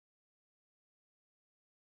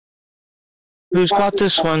 Who's got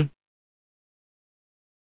this one?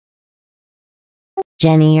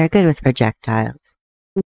 Jenny, you're good with projectiles.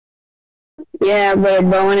 Yeah, but a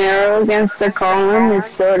bow and arrow against the column is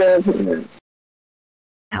sort of...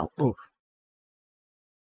 Ow. Ooh.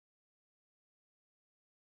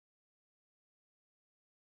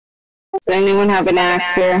 Does anyone have an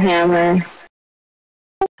axe or a hammer?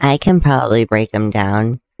 I can probably break them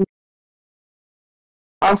down.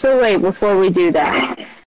 Also, wait, before we do that,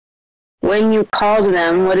 when you called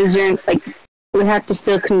them, what is your, like, we have to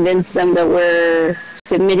still convince them that we're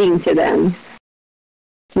submitting to them.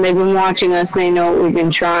 And they've been watching us, they know what we've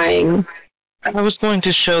been trying. I was going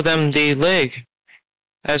to show them the leg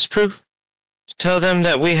as proof. Tell them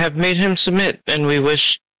that we have made him submit and we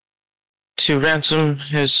wish to ransom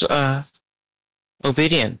his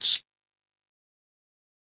obedience.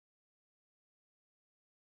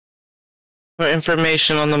 For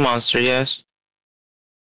information on the monster, yes?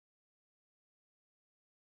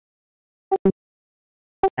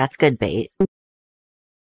 That's good bait.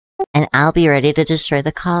 And I'll be ready to destroy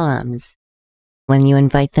the columns when you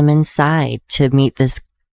invite them inside to meet this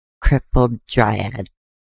crippled dryad.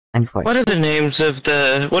 Unfortunately.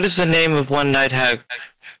 What is the name of one night hag?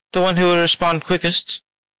 The one who will respond quickest?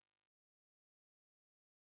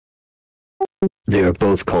 They are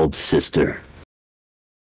both called Sister.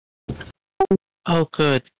 Oh,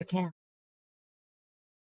 good. Okay.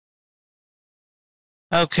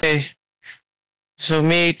 Okay. So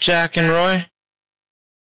me, Jack, and Roy?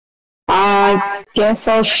 I guess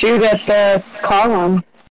I'll shoot at the column.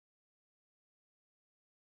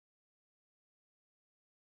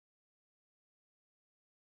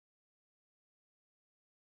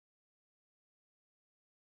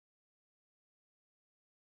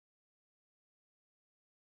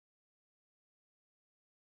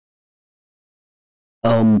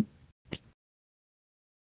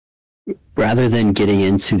 Rather than getting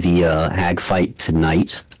into the hag fight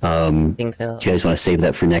tonight, I think so. do you guys want to save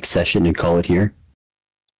that for next session and call it here?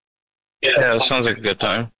 Yeah, that sounds like a good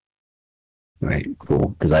time. All right, cool.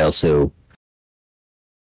 Because I also...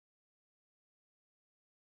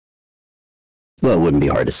 Well, it wouldn't be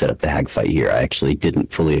hard to set up the hag fight here. I actually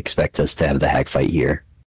didn't fully expect us to have the hag fight here.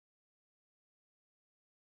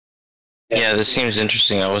 Yeah, this seems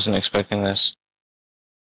interesting. I wasn't expecting this.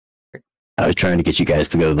 I was trying to get you guys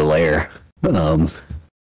to go to the lair. Well,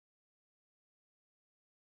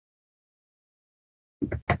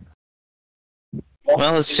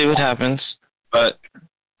 let's see what happens. But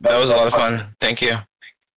that was a lot of fun. Thank you.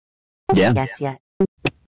 Yeah. Yes, yeah.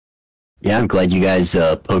 Yeah, I'm glad you guys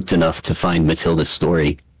poked enough to find Matilda's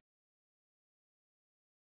story.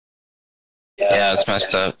 Yeah, it's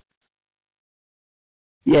messed up.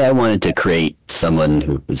 Yeah, I wanted to create someone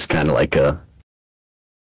who was kind of like a...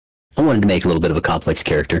 I wanted to make a little bit of a complex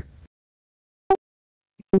character.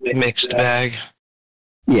 Mixed bag.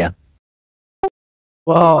 Yeah.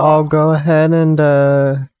 Well, I'll go ahead and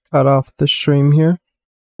cut off the stream here.